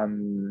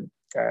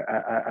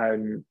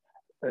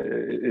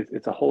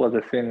 it's a whole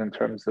other thing in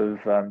terms of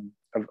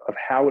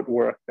how it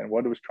worked and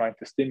what it was trying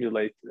to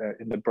stimulate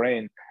in the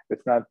brain.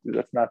 That's not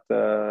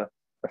a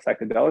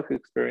psychedelic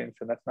experience,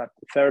 and that's not,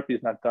 therapy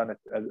is not done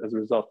as a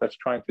result. That's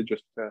trying to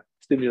just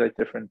stimulate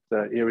different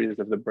areas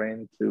of the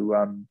brain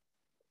to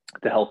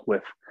help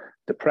with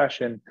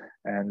depression,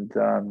 and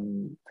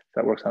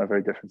that works on a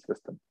very different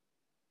system.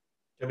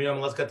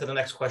 Let's get to the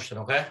next question,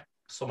 okay?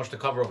 So much to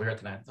cover over here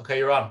tonight. Okay,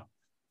 you're on.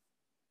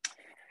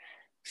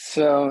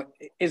 So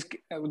is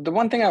the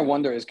one thing I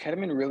wonder, is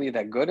ketamine really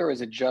that good, or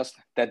is it just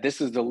that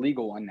this is the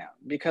legal one now?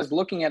 Because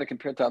looking at it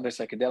compared to other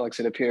psychedelics,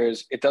 the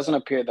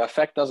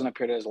effect doesn't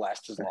appear to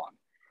last as long.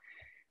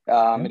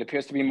 It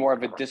appears to be more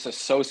of a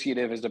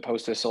dissociative as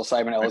opposed to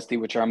psilocybin, LSD,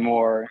 which are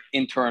more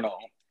internal.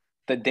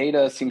 The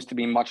data seems to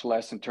be much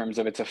less in terms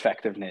of its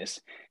effectiveness.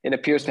 It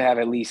appears to have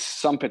at least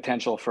some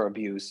potential for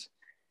abuse.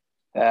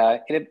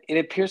 It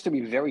appears to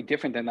be very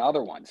different than the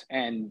other ones.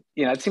 And,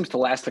 it seems to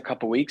last a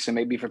couple of weeks. And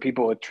maybe for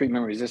people with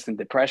treatment-resistant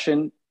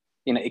depression,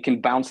 it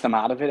can bounce them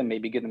out of it and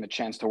maybe give them a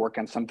chance to work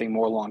on something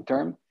more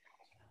long-term.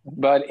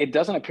 But it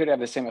doesn't appear to have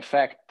the same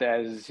effect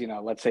as,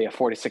 let's say a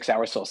 4 to 6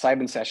 hour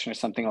psilocybin session or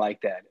something like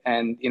that.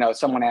 And,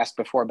 someone asked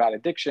before about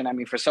addiction. I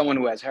mean, for someone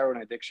who has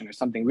heroin addiction or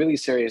something really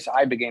serious,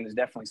 Ibogaine is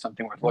definitely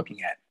something worth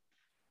looking at.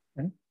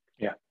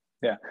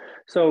 Yeah.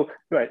 So,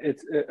 right.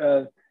 It's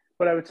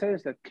what I would say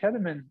is that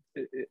ketamine,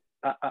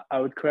 I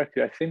would correct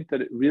you. I think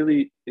that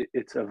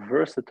it's a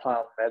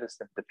versatile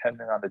medicine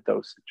depending on the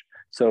dosage.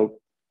 So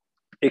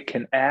it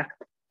can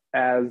act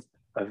as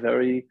a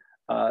very,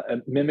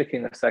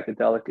 mimicking a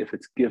psychedelic if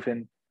it's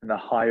given in the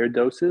higher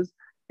doses.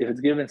 If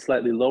it's given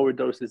slightly lower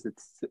doses,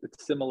 it's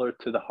similar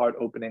to the heart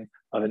opening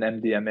of an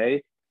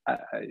MDMA.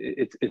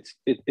 It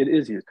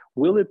is used.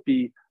 Will it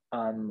be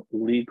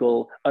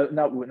legal?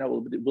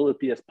 Will it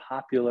be as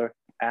popular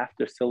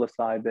after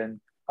psilocybin?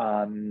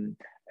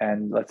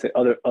 And let's say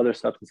other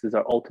substances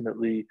are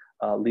ultimately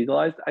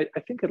legalized? I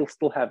think it'll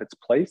still have its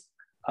place,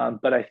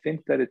 but I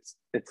think that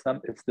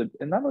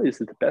and not only is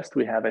it the best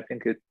we have, I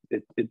think it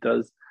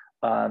does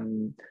I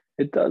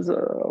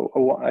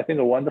think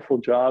a wonderful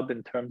job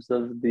in terms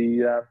of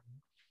the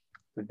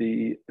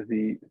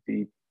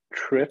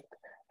trip,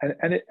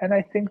 and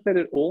I think that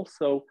it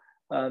also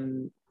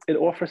it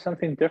offers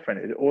something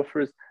different. It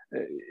offers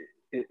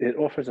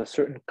a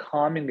certain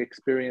calming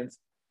experience.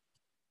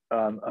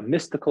 A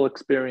mystical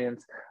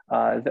experience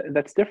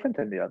that's different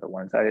than the other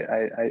ones.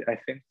 I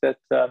think that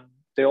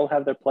they all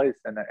have their place,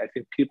 and I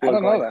think people. I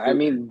don't know. I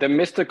mean, the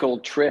mystical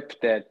trip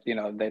that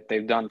that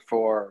they've done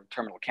for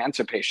terminal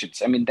cancer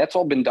patients. I mean, that's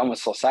all been done with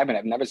psilocybin.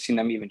 I've never seen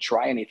them even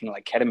try anything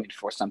like ketamine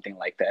for something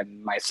like that.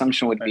 And my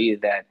assumption would be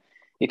that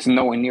it's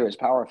nowhere near as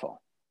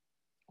powerful.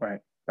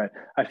 Right.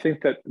 I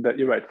think that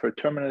you're right. For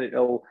terminally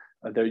ill,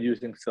 they're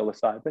using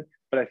psilocybin,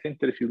 but I think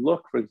that if you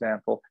look, for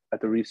example,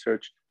 at the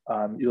research,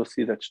 you'll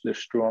see that there's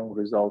strong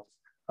results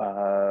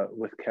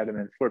with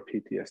ketamine for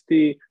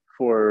PTSD,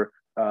 for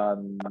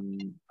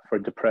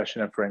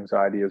depression, and for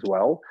anxiety as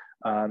well.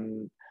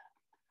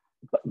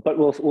 But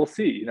we'll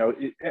see.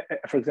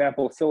 For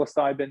example,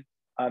 psilocybin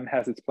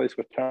has its place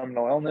with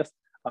terminal illness,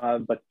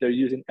 but they're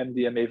using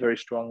MDMA very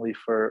strongly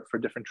for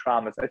different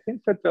traumas. I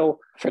think that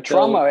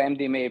trauma,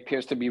 MDMA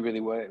appears to be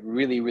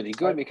really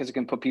good because it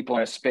can put people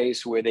in a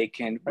space where they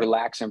can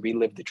relax and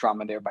relive the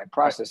trauma, thereby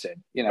process it.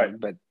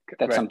 But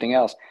that's something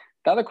else.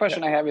 The other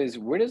question I have is,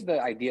 where does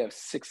the idea of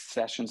 6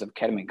 sessions of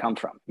ketamine come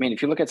from? I mean,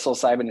 if you look at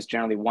psilocybin, it's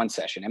generally 1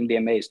 session.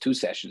 MDMA is 2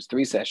 sessions,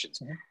 3 sessions.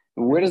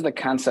 Mm-hmm. Where does the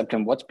concept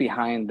and what's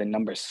behind the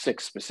number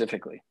 6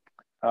 specifically?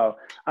 Oh,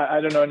 I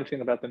don't know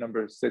anything about the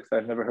number 6.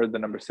 I've never heard the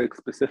number 6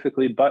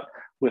 specifically, but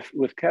with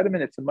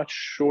ketamine, it's a much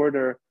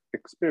shorter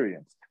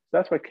experience. So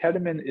that's why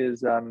ketamine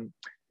is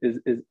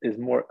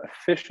more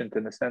efficient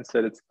in the sense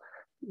that it's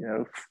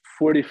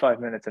 45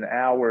 minutes, an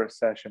hour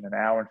session, an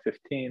hour and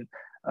 15.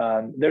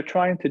 They're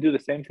trying to do the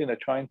same thing. They're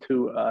trying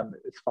to,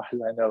 as far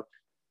as I know,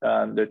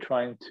 they're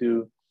trying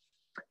to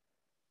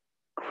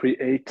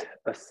create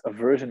a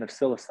version of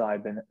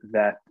psilocybin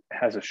that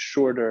has a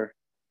shorter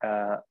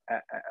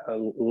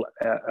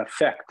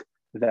effect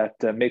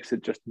that makes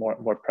it just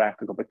more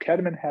practical. But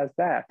ketamine has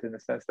that in the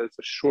sense that it's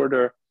a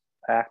shorter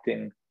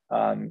acting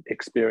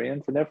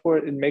experience, and therefore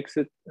it makes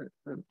it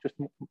just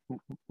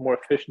more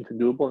efficient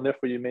and doable, and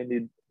therefore you may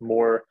need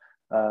more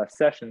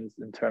sessions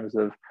in terms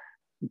of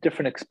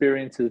different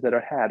experiences that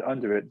are had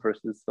under it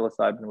versus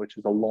psilocybin, which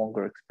is a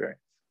longer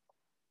experience.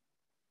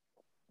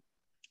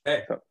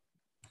 Hey. So.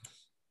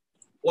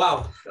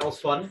 Wow, that was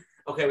fun.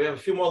 Okay, we have a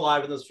few more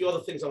live, and there's a few other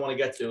things I want to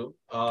get to.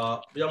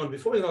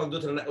 Before we go to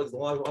the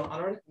live on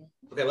already?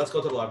 Okay, let's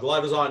go to the live. The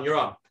live is on. You're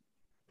on.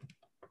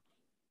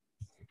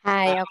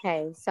 Hi,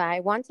 okay. So I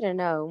wanted to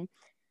know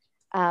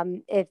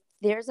if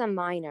there's a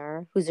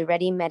minor who's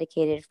already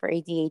medicated for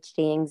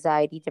ADHD,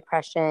 anxiety,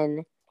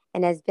 depression,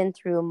 and has been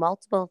through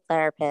multiple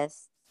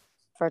therapists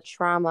for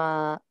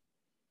trauma,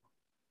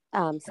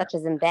 such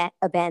as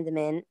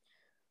abandonment,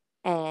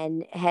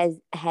 and has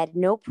had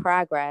no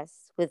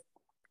progress with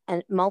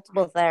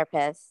multiple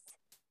therapists,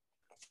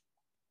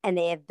 and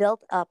they have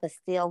built up a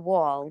steel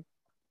wall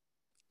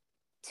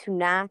to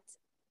not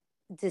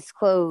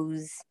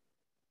disclose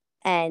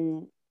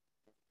and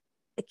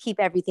keep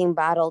everything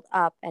bottled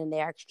up, and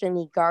they are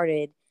extremely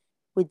guarded.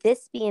 Would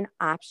this be an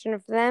option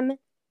for them?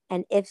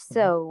 And if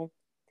so,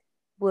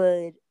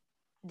 would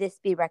this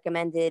be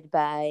recommended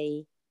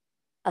by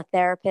a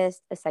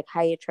therapist, a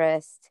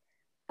psychiatrist,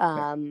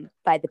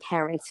 by the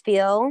parents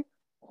feel?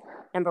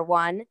 Number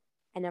one.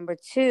 And number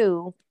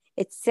two,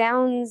 it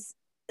sounds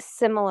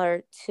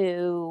similar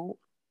to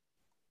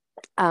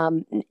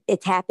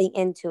it tapping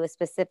into a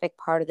specific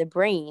part of the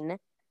brain.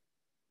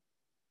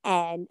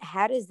 And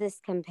how does this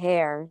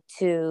compare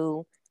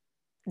to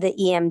the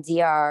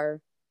EMDR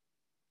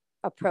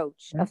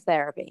approach of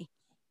therapy?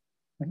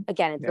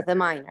 Again, it's with a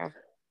minor.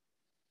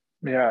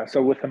 Yeah,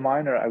 so with a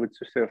minor, I would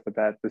just say off the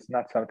bat, it's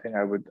not something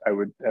I would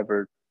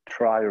ever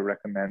try or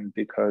recommend,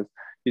 because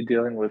you're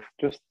dealing with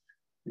just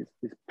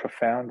these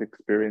profound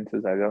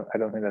experiences. I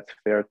don't think that's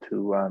fair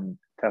to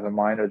have a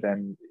minor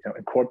then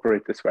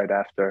incorporate this right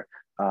after.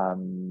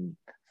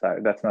 So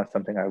that's not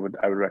something I would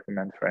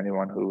recommend for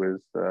anyone who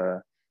is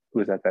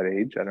at that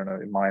age. I don't know,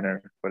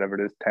 minor, whatever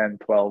it is, 10,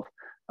 12.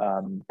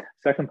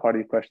 Second part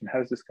of your question, how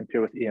does this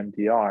compare with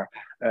EMDR?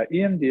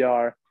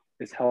 EMDR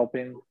is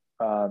helping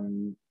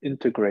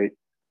integrate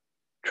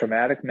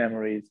traumatic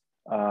memories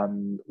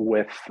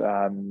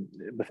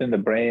within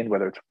the brain,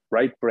 whether it's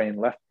right brain,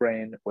 left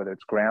brain, whether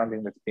it's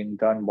grounding that's being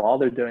done while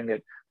they're doing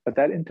it. But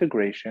that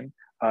integration,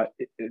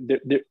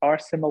 there are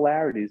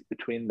similarities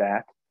between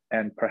that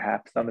and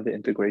perhaps some of the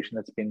integration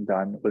that's being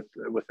done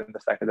within the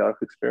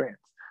psychedelic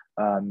experience.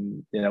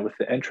 With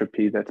the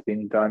entropy that's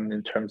being done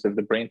in terms of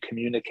the brain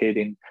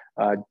communicating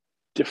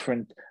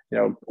different,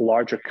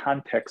 larger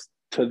context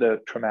to the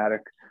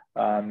traumatic,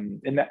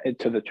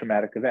 to the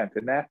traumatic event.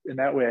 In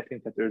that way, I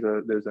think that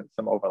there's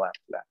some overlap to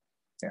that.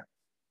 Yeah.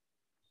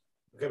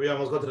 Okay, we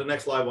almost go to the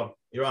next live one.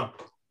 You're on.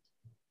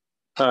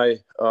 Hi.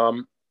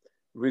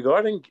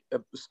 Regarding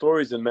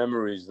stories and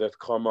memories that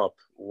come up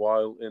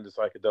while in the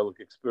psychedelic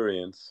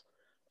experience,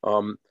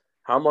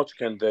 how much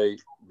can they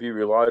be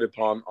relied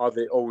upon? Are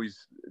they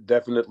always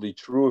definitely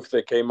true if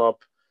they came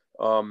up?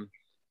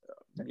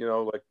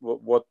 Like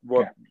what?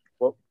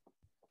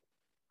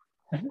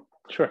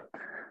 Sure.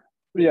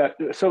 Yeah.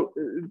 So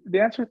the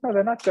answer is no,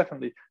 they're not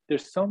definitely.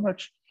 There's so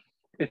much.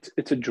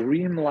 It's a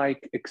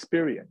dreamlike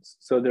experience.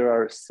 So there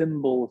are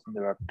symbols and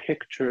there are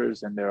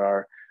pictures and there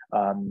are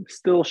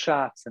still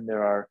shots and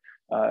there are.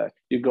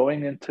 You're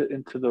going into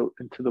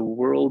the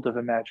world of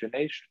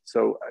imagination.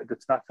 So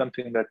it's not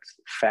something that's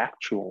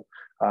factual.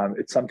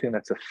 It's something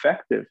that's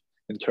effective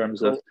in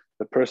terms of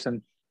the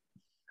person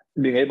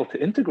being able to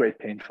integrate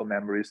painful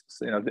memories.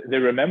 So, they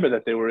remember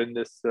that they were in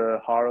this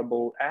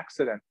horrible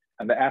accident,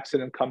 and the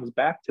accident comes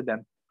back to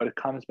them, but it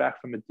comes back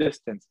from a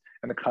distance,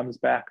 and it comes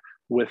back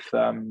with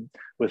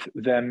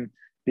them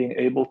being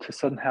able to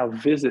somehow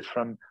visit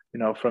from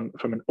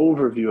an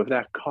overview of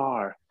that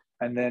car,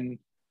 and then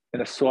in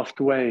a soft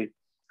way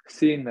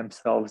seeing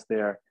themselves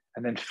there,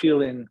 and then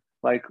feeling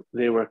like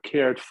they were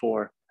cared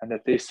for and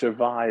that they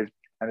survived,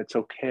 and it's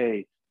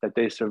okay that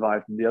they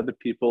survived, and the other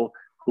people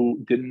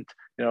who didn't,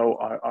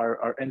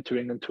 are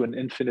entering into an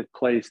infinite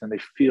place, and they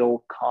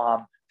feel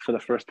calm for the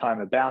first time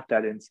about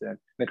that incident,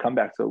 and they come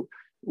back. So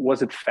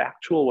was it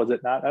factual? Was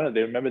it not? I don't know.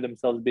 They remember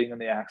themselves being in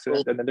the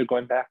accident, and then they're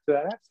going back to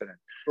that accident.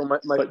 So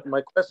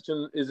my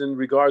question is in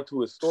regard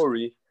to a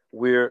story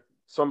where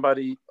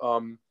somebody,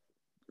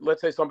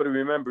 let's say somebody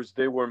remembers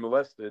they were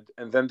molested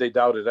and then they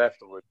doubt it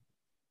afterwards.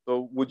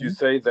 So would you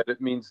say that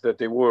it means that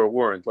they were or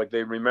weren't? Like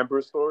they remember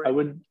a story? I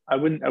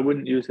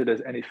wouldn't use it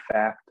as any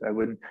fact. I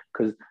wouldn't,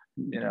 because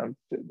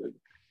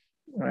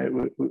right,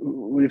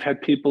 we've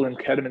had people in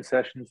ketamine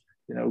sessions,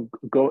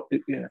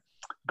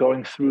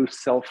 going through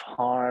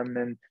self-harm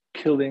and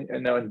killing,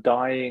 and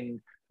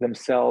dying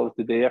themselves.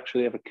 Did they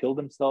actually ever kill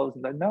themselves?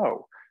 And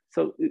no.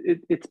 So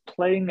it's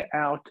playing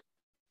out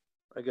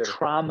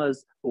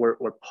traumas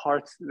or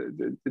parts.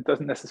 It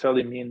doesn't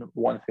necessarily mean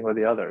one thing or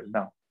the other.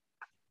 No.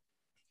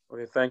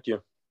 Okay, thank you.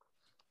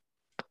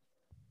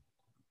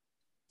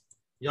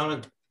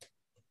 Yaman,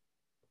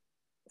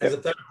 as a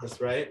therapist,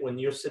 right? When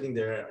you're sitting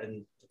there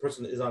and the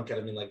person is on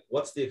ketamine, like,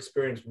 what's the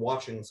experience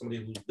watching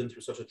somebody who's been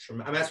through such a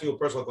trauma? I'm asking you a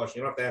personal question.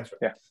 You don't have to answer.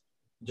 Yeah.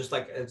 Just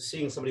like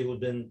seeing somebody who's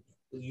been,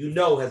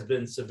 has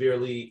been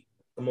severely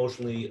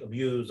emotionally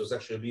abused or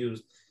sexually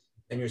abused,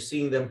 and you're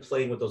seeing them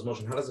playing with those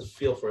emotions. How does it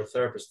feel for a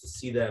therapist to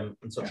see them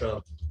in such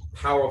a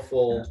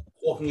powerful,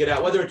 walking it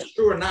out, whether it's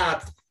true or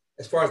not?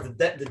 As far as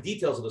the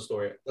details of the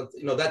story, that's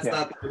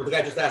not what the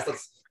guy just asked.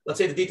 Let's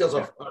say the details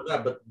of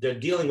that, but they're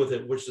dealing with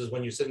it, which is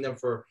when you're sitting them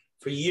for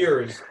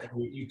years and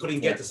you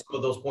couldn't get to some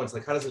of those points.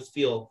 Like, how does it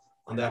feel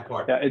on that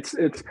part? Yeah,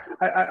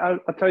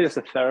 I'll tell you, as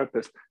a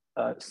therapist,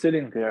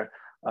 sitting there,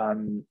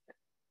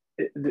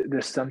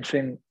 there's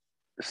something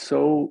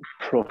so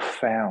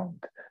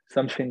profound,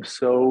 something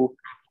so,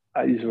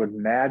 I use the word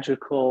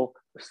magical,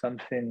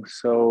 something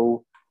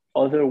so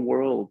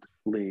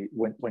otherworldly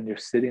when you're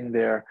sitting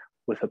there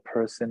with a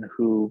person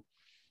who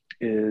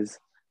is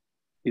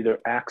either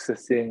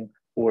accessing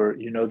or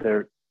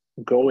they're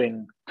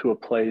going to a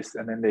place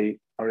and then they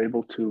are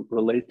able to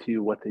relate to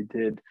you what they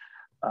did.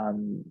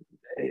 You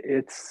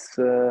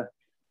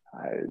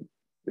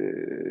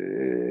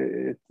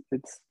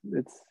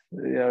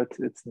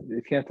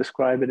can't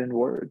describe it in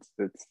words.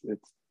 It's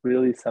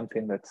really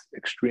something that's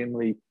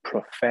extremely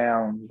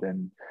profound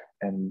and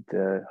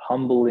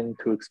humbling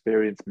to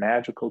experience,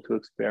 magical to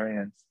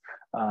experience.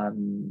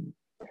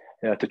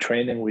 At the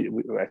training,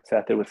 I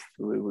sat there with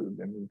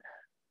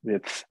we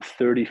had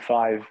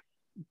 35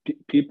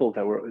 people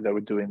that were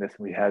doing this,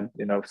 and we had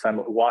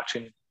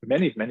watching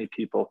many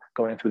people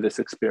going through this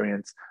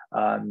experience,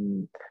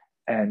 and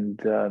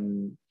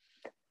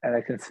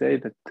I can say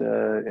that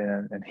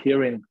and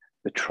hearing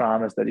the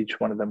traumas that each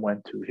one of them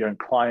went to, hearing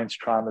clients'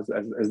 traumas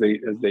as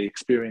they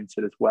experience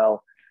it as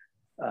well,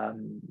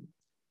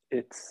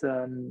 it's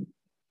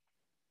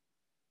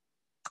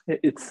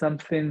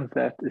something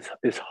that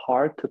is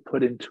hard to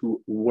put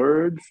into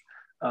words,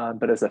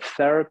 but as a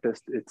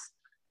therapist,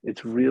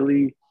 it's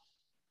really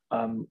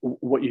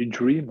what you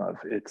dream of.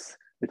 It's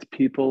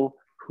people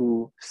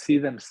who see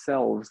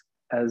themselves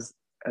as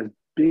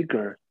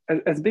bigger,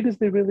 as big as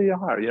they really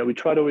are. We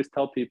try to always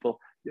tell people,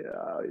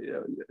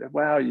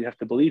 wow, you have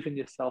to believe in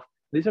yourself.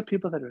 These are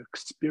people that are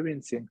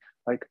experiencing,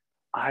 like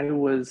I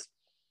was,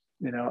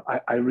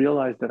 I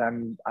realized that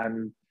I'm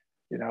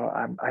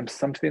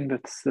something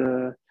that's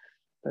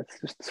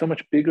just so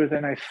much bigger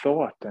than I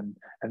thought, and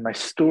my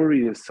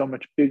story is so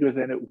much bigger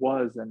than it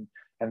was, and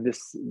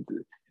this,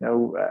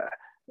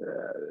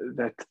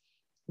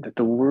 that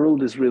the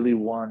world is really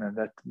one, and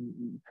that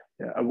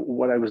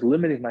what I was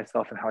limiting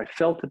myself and how I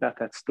felt about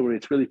that story,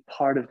 it's really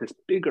part of this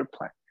bigger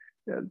plan.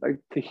 Like,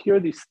 to hear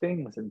these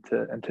things and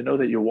to know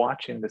that you're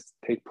watching this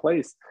take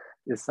place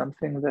is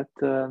something that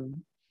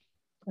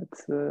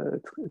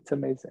it's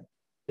amazing.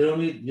 You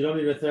don't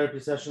need a therapy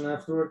session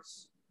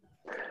afterwards?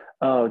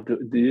 Oh, do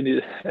you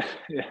need?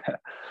 Yeah,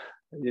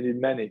 you need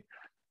many.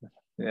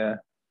 Yeah.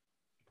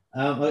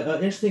 An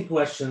interesting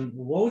question.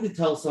 What would you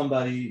tell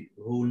somebody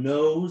who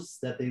knows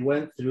that they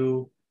went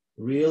through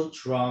real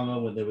trauma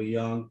when they were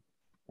young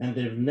and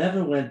they've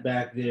never went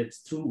back there?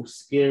 It's too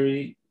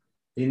scary.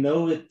 They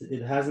know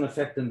it has an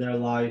effect in their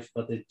life,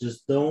 but they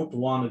just don't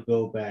want to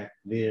go back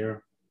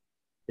there.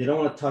 They don't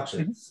want to touch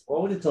it.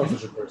 What would you tell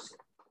such a person?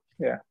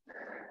 Yeah.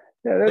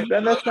 Yeah,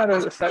 that's not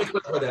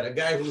a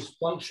guy who's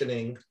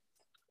functioning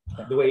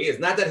the way he is.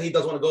 Not that he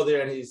doesn't want to go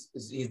there and he's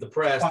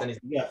depressed and he's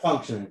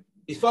functioning.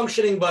 He's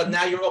functioning, but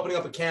now you're opening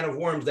up a can of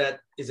worms that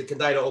is a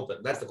kedai to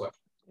open. That's the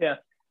question. Yeah.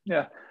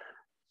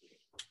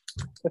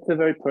 That's a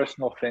very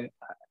personal thing.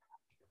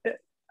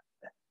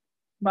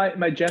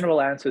 My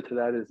general answer to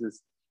that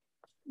is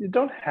you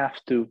don't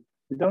have to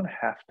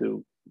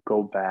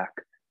go back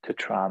to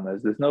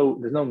traumas. There's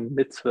no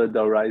mitzvah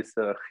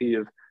d'oraisa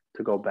chiyuv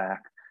to go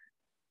back.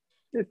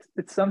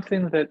 It's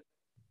something that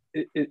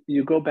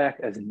you go back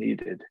as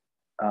needed.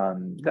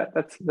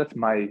 That's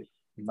my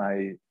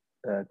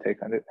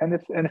take on it. And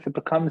if it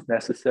becomes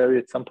necessary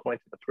at some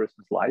point in the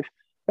person's life,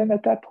 then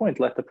at that point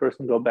let the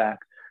person go back.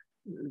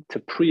 To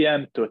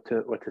preempt or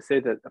to say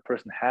that a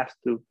person has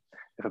to,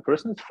 if a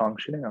person is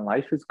functioning and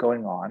life is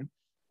going on,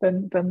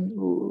 then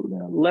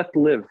let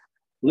live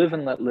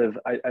and let live.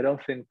 I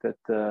don't think that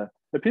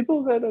the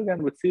people that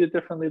again would see it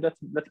differently.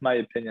 That's my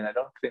opinion. I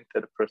don't think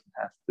that a person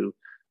has to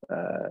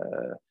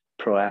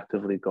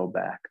proactively go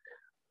back.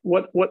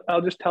 What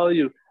I'll just tell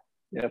you,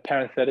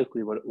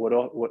 parenthetically,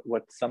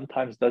 what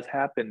sometimes does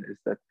happen is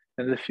that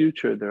in the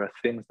future there are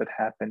things that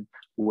happen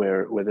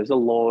where there's a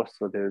loss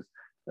or there's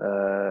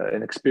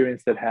an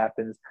experience that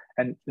happens,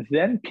 and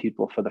then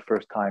people for the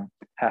first time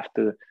have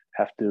to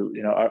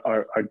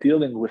are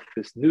dealing with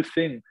this new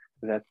thing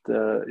that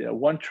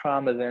one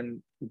trauma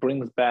then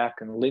brings back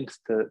and links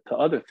to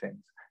other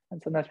things,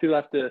 and sometimes people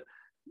have to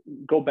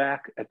go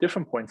back at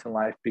different points in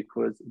life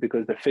because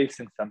they're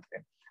facing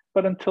something.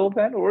 But until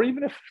then, or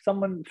even if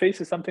someone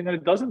faces something and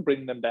it doesn't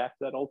bring them back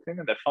to that old thing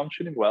and they're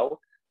functioning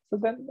well, so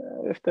then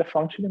if they're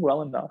functioning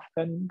well enough,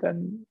 then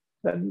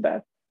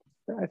that,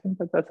 I think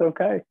that's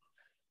okay.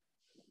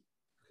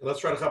 Let's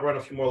try to cover on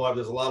a few more live.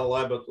 There's a lot of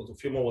live, but a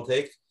few more we'll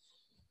take.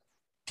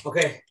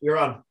 Okay, you're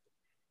on.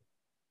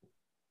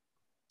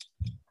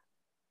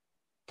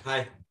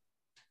 Hi.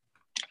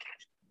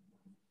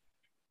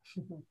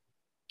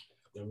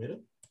 You're muted?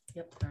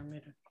 Yep, I'm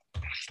muted.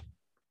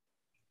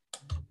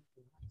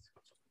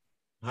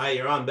 Hi,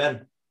 you're on,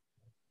 Ben.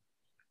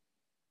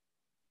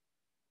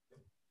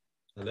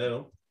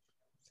 Hello.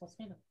 Let's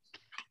meet him.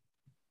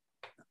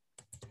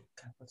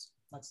 Okay,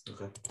 let's do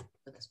it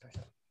with this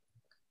person.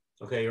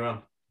 Okay, you're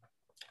on.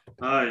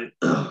 Hi.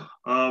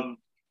 A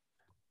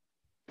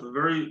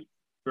very,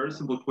 very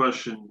simple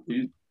question.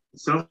 It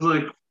sounds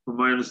like, from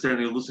my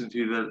understanding of listening to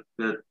you,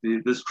 that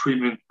this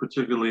treatment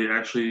particularly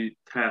actually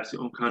taps the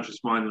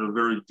unconscious mind in a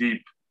very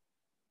deep,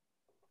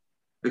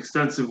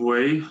 extensive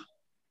way.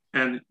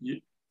 And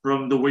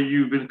from the way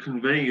you've been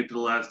conveying it to the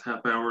last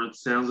half hour, it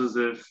sounds as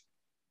if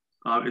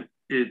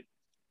it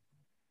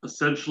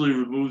essentially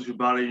removes your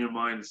body and your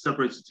mind,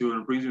 separates the two,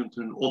 and it brings you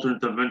into an alternate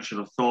dimension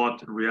of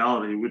thought and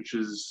reality, which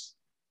is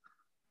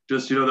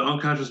just, the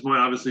unconscious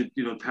mind obviously,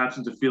 taps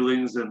into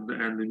feelings and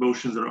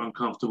emotions that are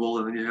uncomfortable.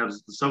 And then you have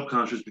the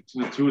subconscious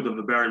between the two of them,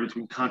 the barrier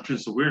between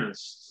conscious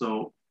awareness.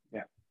 So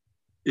yeah,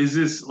 is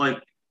this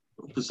like,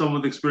 for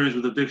someone with experience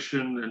with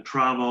addiction and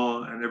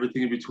trauma and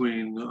everything in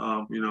between,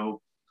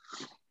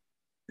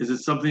 is it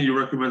something you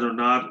recommend or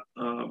not?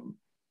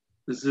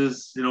 This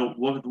is,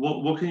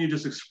 what can you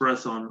just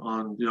express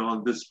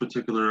on this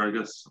particular, I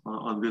guess,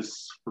 from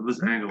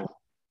this angle?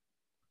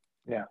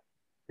 Yeah.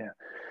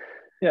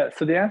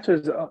 So the answer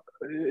is,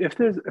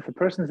 if a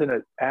person's in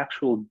an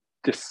actual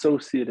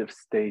dissociative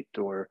state,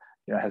 or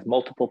has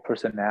multiple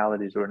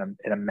personalities, or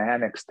in a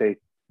manic state,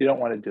 you don't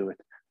want to do it.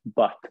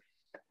 But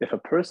if a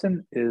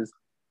person is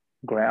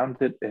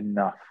grounded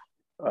enough,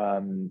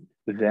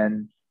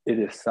 then it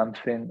is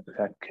something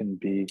that can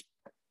be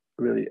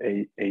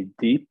really a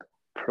deep,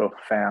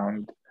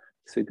 profound,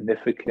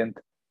 significant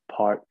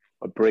part,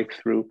 a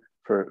breakthrough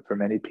for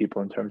many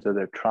people in terms of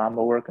their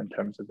trauma work, in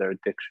terms of their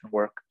addiction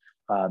work.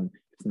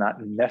 It's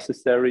not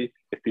necessary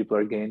if people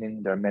are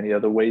gaining. There are many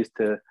other ways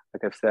to,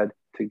 like I've said,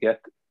 to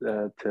get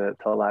to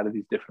a lot of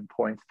these different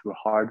points, through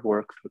hard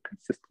work, through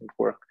consistent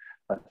work,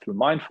 through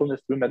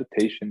mindfulness, through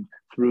meditation,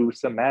 through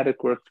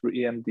somatic work, through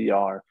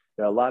EMDR.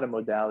 There are a lot of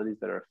modalities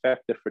that are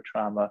effective for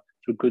trauma,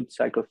 through good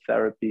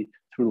psychotherapy,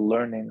 through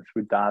learning,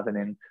 through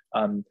davening,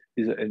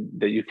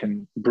 that you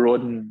can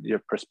broaden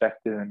your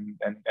perspective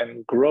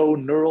and grow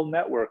neural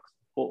networks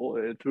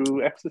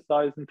through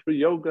exercise and through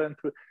yoga, and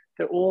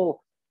they're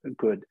all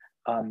good.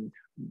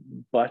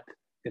 But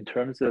in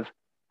terms of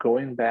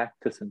going back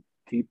to some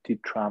deep,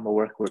 deep trauma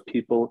work where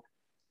people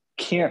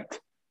can't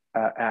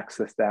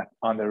access that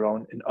on their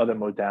own in other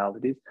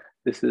modalities,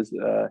 this is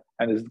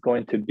and is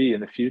going to be in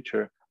the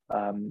future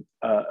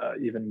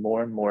even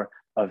more and more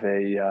of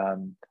a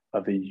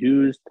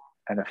used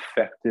and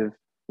effective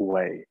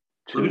way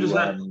to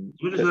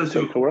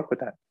work with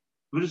that.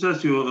 Let me just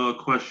ask you a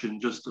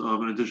question, just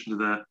in addition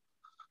to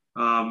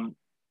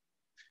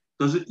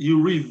that.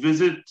 You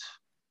revisit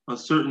a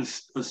certain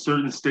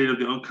state of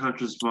the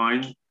unconscious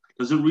mind?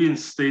 Does it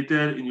reinstate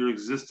that in your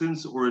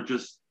existence, or it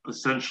just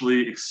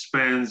essentially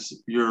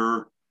expands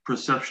your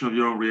perception of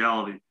your own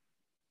reality?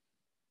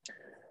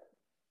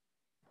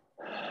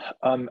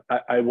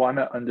 I want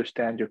to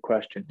understand your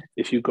question.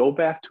 If you go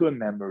back to a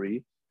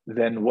memory,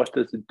 then what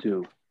does it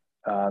do?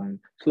 So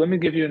let me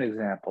give you an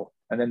example,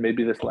 and then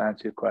maybe this will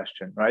answer your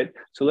question, right?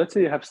 So let's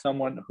say you have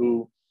someone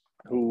who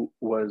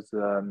was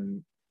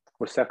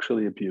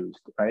sexually abused,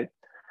 right?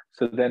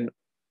 So then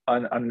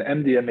on an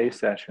MDMA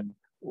session,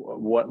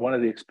 one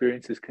of the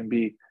experiences can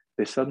be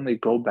they suddenly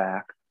go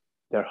back,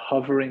 they're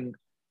hovering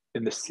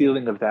in the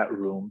ceiling of that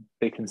room,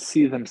 they can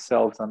see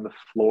themselves on the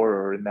floor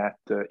or in that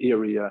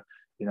area,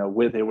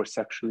 where they were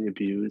sexually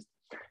abused,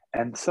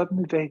 and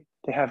suddenly they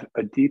have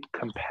a deep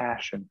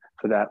compassion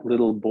for that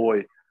little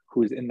boy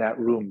who's in that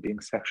room being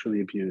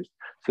sexually abused.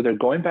 So they're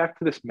going back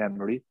to this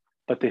memory,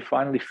 but they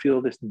finally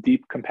feel this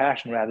deep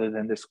compassion rather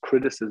than this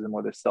criticism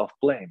or this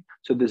self-blame.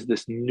 So there's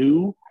this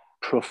new,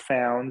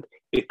 profound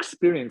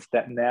experience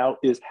that now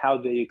is how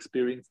they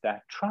experience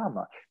that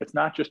trauma. It's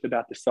not just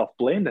about the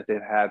self-blame that they've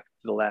had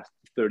for the last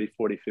 30,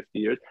 40, 50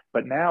 years,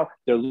 but now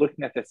they're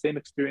looking at that same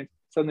experience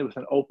suddenly with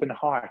an open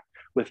heart,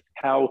 with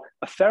how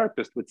a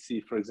therapist would see,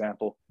 for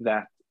example,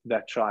 that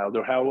that child,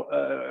 or how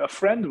a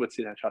friend would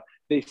see that child.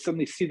 They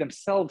suddenly see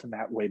themselves in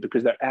that way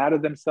because they're out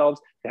of themselves.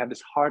 They have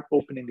this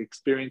heart-opening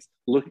experience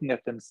looking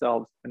at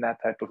themselves in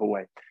that type of a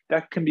way.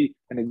 That can be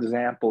an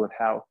example of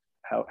how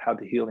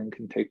the healing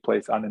can take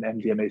place on an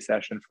MDMA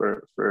session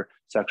for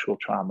sexual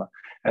trauma.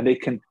 And they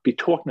can be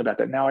talking about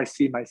that. Now I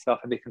see myself,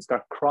 and they can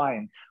start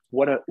crying.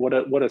 What a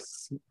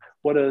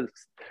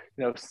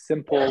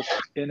simple,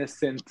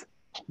 innocent,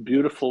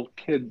 beautiful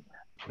kid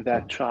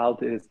that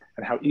child is,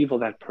 and how evil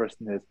that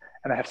person is.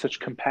 And I have such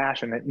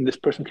compassion. And this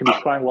person can be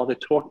crying while they're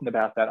talking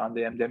about that on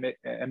the MDMA,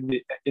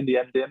 in the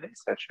MDMA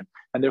session.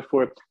 And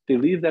therefore, they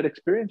leave that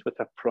experience with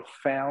a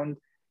profound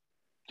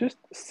just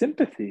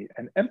sympathy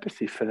and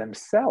empathy for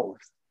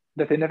themselves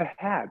that they never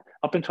had.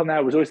 Up until now,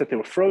 it was always that they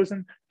were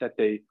frozen, that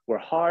they were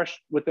harsh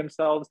with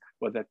themselves,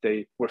 or that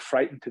they were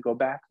frightened to go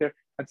back there.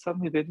 And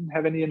suddenly they didn't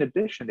have any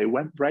inhibition. They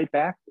went right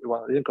back.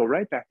 Well, they didn't go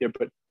right back there,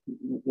 but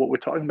what we're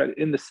talking about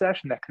in the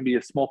session, that can be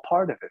a small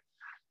part of it.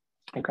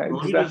 Okay.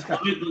 Let me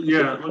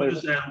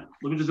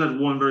just add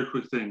one very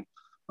quick thing.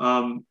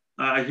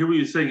 I hear what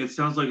you're saying. It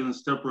sounds like in the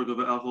step work of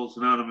Alcoholics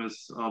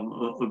Anonymous,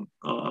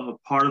 a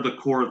part of the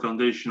core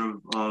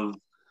foundation of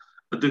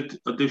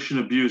addiction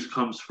abuse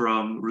comes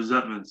from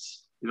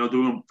resentments,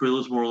 doing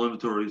fearless moral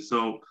inventory.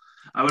 So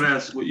I would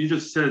ask, what you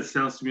just said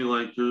sounds to me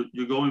like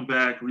you're going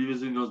back,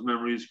 revisiting those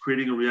memories,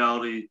 creating a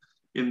reality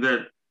in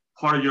that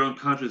part of your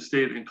unconscious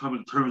state, and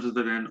coming to terms with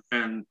it,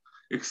 and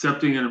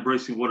accepting and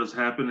embracing what has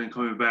happened, and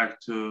coming back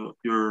to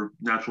your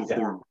natural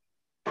form.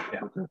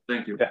 Yeah. Okay.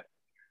 Thank you. Yeah.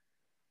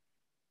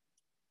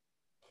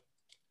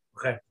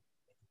 Okay.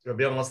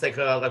 Rabbi, let's take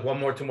like one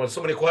more, two more.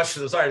 So many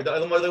questions. Sorry,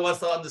 nobody wants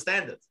to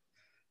understand it.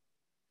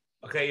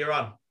 Okay, you're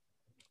on.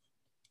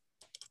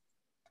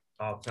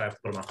 Oh, sorry, I have to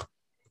put them on.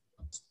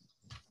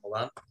 Hold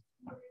on.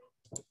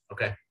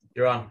 Okay,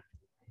 you're on.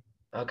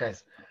 Okay.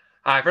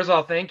 Hi, first of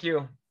all, thank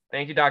you.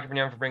 Thank you, Dr.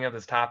 Binyamin, for bringing up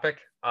this topic.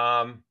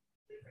 I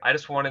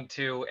just wanted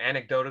to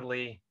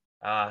anecdotally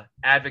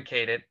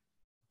advocate it,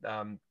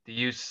 the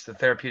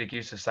therapeutic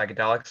use of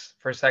psychedelics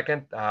for a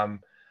second. I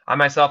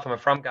myself am a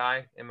frum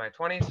guy in my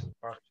 20s.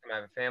 I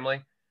have a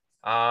family.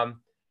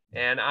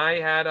 And I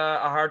had a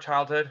hard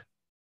childhood.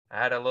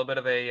 I had a little bit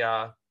of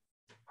a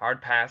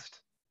hard past.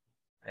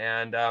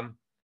 And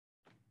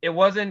it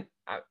wasn't,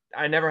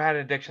 I never had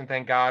an addiction,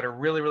 thank God, or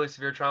really, really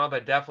severe trauma,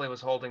 but definitely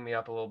was holding me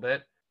up a little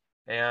bit.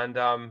 And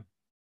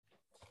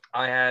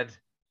I had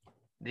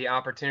the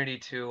opportunity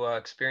to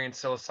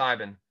experience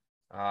psilocybin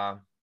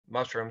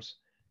mushrooms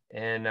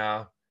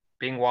and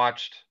being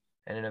watched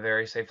and in a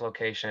very safe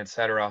location,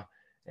 etc.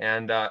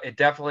 And it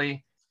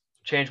definitely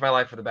changed my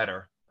life for the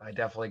better. I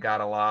definitely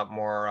got a lot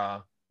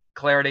more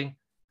clarity.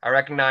 I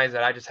recognized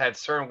that I just had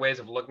certain ways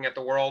of looking at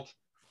the world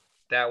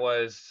that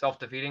was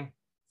self-defeating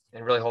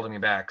and really holding me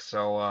back.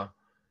 So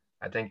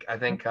I think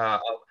a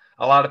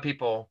lot of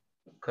people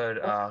could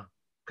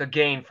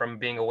gain from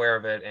being aware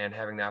of it and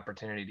having the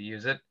opportunity to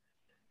use it.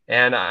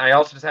 And I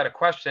also just had a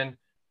question.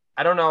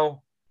 I don't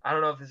know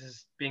if this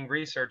is being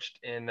researched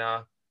in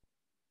the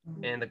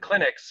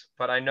clinics,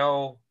 but I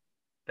know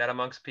that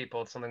amongst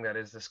people, it's something that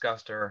is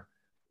discussed or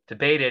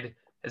debated.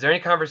 Is there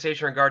any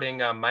conversation regarding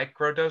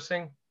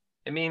microdosing?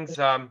 It means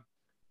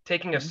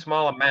taking a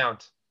small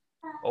amount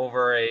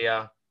over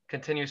a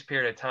continuous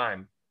period of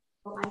time.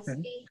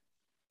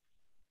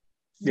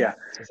 Yeah,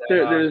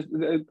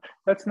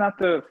 that's not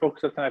the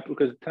focus of tonight,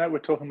 because tonight we're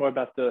talking more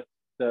about the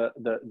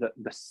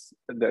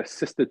psychedelic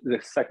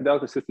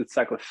assisted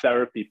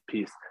psychotherapy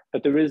piece.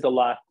 But there is a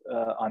lot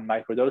on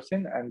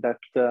microdosing, and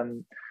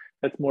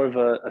that's more of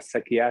a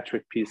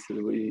psychiatric piece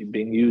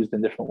being used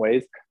in different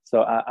ways.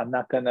 So I'm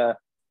not gonna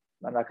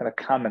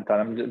comment on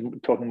it. I'm just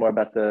talking more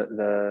about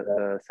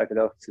the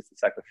psychedelic assisted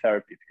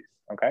psychotherapy piece.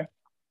 Okay.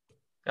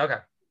 Okay.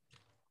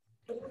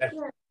 Let's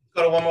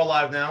go to one more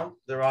live now.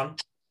 They're on.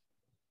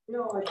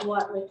 No, like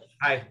what? Like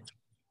hi.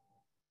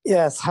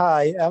 Yes,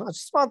 hi. I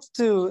just wanted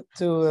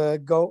to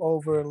go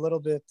over a little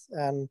bit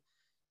and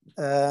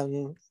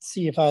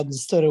see if I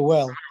understood it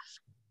well.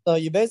 So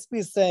you're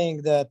basically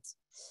saying that.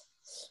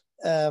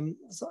 I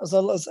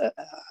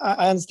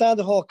understand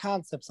the whole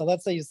concept. So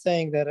let's say you're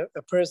saying that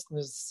a person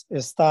is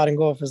starting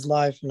off his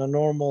life in a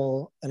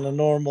normal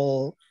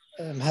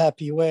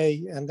happy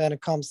way, and then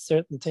it comes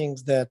certain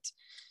things, that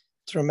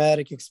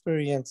traumatic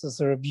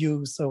experiences or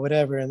abuse or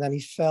whatever, and then he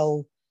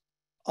fell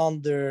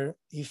under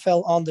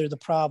the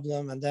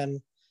problem, and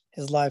then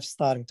his life's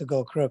starting to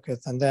go crooked,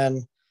 and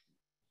then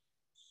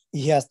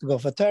he has to go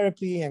for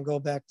therapy and go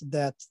back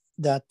to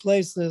that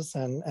places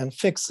and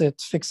fix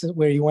it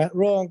where you went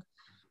wrong.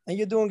 And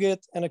you're doing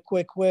it in a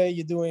quick way.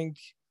 You're doing,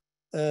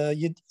 so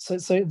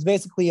it's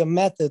basically a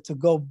method to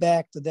go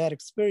back to that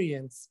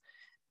experience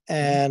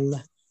and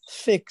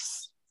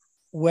fix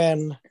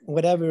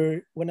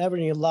whenever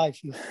in your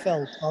life you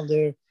fell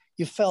under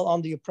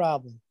your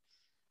problem.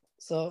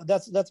 So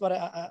that's what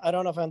I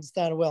don't know if I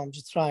understand well. I'm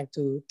just trying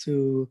to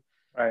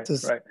right.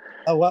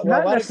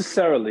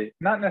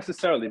 Not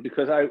necessarily,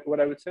 because what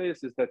I would say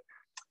is that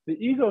the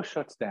ego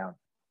shuts down.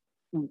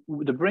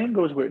 The brain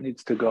goes where it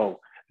needs to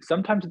go.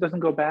 sometimes it doesn't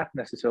go back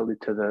necessarily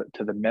to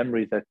the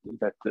memory to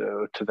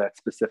that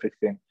specific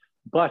thing,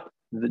 but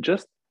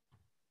just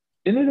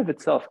in and of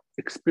itself,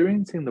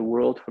 experiencing the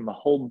world from a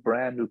whole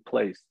brand new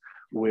place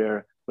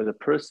where the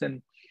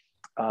person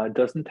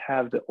doesn't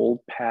have the old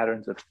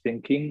patterns of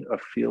thinking, of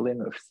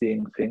feeling, of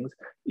seeing things,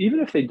 even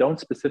if they don't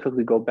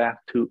specifically go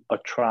back to a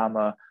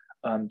trauma,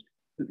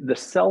 the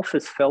self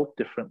is felt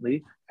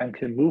differently and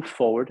can move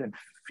forward and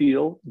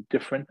feel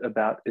different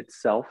about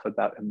itself,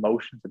 about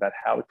emotions, about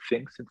how it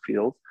thinks and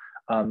feels,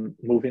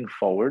 moving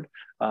forward,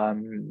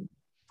 on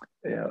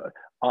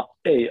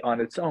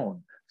its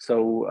own.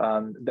 So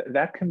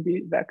that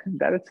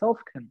itself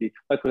can be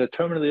like with the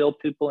terminally ill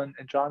people in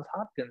Johns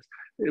Hopkins.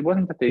 It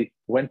wasn't that they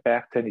went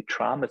back to any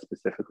trauma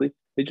specifically.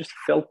 They just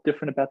felt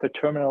different about their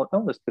terminal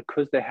illness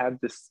because they had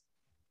this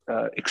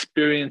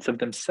experience of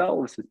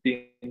themselves as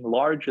being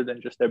larger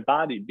than just their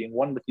body, being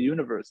one with the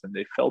universe, and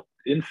they felt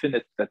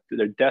infinite, that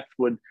their death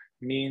would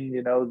mean,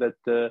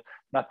 that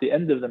not the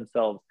end of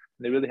themselves.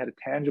 And they really had a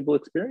tangible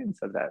experience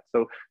of that.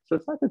 So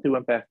it's not that they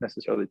went back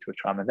necessarily to a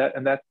trauma,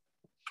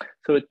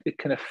 so it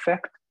can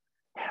affect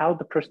how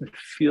the person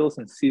feels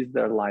and sees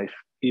their life,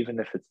 even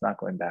if it's not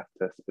going back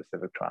to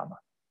specific trauma.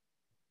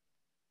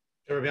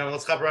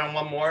 Let's hop around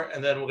one more,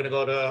 and then we're going to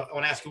go to, I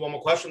want to ask you one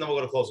more question, then we'll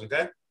go to closing,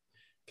 okay?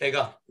 Okay,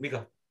 go.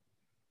 Miko.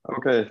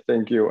 Okay,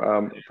 thank you.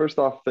 First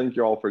off, thank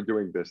you all for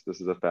doing this.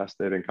 This is a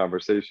fascinating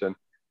conversation.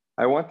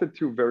 I wanted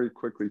to very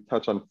quickly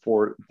touch on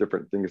 4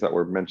 different things that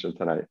were mentioned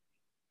tonight.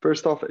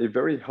 First off, a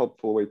very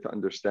helpful way to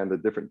understand the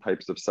different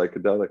types of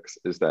psychedelics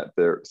is that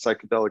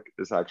psychedelic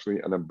is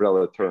actually an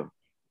umbrella term,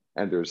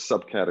 and there's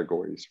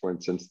subcategories. For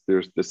instance,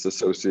 there's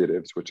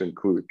dissociatives, which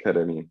include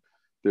ketamine.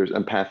 There's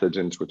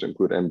empathogens, which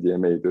include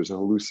MDMA. There's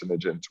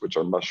hallucinogens, which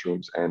are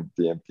mushrooms and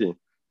DMT.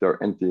 There are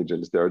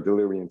entheogens, there are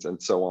deliriants,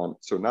 and so on.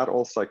 So not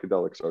all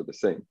psychedelics are the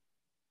same.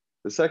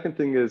 The second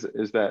thing is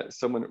that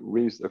someone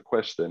raised a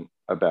question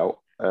about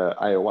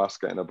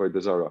ayahuasca and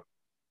avodah zarah.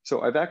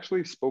 So I've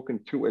actually spoken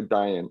to a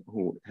dayan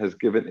who has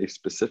given a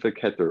specific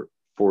heter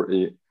for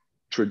a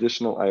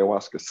traditional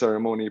ayahuasca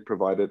ceremony,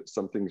 provided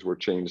some things were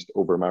changed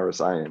over Maris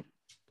Ayin.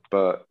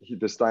 But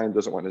this dayan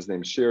doesn't want his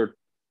name shared,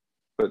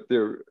 but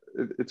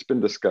it's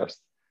been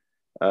discussed.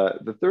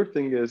 The third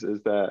thing is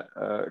that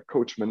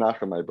Coach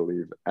Menachem, I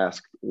believe,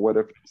 asked, what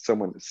if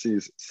someone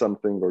sees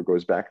something or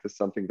goes back to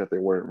something that they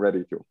weren't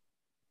ready to?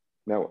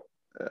 Now,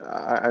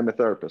 I'm a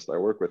therapist, I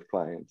work with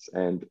clients,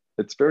 and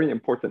it's very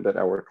important that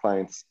our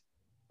clients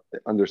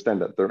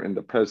understand that they're in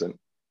the present.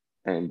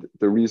 And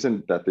the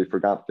reason that they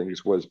forgot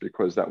things was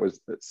because that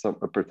was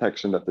a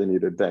protection that they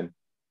needed then.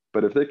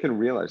 But if they can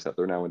realize that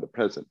they're now in the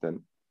present,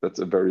 then that's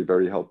a very,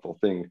 very helpful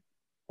thing.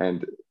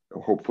 And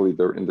hopefully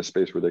they're in the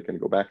space where they can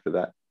go back to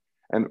that.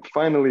 And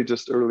finally,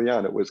 just early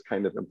on, it was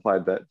kind of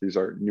implied that these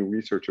are new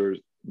research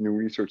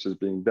is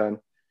being done.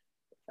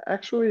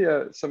 Actually,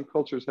 some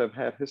cultures have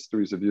had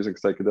histories of using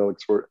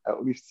psychedelics for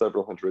at least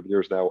several hundred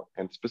years now,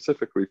 and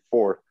specifically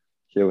for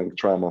healing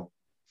trauma.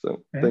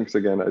 So thanks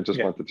again. I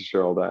just wanted to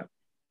share all that.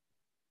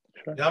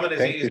 Sure. Yaman,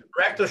 is it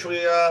correct, or should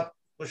we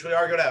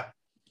argue it out?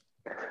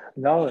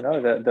 No,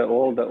 they're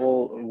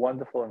all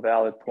wonderful and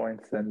valid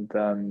points, and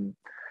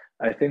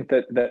I think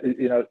that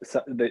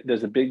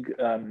there's a big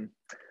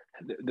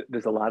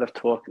there's a lot of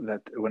talk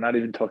that we're not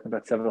even talking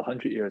about several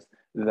hundred years.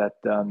 That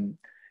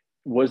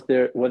was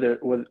there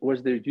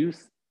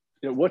use?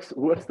 What's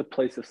the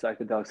place of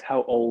psychedelics?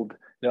 How old?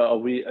 Are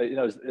we?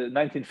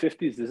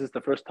 1950s? Is this the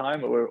first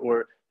time,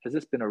 or has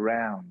this been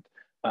around?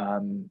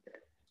 And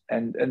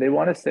they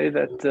want to say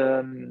that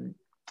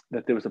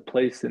that there was a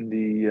place in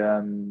the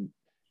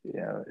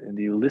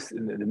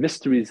the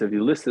mysteries of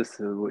Ulysses.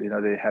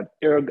 They had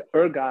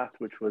ergot,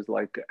 which was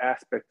like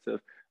aspects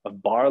of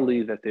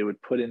barley that they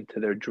would put into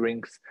their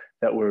drinks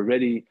that were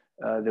already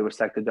they were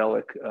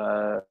psychedelic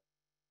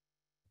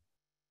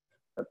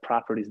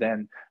properties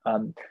then.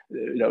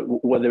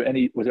 Was there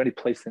any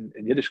place in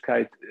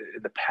Yiddishkeit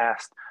in the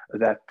past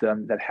that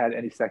had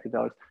any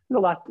psychedelics? There's a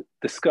lot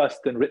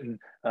discussed and written.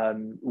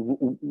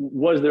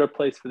 Was there a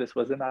place for this?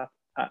 Was there not?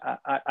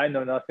 I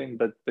know nothing,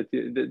 but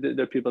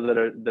there are people that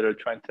are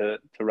trying to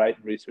write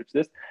and research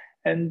this,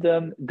 and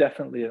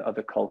definitely in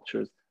other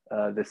cultures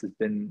this has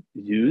been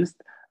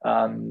used.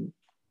 Thank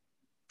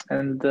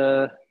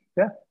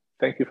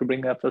you for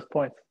bringing up those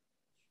points.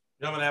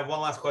 I'm going to have one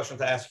last question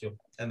to ask you,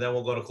 and then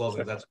we'll go to closing.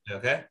 If that's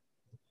okay.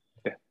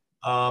 Yeah.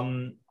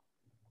 Do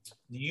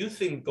you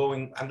think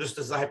this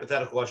is a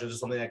hypothetical question, just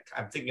something that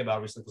I'm thinking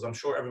about recently, because I'm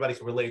sure everybody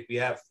can relate. We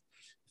have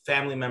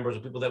family members or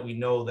people that we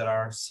know that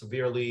are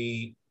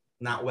severely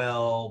not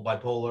well,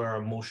 bipolar,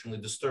 emotionally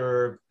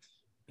disturbed,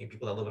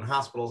 people that live in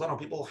hospitals. I don't know,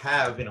 people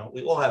have,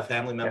 we all have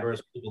family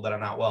members, people that are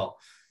not well.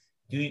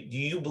 Do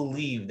you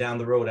believe down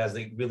the road, as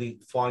they really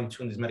fine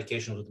tune these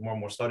medications with more and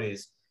more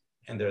studies,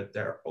 and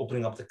they're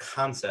opening up the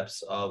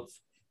concepts of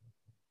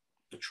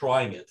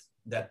trying it,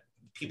 that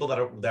people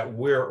that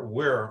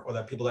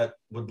people that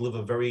would live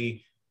a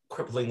very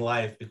crippling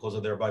life because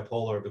of their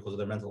bipolar, because of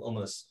their mental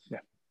illness,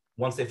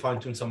 once they fine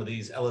tune some of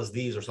these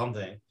LSDs or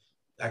something,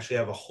 actually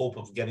have a hope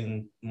of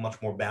getting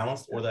much more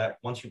balanced, or that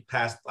once you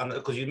pass,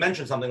 because you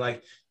mentioned something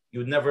like you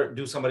would never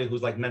do somebody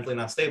who's like mentally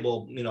not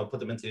stable, put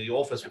them into the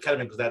office with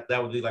ketamine, because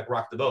that would be like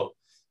rock the boat.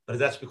 But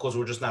that's because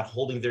we're just not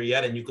holding there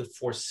yet, and you could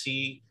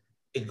foresee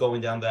it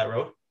going down that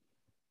road.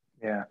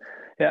 Yeah.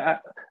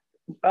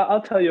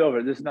 I'll tell you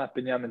over. This is not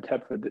Binyamin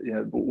Tepfer.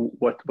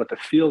 What the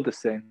field is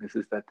saying is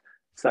that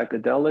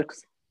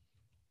psychedelics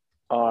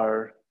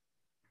are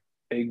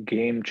a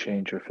game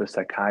changer for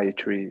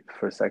psychiatry,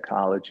 for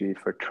psychology,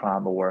 for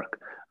trauma work.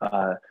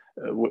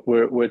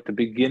 We're at the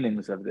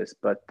beginnings of this,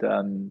 but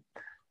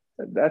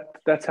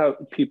that's how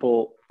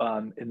people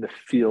in the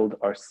field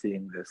are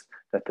seeing this,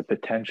 that the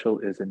potential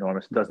is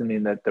enormous. It doesn't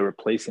mean that they're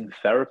replacing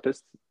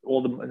therapists,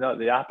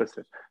 the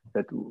opposite,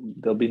 that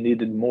they'll be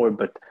needed more,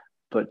 but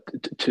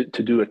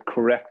to do it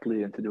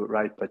correctly and to do it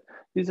right. But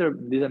these are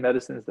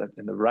medicines that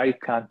in the right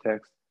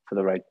context, for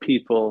the right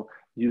people,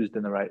 used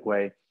in the right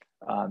way,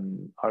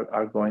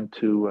 are going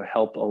to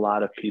help a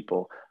lot of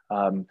people.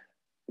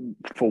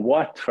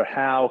 For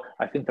how,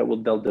 I think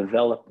that they'll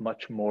develop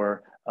much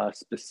more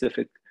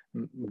specific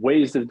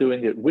ways of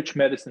doing it. Which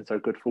medicines are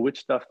good for which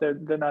stuff,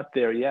 they're not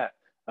there yet.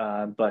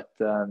 But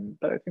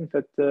I think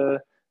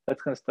that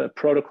that's going to start,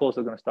 protocols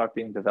are going to start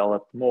being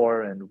developed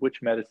more, and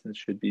which medicines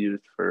should be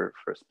used for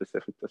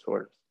specific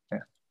disorders. Yeah.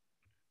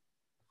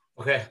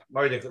 Okay,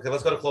 Marty, okay,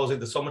 let's go to closing.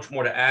 There's so much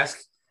more to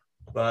ask,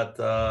 but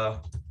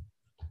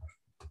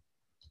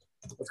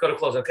let's go to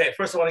closing. Okay,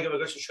 first I want to give a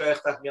good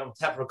shayach to Binyamin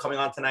Tepfer for coming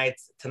on tonight.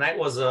 Tonight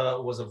was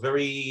a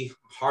very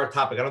hard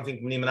topic. I don't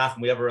think me and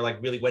Menachem, we ever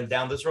really went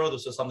down this road.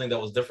 This was something that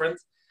was different.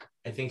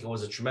 I think it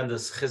was a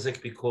tremendous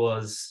chizuk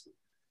because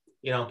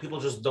people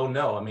just don't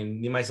know. I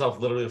mean, me myself,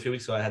 literally a few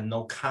weeks ago, I had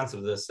no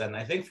concept of this. And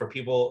I think for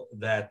people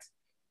that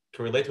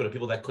can relate to it, or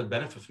people that could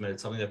benefit from it,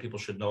 it's something that people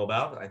should know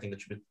about. I think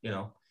it should be,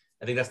 I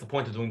think that's the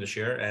point of doing this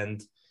year.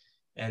 And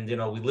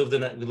we live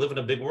in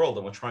a big world,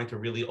 and we're trying to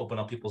really open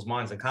up people's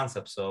minds and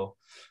concepts. So,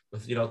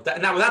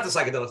 not without the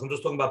psychedelics, I'm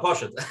just talking about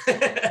Pashut.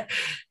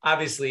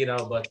 Obviously,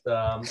 but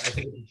I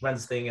think it's a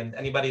tremendous thing. And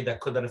anybody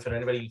that could benefit, or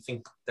anybody you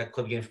think that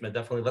could gain from it,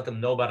 definitely let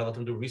them know about it. Let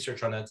them do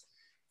research on it.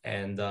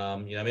 And you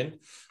know what I mean?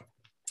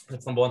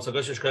 That's number one. So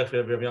Gosh Shkrech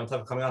for Binyamin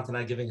Tepfer coming on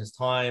tonight, giving his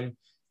time.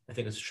 I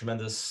think it's a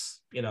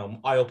tremendous,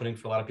 eye-opening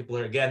for a lot of people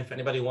here. Again, if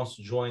anybody wants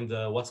to join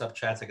the WhatsApp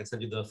chats, I can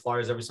send you the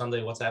flyers every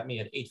Sunday. WhatsApp me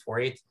at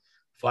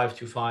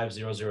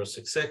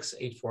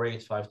 848-525-0066,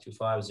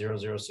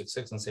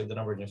 848-525-0066, and save the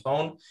number in your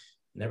phone.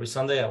 And every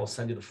Sunday, I will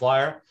send you the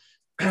flyer.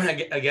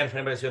 Again, for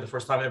anybody who's here the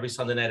first time, every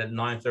Sunday night at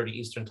 9:30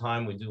 Eastern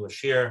time, we do a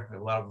shir. We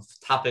have a lot of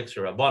topics.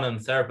 You're a rabbanan,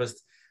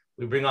 therapist.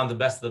 We bring on the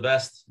best of the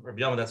best.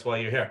 Rabbi Yoma, that's why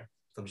you're here.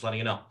 So I'm just letting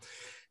you know.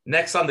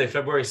 Next Sunday,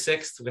 February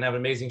 6th, we're going to have an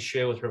amazing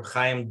shir with Reb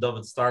Chaim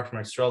David Stark from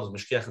Israel,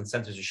 Mishkiach and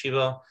Centers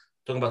Yeshiva,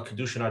 talking about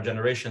Kedusha in our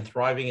generation,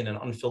 thriving in an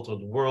unfiltered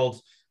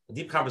world. A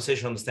deep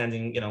conversation,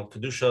 understanding,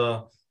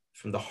 Kedusha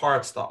from the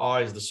hearts, the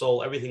eyes, the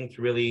soul, everything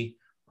to really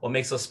what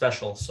makes us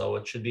special. So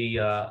it should be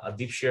a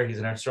deep shir. He's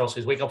in Israel, so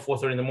he's wake up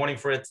 4:30 in the morning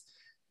for it.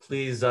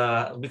 Please,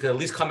 we could at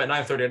least come at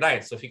 9:30 at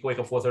night. So if you can wake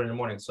up 4:30 in the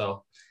morning,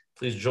 so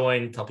please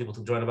join. Tell people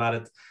to join about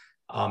it.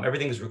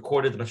 Everything is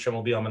recorded. The Mashem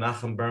will be on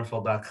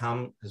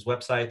menachembernfeld.com, his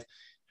website.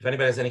 If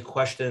anybody has any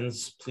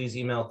questions, please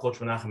email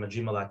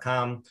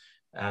coachmenachem@gmail.com.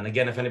 And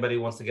again, if anybody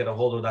wants to get a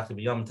hold of Dr.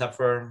 Binyamin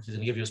Tepfer, he's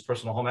going to give you his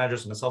personal home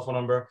address and his cell phone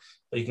number.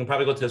 But you can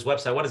probably go to his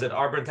website. What is it?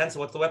 Arbor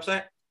Intensive. What's the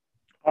website?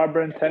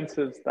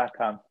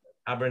 ArborIntensives.com.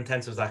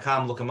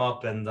 ArborIntensives.com. Look him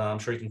up, and I'm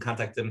sure you can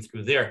contact him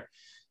through there.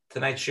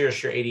 Tonight's shir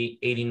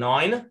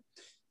 89. And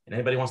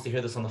anybody wants to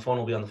hear this on the phone,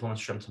 will be on the phone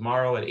stream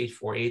tomorrow at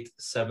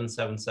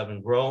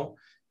 848-777-GROW.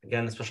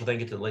 Again, a special thank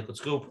you to the Lakewood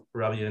Scoop,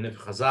 Rabbi Yaniv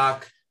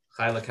Chazak,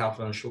 Chayla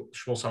Kaufman, and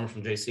Shmuel Summer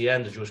from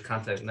JCN, the Jewish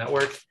Contact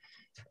Network.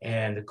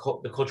 And the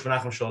Coach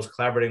Menachem Show is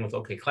collaborating with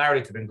OK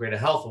Clarity to bring greater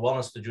health and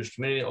wellness to the Jewish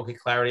community. OK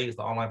Clarity is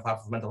the online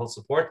platform for mental health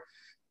support.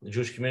 The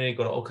Jewish community,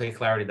 go to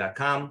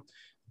okclarity.com.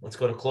 Let's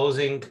go to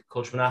closing.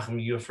 Coach Menachem,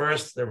 you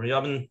first, then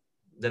Binyamin,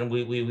 then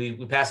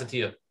we pass it to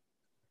you.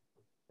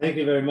 Thank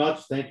you very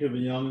much. Thank you,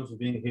 Binyamin, for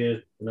being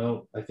here.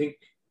 I think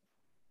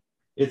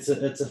it's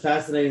a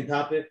fascinating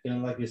topic,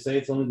 and like you say,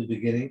 it's only the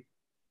beginning.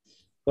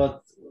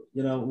 But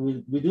we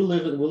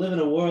live in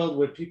a world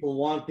where people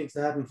want things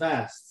to happen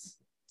fast.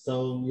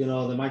 So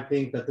they might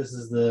think that this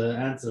is the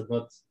answer,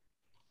 but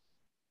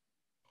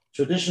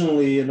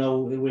traditionally,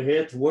 we're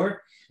here to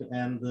work,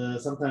 and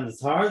sometimes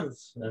it's hard.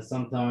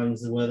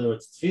 Sometimes whether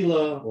it's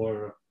tefillah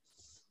or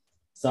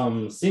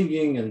some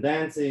singing and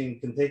dancing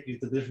can take you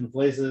to different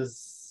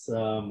places.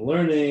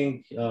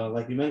 Learning,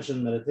 like you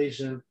mentioned,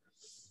 meditation.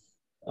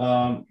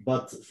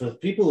 But for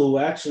people who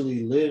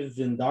actually live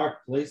in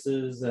dark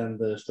places and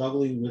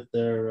struggling with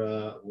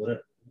their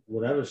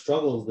whatever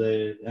struggles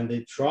they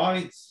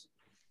tried,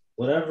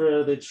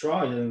 whatever they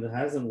tried and it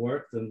hasn't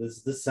worked, and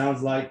this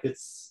sounds like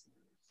it's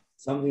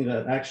something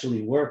that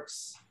actually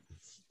works.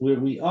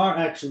 We are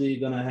actually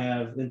going to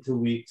have in 2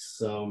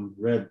 weeks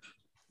Reb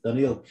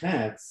Daniel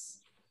Katz.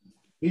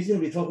 He's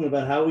going to be talking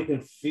about how we can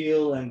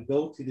feel and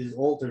go to these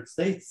altered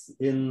states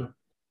in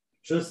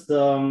just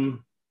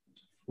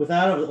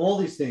without all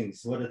these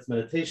things, whether it's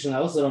meditation, I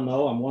also don't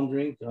know. I'm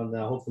wondering, and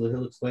hopefully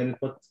he'll explain it,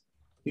 but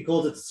he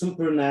calls it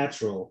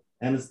supernatural.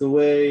 And it's the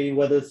way,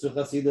 whether it's with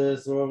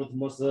Hasidus or with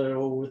Musar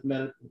or with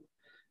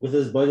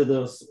his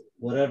Baidados,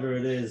 whatever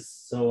it is.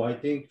 So I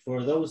think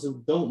for those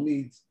who don't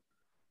need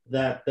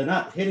that, they're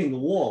not hitting the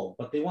wall,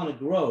 but they want to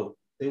grow.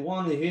 They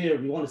want to hear,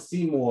 they want to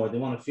see more, they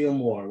want to feel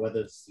more,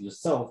 whether it's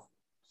yourself,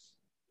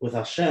 with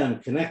Hashem,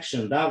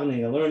 connection,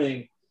 davening, and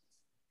learning.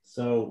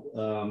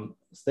 So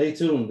stay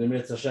tuned,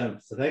 Emir Hashem.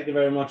 So thank you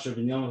very much,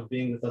 Rabbi Yom, for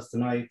being with us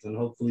tonight, and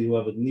hopefully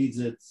whoever needs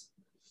it,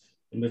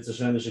 Emir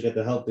Hashem, they should get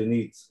the help they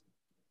need.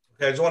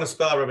 Okay, I just want to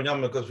spell out Rabbi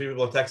Yom because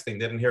people are texting,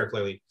 they didn't hear it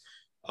clearly.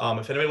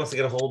 If anybody wants to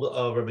get a hold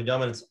of Rabbi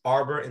Yom, it's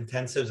Arbor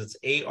Intensives. It's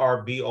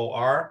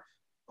ARBOR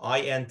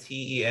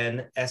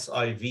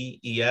INTENSIVES.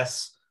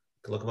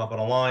 You can look them up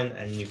online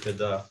and you could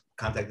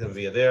contact them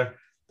via there.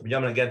 Rabbi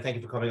Yom, again, thank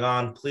you for coming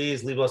on.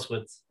 Please leave us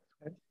with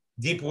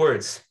deep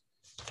words.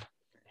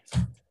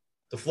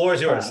 The floor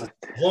is yours, as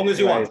long as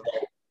you want.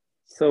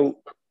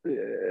 So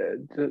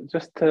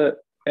just to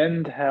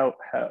end how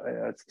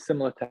it's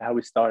similar to how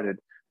we started,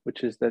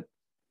 which is that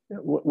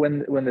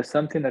when there's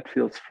something that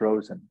feels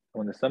frozen,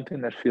 when there's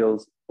something that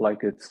feels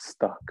like it's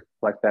stuck,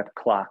 like that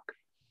clock,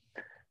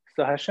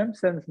 so Hashem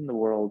sends in the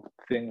world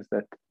things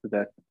that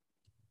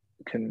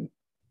can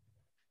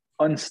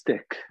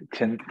unstick,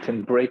 can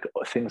break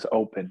things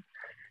open,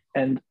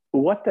 and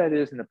what that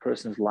is in a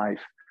person's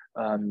life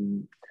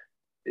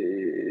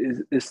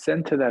is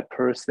sent to that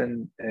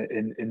person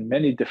in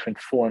many different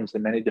forms,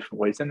 in many different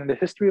ways, and in the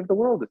history of the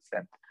world it's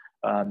sent.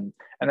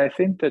 And I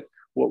think that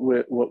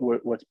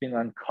what's being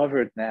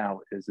uncovered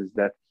now is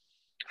that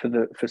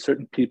for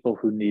certain people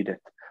who need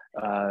it,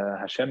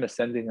 Hashem is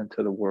sending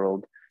into the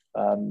world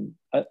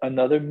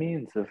another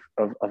means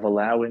of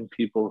allowing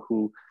people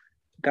who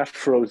got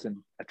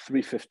frozen at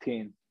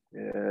 3:15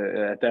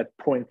 at that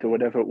point or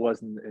whatever it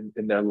was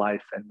in their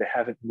life, and they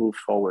haven't moved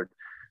forward.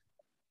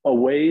 A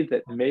way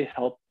that may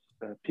help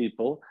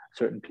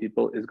certain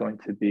people, is going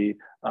to be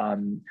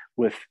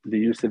with the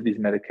use of these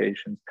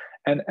medications.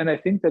 And I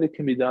think that it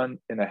can be done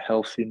in a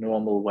healthy,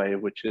 normal way,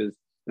 which is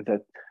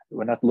that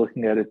we're not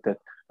looking at it that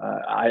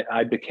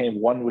I became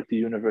one with the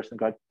universe and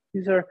God.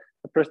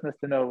 A person has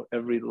to know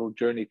every little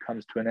journey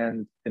comes to an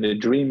end. In a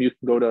dream, you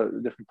can go to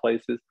different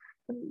places.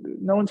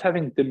 No one's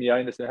having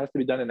dimyainus. It has to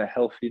be done in a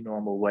healthy,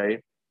 normal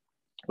way,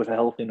 with a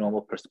healthy,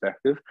 normal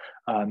perspective,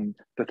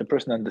 that the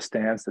person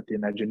understands that the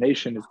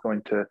imagination is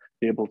going to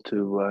be able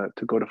to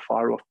go to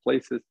far off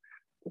places,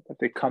 that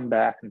they come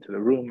back into the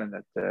room and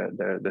that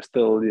they're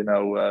still,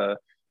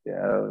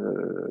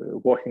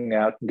 walking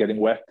out and getting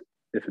wet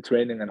if it's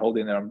raining and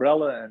holding their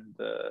umbrella and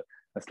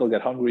still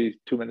get hungry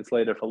 2 minutes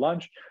later for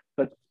lunch,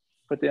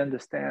 but they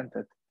understand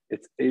that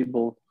it's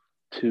able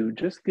to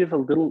just give a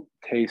little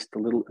taste, a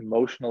little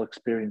emotional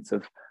experience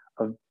of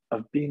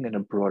being in a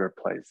broader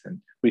place.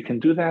 And we can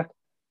do that,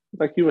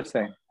 like you were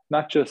saying,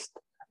 not just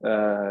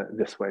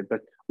this way,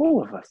 but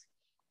all of us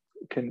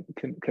can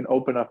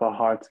open up our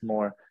hearts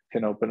more,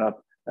 can open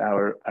up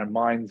our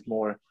minds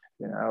more.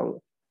 We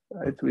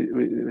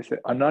say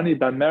anani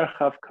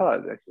b'merchav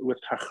kad, with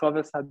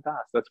harchavas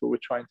hadas. That's what we're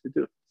trying to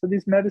do. So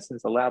these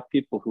medicines allow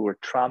people who are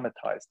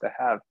traumatized to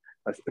have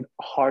a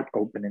heart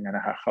opening and a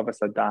harchavas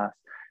hadas.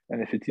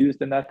 And if it's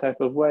used in that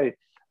type of way,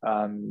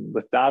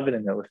 with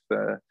davening,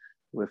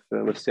 with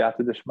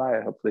siyata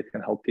d'shmaya, hopefully it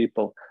can help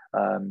people.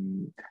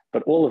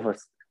 But all of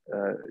us,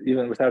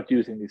 even without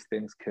using these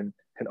things, can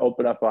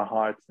open up our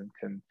hearts and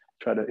can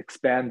try to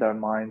expand our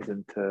minds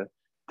and to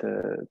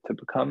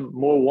become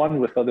more one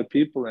with other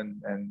people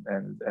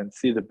and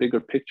see the bigger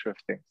picture of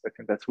things. I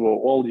think that's what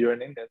we're all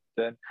yearning,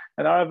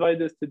 and our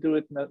advice is to do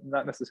it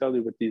not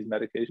necessarily with these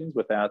medications,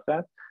 without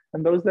that,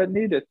 and those that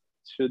need it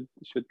should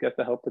get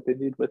the help that they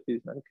need with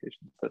these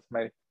medications. That's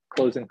my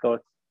closing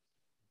thoughts.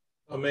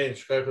 Amen.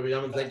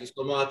 Thank you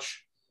so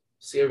much.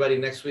 See everybody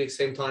next week,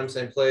 same time,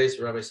 same place,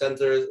 Rabbi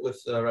Center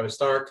with Rabbi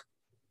Stark.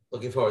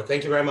 Looking forward.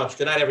 Thank you very much.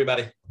 Good night,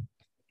 everybody.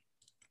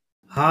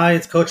 Hi,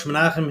 it's Coach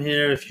Menachem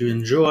here. If you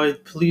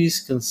enjoyed, please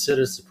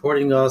consider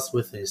supporting us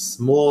with a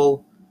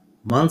small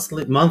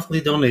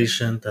monthly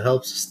donation to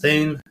help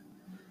sustain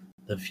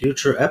the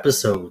future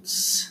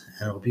episodes.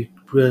 And it will be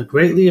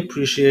greatly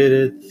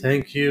appreciated.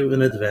 Thank you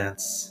in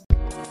advance.